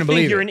I they couldn't think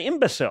believe you're it. an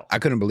imbecile. I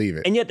couldn't believe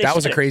it. And yet they that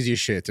was the said it.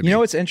 craziest shit to me. You know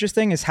what's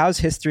interesting is how's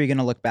history going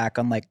to look back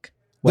on like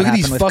what Look at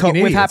these happened with fucking what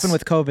idiots. happened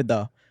with COVID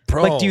though?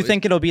 Bro, Like, do you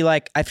think it'll be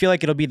like? I feel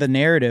like it'll be the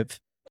narrative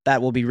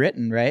that will be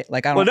written, right?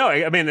 Like, I don't. Well,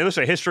 no, I mean,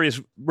 listen, history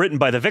is written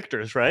by the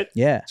victors, right?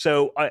 Yeah.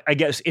 So I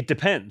guess it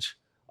depends.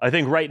 I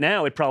think right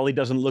now it probably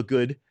doesn't look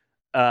good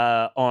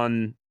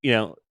on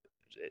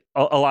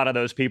a lot of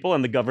those people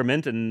and the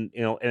government and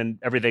and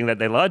everything that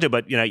they love to.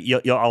 But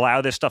you'll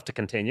allow this stuff to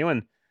continue,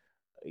 and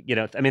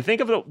I mean,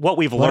 think of what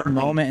we've What a learned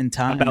moment in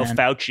time, about man.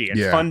 Fauci and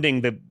Yeah.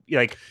 funding the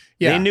Yeah.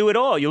 They knew it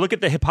all. You look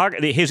at his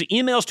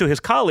emails to his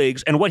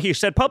colleagues and what he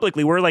said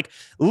publicly were like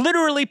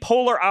literally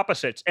polar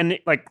opposites, and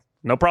like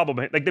no problem.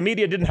 Like the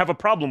media didn't have a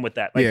problem with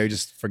that. Like, yeah,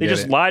 just they forget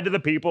just it. lied to the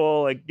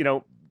people. Like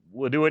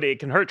we'll do it. It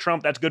can hurt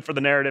Trump. That's good for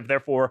the narrative.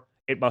 Therefore,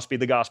 it must be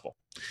the gospel.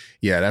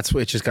 Yeah, that's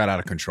what it just got out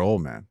of control,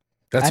 man.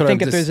 That's I what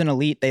think I'm if just, there's an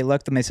elite, they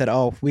looked and they said,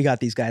 "Oh, we got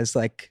these guys.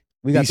 Like,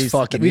 we got These these.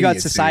 fucking We got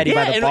idiots, dude. society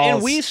by the and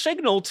balls." we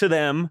signaled to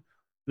them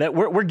that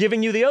we're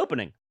giving you the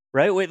opening.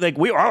 Right? We That's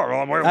got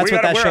what to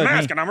that wear a showed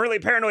mask, me. and I'm really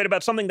paranoid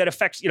about something that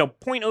affects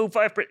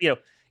 0.05%.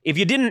 If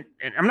you didn't,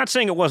 and I'm not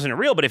saying it wasn't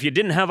real, but if you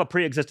didn't have a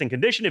pre-existing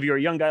condition, if you're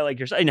a young guy like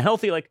yourself and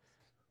healthy, like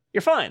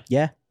you're fine.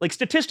 Yeah. Like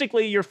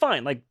statistically, you're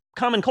fine. Like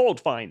common cold,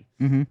 fine.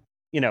 Mhm.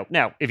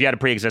 Now if you had a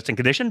pre-existing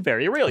condition,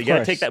 very real. You got to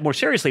course. take that more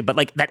seriously. But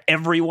like that,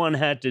 everyone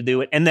had to do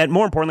it, and that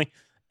more importantly,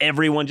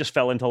 everyone just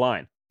fell into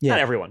line. Yeah. Not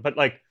everyone, but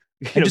like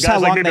And just guys how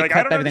like long me, they like I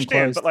kept don't everything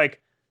understand, closed. but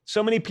like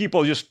so many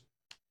people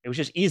it was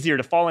just easier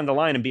to fall into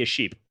line and be a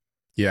sheep.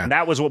 Yeah. And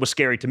that was what was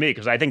scary to me,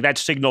 because I think that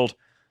signaled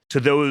to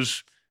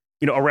those,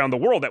 around the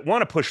world that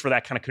want to push for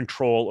that kind of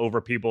control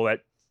over people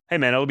that, hey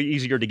man, it'll be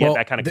easier to get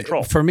that kind of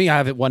control. For me, I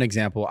have one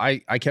example. I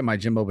kept my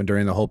gym open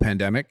during the whole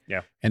pandemic.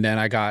 Yeah. And then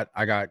I got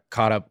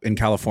caught up in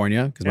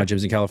California because my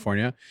gym's in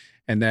California.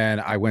 And then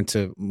I went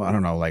to, I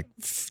don't know, like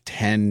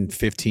 10,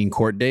 15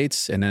 court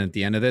dates. And then at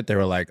the end of it, they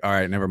were like, all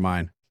right, never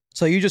mind.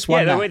 So you just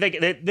want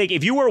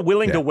if you were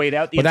willing to wait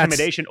out the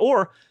intimidation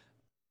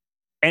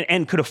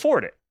and could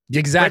afford it.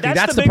 Exactly. Right?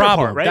 That's the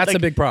problem. Part, right? That's the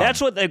big problem. That's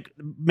what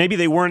maybe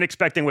they weren't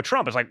expecting with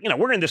Trump. It's like,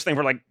 we're in this thing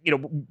where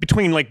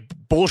between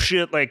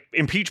bullshit,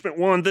 impeachment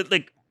one,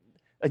 that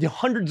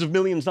hundreds of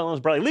millions of dollars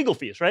probably legal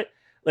fees, right?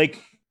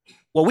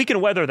 Well, we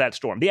can weather that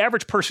storm. The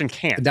average person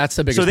can't. That's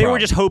the biggest problem. So they problem. were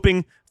just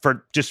hoping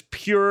for just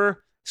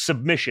pure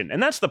submission.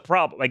 And that's the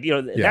problem.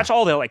 That's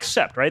all they'll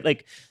accept,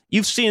 right?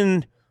 You've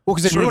seen... Well,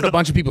 because they ruined a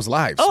bunch of people's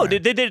lives. Oh, they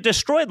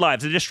destroyed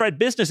lives. They destroyed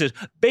businesses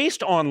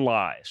based on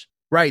lies.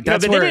 Right.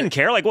 That's they didn't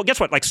care.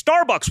 Guess what?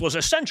 Starbucks was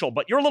essential,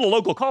 but your little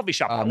local coffee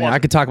shop. Man, I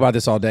could talk about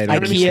this all day.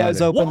 IKEA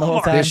is open the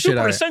whole time. It's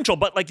super essential,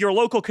 but your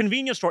local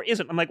convenience store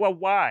isn't. I'm like, well,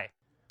 why?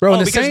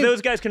 Bro, because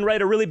those guys can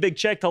write a really big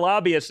check to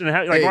lobbyists and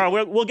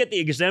we'll get the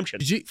exemption.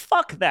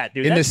 Fuck that,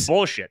 dude. That's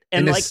bullshit.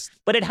 And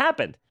but it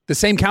happened. The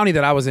same county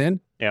that I was in,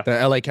 the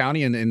LA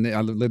County, and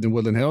I lived in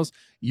Woodland Hills,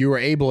 you were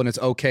able, and it's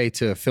okay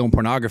to film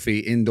pornography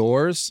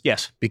indoors.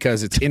 Yes.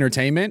 Because it's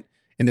entertainment,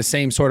 in the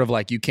same sort of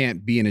you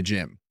can't be in a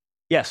gym.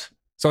 Yes.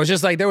 So it's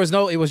just there was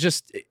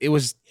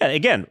Yeah,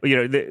 again,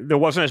 there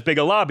wasn't as big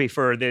a lobby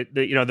for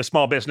the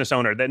small business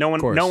owner that no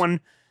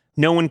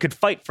one could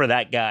fight for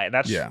that guy.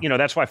 That's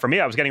that's why for me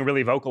I was getting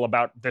really vocal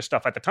about this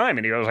stuff at the time,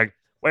 and I was like,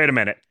 wait a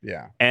minute.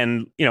 Yeah.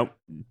 And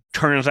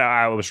turns out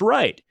I was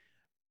right.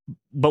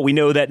 But we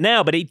know that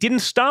now, but it didn't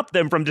stop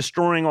them from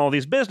destroying all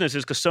these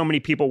businesses because so many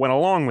people went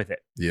along with it.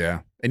 Yeah.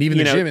 And even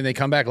the gym, and they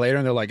come back later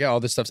and they're like, yeah, all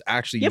this stuff's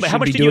actually, but how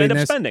much did you end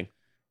up spending?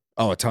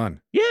 Oh, a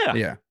ton. Yeah.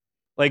 Yeah.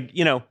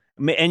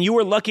 And you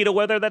were lucky to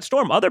weather that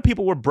storm. Other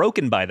people were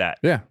broken by that.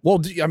 Yeah.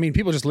 Well, I mean,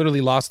 people just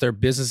literally lost their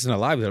business and their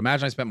livelihood.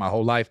 Imagine I spent my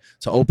whole life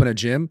to open a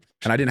gym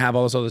and I didn't have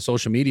all this other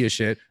social media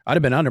shit. I'd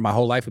have been under. My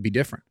whole life would be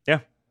different. Yeah.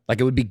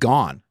 It would be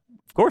gone.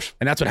 Of course.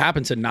 And that's what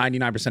happened to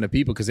 99% of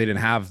people because they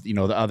didn't have,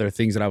 the other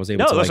things that I was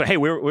able to. No, listen, hey,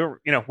 we're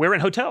in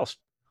hotels.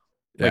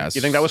 Yeah. You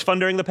think that was fun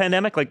during the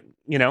pandemic?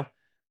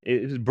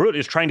 It's brutal.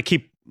 It's trying to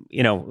keep,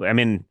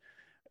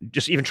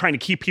 just even trying to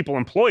keep people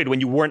employed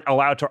when you weren't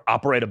allowed to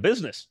operate a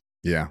business.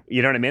 Yeah.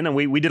 You know what I mean? And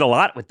we did a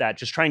lot with that,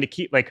 just trying to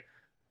keep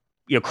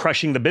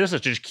crushing the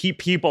business to just keep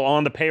people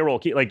on the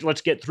payroll.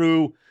 Let's get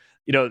through,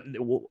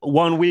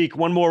 1 week,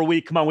 one more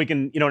week. Come on, we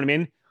can, you know what I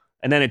mean?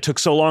 And then it took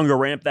so long to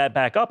ramp that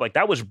back up.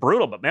 That was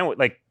brutal. But man,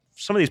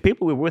 some of these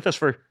people were with us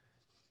for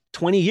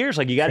 20 years.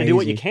 You got to do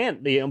what you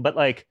can. But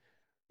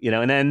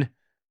and then,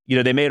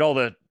 they made all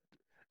the,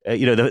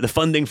 the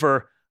funding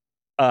for,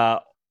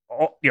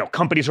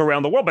 companies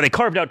around the world, but they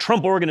carved out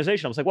Trump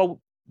Organization. I was like,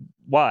 well,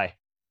 why?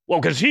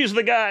 Well, because he's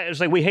the guy.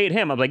 It's we hate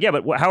him. I was like, yeah,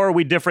 but how are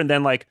we different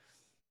than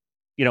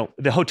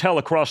the hotel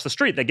across the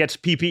street that gets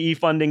PPE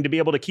funding to be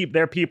able to keep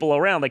their people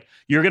around?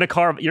 You're going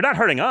to you're not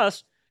hurting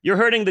us. You're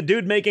hurting the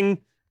dude making,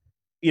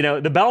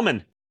 the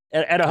bellman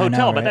at a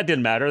hotel. But that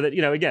didn't matter. That,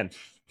 again,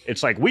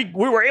 it's we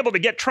were able to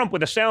get Trump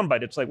with a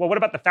soundbite. It's well, what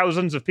about the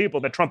thousands of people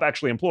that Trump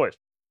actually employs?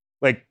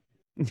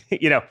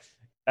 You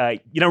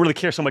don't really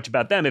care so much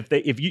about them.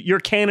 If you're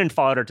cannon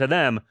fodder to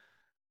them,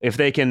 if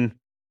they can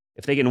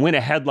win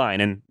a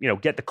headline and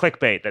get the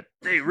clickbait that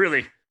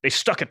they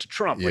stuck it to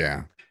Trump.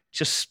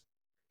 It's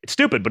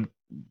stupid, but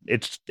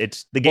it's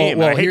the game.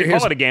 Well, I hate to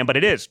call it a game, but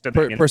it is.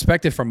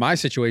 Perspective from my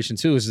situation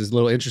too is a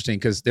little interesting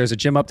because there's a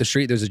gym up the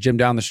street, there's a gym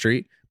down the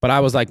street, but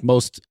I was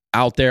most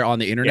out there on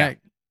the internet.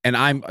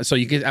 Yeah. And so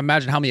you can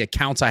imagine how many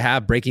accounts I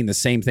have breaking the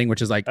same thing,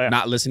 which is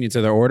not listening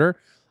to their order.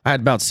 I had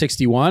about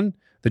 61.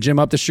 The gym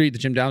up the street, the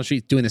gym down the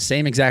street, doing the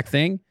same exact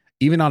thing,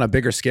 even on a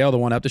bigger scale, the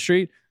one up the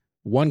street,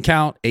 1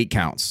 count, 8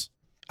 counts.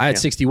 I had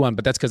 61,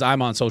 but that's because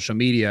I'm on social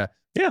media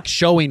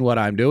showing what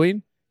I'm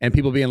doing and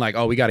people being like,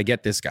 oh, we got to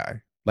get this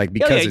guy.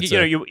 Because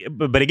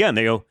but again,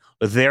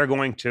 they're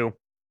going to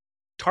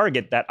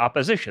target that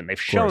opposition.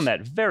 They've shown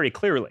that very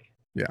clearly.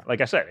 Yeah.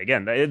 Like I said,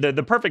 again,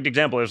 the perfect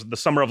example is the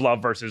Summer of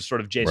Love versus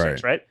sort of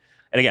J6, right?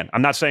 And again,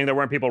 I'm not saying there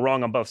weren't people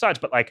wrong on both sides,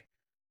 but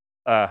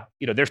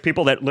there's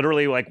people that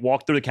literally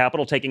walk through the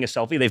Capitol taking a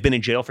selfie. They've been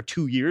in jail for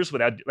 2 years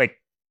without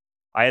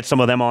I had some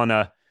of them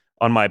on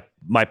my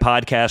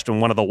podcast,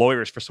 and one of the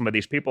lawyers for some of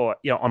these people,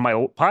 on my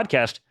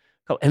podcast,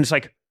 and it's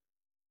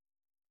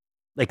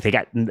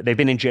they've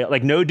been in jail,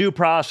 no due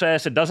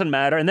process. It doesn't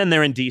matter. And then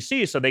they're in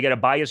DC. So they get a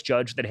biased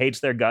judge that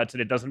hates their guts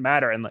and it doesn't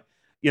matter. And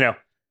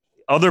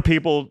other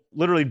people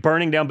literally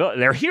burning down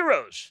buildings. They're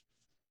heroes.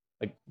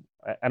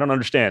 I don't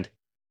understand.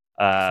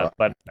 But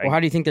how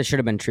do you think they should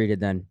have been treated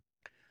then?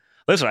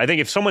 Listen, I think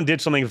if someone did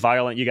something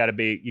violent, you got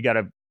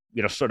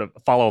to sort of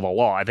follow the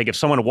law. I think if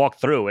someone walked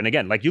through, and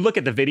again, you look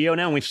at the video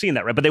now, and we've seen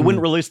that, right? But they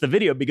wouldn't release the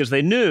video because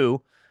they knew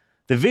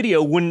the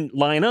video wouldn't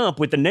line up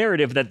with the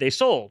narrative that they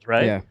sold,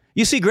 right? Yeah.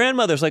 You see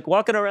grandmothers like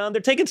walking around,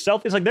 they're taking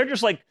selfies. Like they're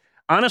just like,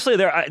 honestly,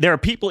 there are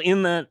people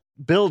in that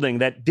building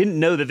that didn't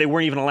know that they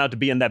weren't even allowed to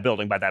be in that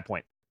building by that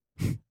point.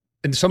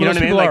 And some of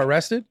those people are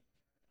arrested?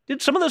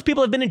 Dude, some of those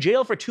people have been in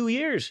jail for 2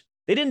 years.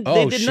 They did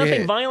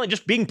nothing violent,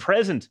 just being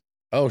present.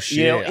 Oh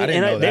shit! I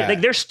didn't know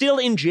that. They're still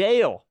in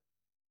jail.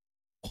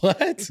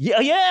 What?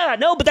 Yeah,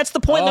 no, but that's the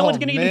point. No one's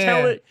going to even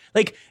tell it.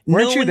 Like,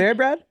 weren't you there,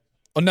 Brad?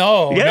 Oh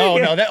no.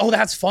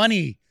 That's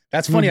funny.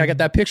 That's funny. I got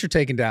that picture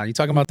taken down. You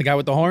talking about the guy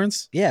with the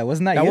horns? Yeah,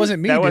 wasn't that that you?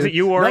 wasn't me. That dude. wasn't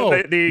you or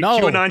the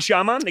QAnon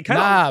shaman?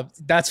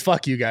 That's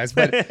fuck you guys.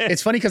 But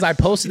it's funny because I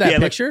posted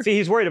that picture. See,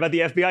 he's worried about the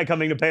FBI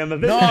coming to pay him a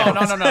visit. No.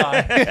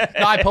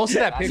 I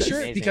posted that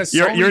picture because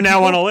you're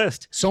now on a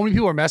list. So many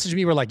people were messaging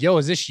me, were like, "Yo,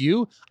 is this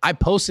you?" I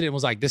posted it and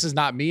was like, "This is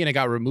not me," and it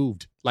got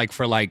removed, like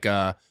for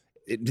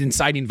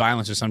inciting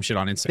violence or some shit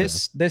on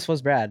Instagram. This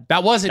was Brad.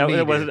 That wasn't me.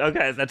 It wasn't.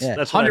 Okay, that's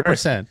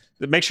 100%.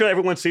 Make sure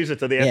everyone sees it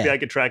so the FBI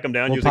can track them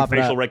down using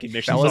facial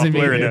recognition that wasn't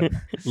software. Me,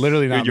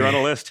 literally not. Dude, you're me.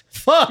 on a list.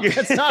 Fuck,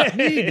 that's not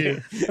me,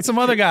 dude. That's some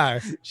other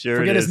guy. Sure,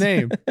 forget his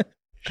name.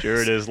 Sure,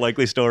 it is.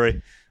 Likely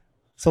story.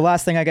 So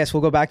last thing, I guess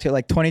we'll go back to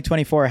like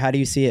 2024. How do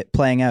you see it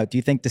playing out? Do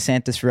you think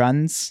DeSantis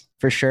runs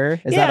for sure?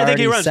 Is that I think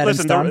he runs. set in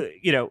stone?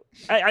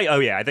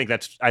 I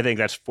think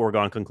that's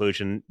foregone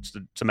conclusion.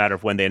 It's a matter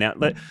of when they announce.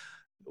 But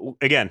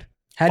again.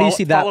 How do you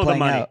see that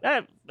playing out?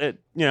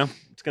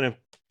 It's going to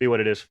be what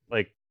it is.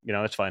 Like,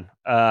 it's fine.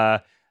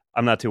 I'm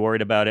not too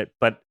worried about it.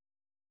 But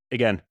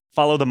again,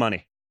 follow the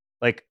money.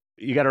 Like,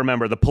 you got to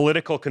remember the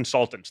political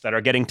consultants that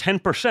are getting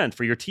 10%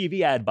 for your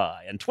TV ad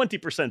buy and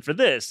 20% for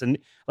this. And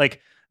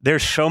like,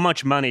 there's so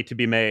much money to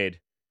be made,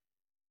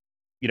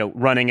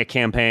 running a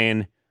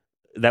campaign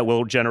that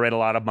will generate a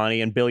lot of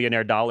money and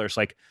billionaire dollars.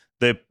 Like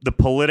the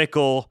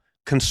political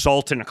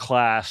consultant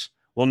class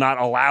will not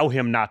allow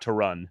him not to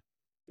run.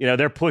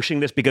 They're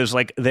pushing this because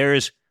like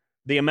there's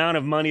the amount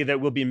of money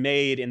that will be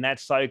made in that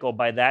cycle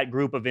by that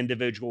group of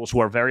individuals who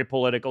are very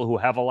political, who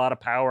have a lot of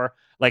power.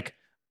 Like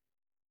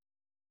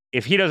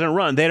if he doesn't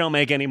run, they don't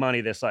make any money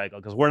this cycle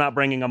because we're not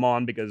bringing them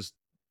on because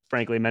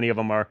frankly, many of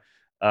them are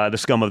the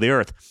scum of the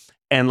earth.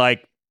 And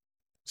like,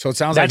 so it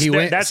sounds like he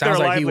wins. It sounds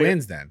like he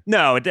wins then.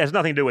 No, it has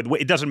nothing to do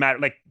with, it doesn't matter.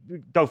 Like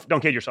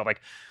don't kid yourself.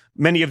 Like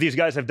many of these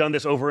guys have done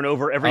this over and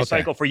over every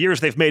cycle for years.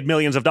 They've made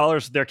millions of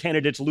dollars. Their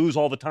candidates lose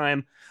all the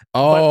time.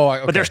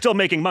 But they're still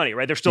making money,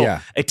 right? They're still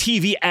a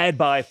TV ad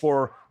buy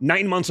for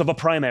 9 months of a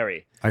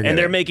primary. And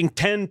they're making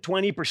 10,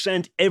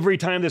 20% every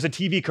time there's a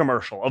TV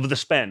commercial of the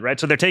spend, right?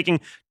 So they're taking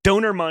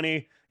donor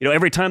money,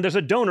 every time there's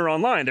a donor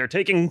online, they're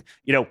taking,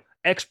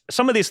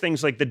 some of these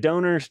things like the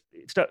donors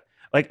stuff,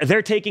 like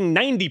they're taking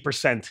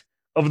 90%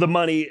 of the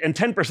money and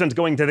 10% is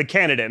going to the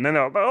candidate. And then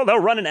they'll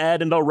run an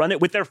ad and they'll run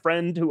it with their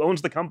friend who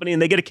owns the company and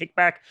they get a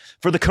kickback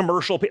for the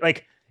commercial.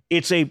 Like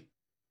it's the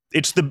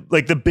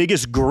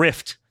biggest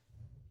grift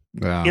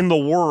in the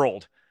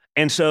world.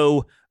 And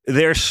so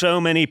there's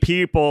so many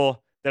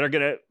people that are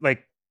going to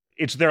like,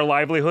 it's their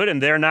livelihood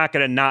and they're not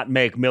going to not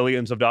make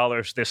millions of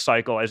dollars this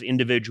cycle as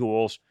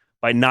individuals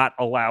by not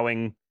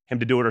allowing him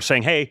to do it or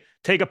saying, hey,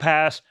 take a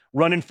pass,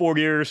 run in 4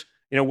 years.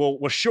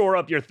 We'll shore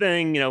up your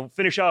thing,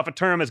 finish off a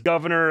term as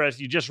governor as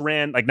you just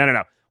ran. Like,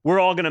 no. We're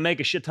all going to make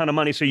a shit ton of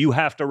money. So you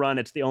have to run.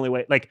 It's the only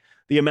way. Like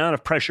the amount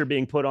of pressure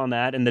being put on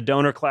that and the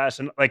donor class.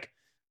 And like,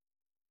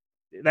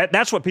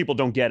 that's what people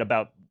don't get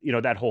about,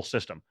 that whole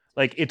system.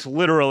 Like it's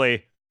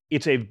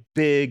a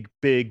big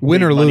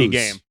win or money lose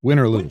game. Win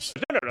or lose.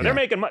 No. They're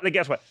making money.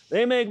 Guess what?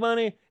 They make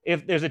money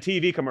if there's a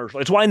TV commercial.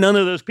 It's why none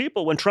of those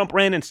people, when Trump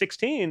ran in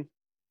 2016,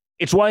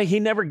 it's why he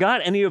never got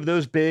any of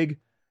those big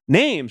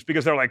names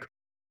because they're like,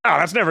 oh,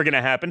 that's never going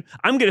to happen.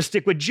 I'm going to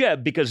stick with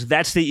Jeb because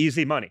that's the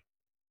easy money,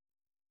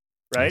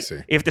 right?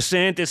 If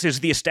DeSantis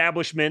is the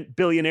establishment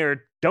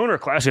billionaire donor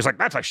class, it's like,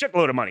 that's a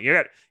shitload of money.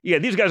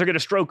 These guys are going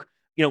to stroke,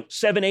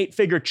 7-8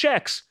 figure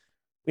checks.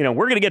 We're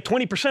going to get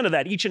 20% of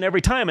that each and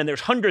every time. And there's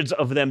hundreds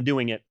of them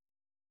doing it.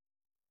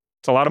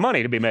 It's a lot of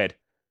money to be made.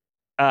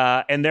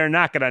 And they're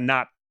not going to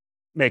not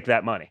make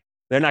that money.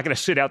 They're not going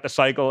to sit out the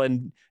cycle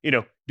and,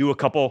 do a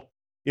couple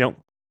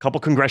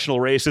congressional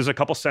races, a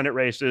couple Senate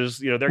races.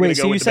 They're going to go with the big money.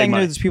 So you're saying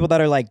there's people that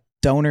are like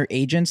donor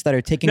agents that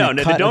are taking no,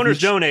 the donors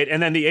donate,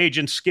 and then the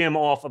agents skim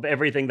off of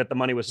everything that the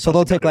money was. So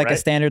they'll take like a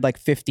standard like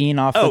 15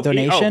 off the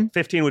donation.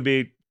 15 would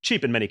be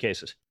cheap in many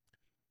cases.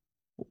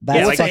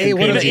 That's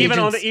even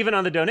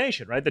on the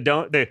donation, right?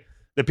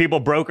 The people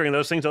brokering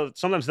those things,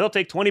 sometimes they'll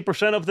take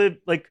 20% of the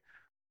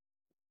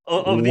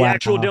the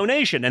actual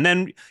donation, and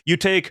then you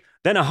take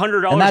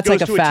 $100 goes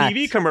to a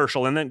TV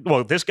commercial, and then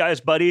this guy's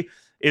buddy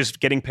is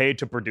getting paid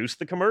to produce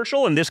the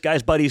commercial, and this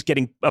guy's buddy is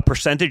getting a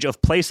percentage of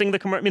placing the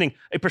commercial, meaning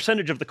a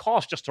percentage of the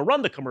cost just to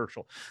run the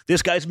commercial.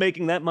 This guy's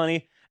making that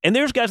money, and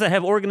there's guys that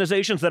have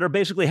organizations that are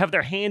basically have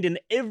their hand in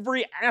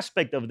every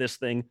aspect of this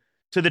thing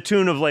to the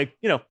tune of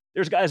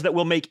there's guys that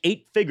will make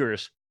 8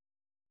 figures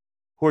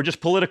who are just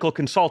political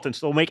consultants.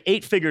 They'll make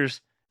 8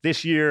 figures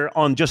this year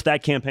on just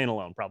that campaign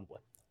alone, probably.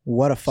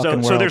 What a fucking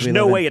world. So there's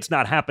no way it's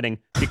not happening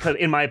because,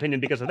 in my opinion,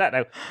 because of that.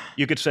 Now,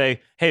 you could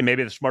say, hey,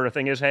 maybe the smarter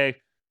thing is, hey,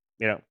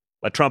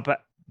 let Trump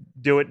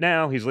do it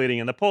now. He's leading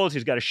in the polls.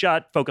 He's got a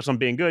shot. Focus on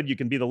being good. You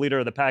can be the leader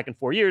of the pack in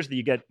 4 years. That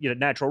you get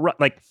natural run.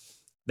 Like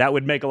that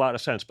would make a lot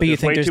of sense. But you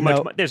think way there's too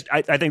much.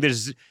 I think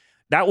there's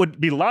that would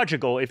be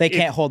logical if they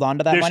can't hold on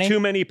to that there's money. too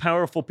many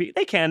powerful people.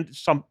 They can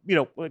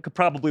could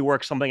probably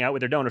work something out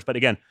with their donors. But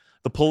again,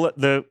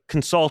 the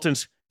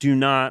consultants do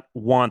not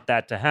want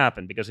that to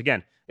happen because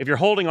again, if you're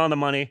holding on the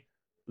money,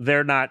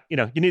 they're not. You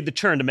need the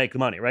churn to make the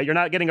money, right? You're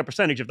not getting a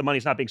percentage if the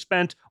money's not being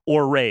spent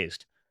or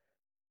raised.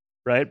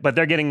 Right, but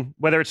they're getting,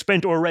 whether it's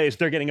spent or raised,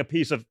 they're getting a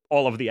piece of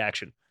all of the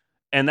action,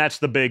 and that's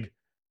the big,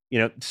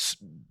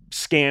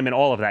 scam in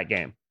all of that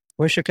game.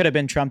 Wish it could have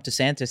been Trump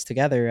DeSantis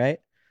together, right?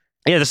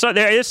 Yeah,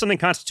 there is something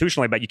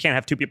constitutionally about you can't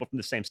have two people from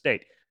the same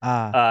state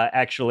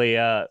actually,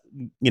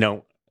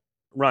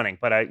 running.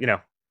 But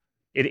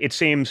it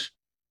seems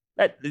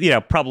that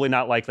probably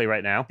not likely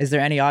right now. Is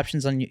there any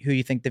options on who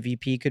you think the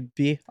VP could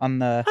be on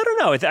the? I don't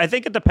know. I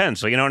think it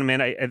depends. So you know what I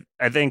mean.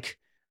 I think.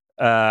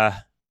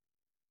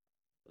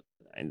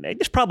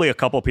 There's probably a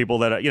couple people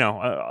that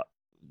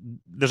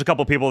there's a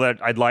couple people that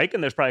I'd like,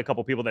 and there's probably a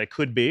couple people that it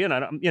could be, and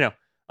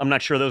I'm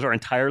not sure those are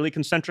entirely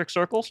concentric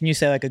circles. Can you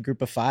say like a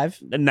group of 5?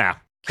 No.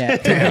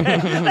 Can't.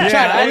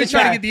 I was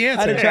trying to get the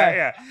answer.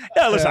 Yeah.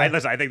 No, listen,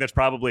 I think there's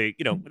probably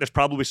there's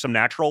probably some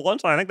natural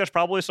ones, and I think there's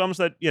probably some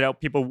that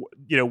people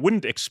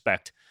wouldn't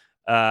expect.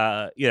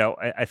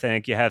 I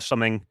think you have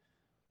something.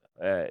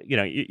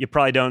 You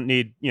probably don't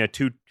need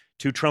two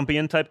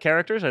Trumpian type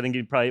characters. I think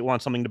you probably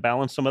want something to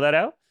balance some of that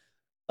out.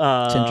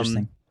 It's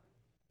interesting.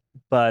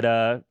 But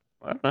I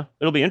don't know.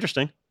 It'll be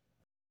interesting.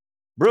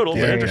 Brutal,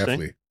 but interesting.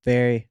 Definitely.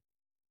 Very.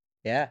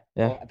 Yeah.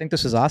 Yeah. Well, I think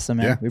this was awesome,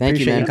 man. Yeah. We Thank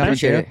you, appreciate man. you coming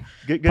Appreciate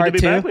through. it. Good Part to be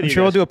 2. back with I'm you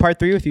sure we'll guys. do a part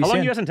 3 with you How long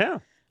soon. are you guys in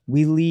town?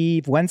 We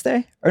leave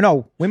Wednesday? Or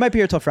no, we might be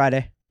here till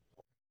Friday.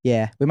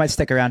 Yeah, we might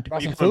stick around.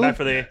 You coming back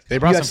for the They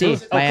brought some UFC,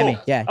 food. Miami.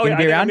 Cool. Yeah, Oh, you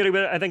gonna be around?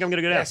 I think I'm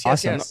gonna go down. Yes,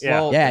 Awesome. yes.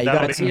 Yeah. Well, Yeah, you that'll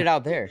gotta be- seat it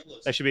out there.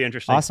 That should be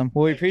interesting. Awesome.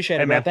 Well, we appreciate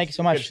Hey, it, man. man. Thank you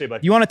so Good much. to see you,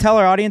 bud. You want to tell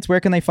our audience where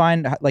can they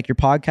find like your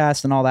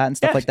podcast and all that and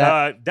stuff like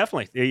that?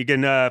 Definitely. You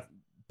can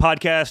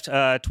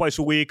podcast twice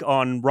a week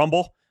on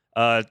Rumble.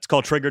 It's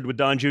called Triggered with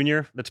Don Jr.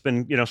 That's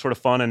been sort of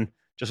fun and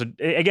just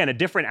a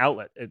different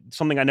outlet. It's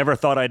something I never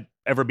thought I'd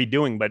ever be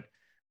doing, but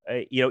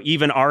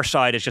even our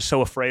side is just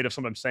so afraid of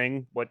sometimes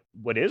saying what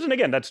is. And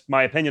again, that's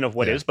my opinion of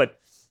what is, but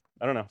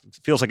I don't know. It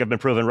feels like I've been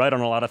proven right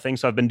on a lot of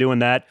things. So I've been doing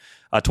that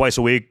twice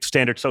a week,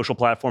 standard social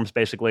platforms,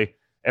 basically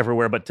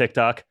everywhere but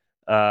TikTok.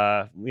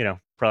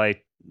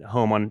 Probably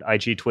home on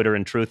IG, Twitter,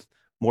 and Truth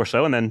more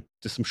so, and then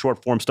just some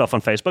short form stuff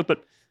on Facebook.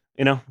 But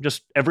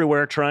just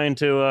everywhere trying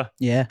to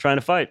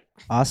fight.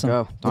 Awesome.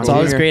 Go. It's Don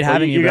always Jr. great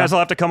having you, You guys bro.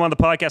 will have to come on the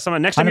podcast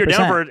sometime. Next time you're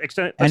down 100%. for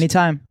extended,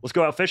 Anytime. let's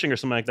go out fishing or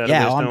something like that.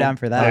 Yeah, At least, I'm down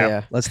for that. Oh,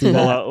 yeah. Let's do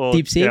that. Well,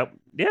 Deep sea.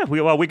 Yeah,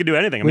 we could do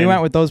anything. I We mean,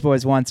 went with those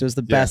boys once. It was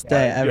the best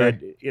day ever.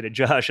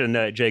 Josh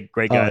and Jake,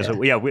 great Oh, guys.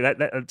 yeah. So,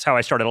 that's how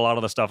I started a lot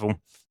of the stuff.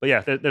 But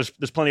yeah, there's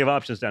plenty of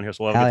options down here,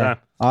 so we'll have a Hell good yeah.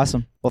 time.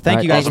 Awesome. Well, thank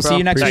All you right, guys. thanks, We'll see bro.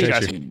 you next Thanks, week.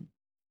 guys. Appreciate you.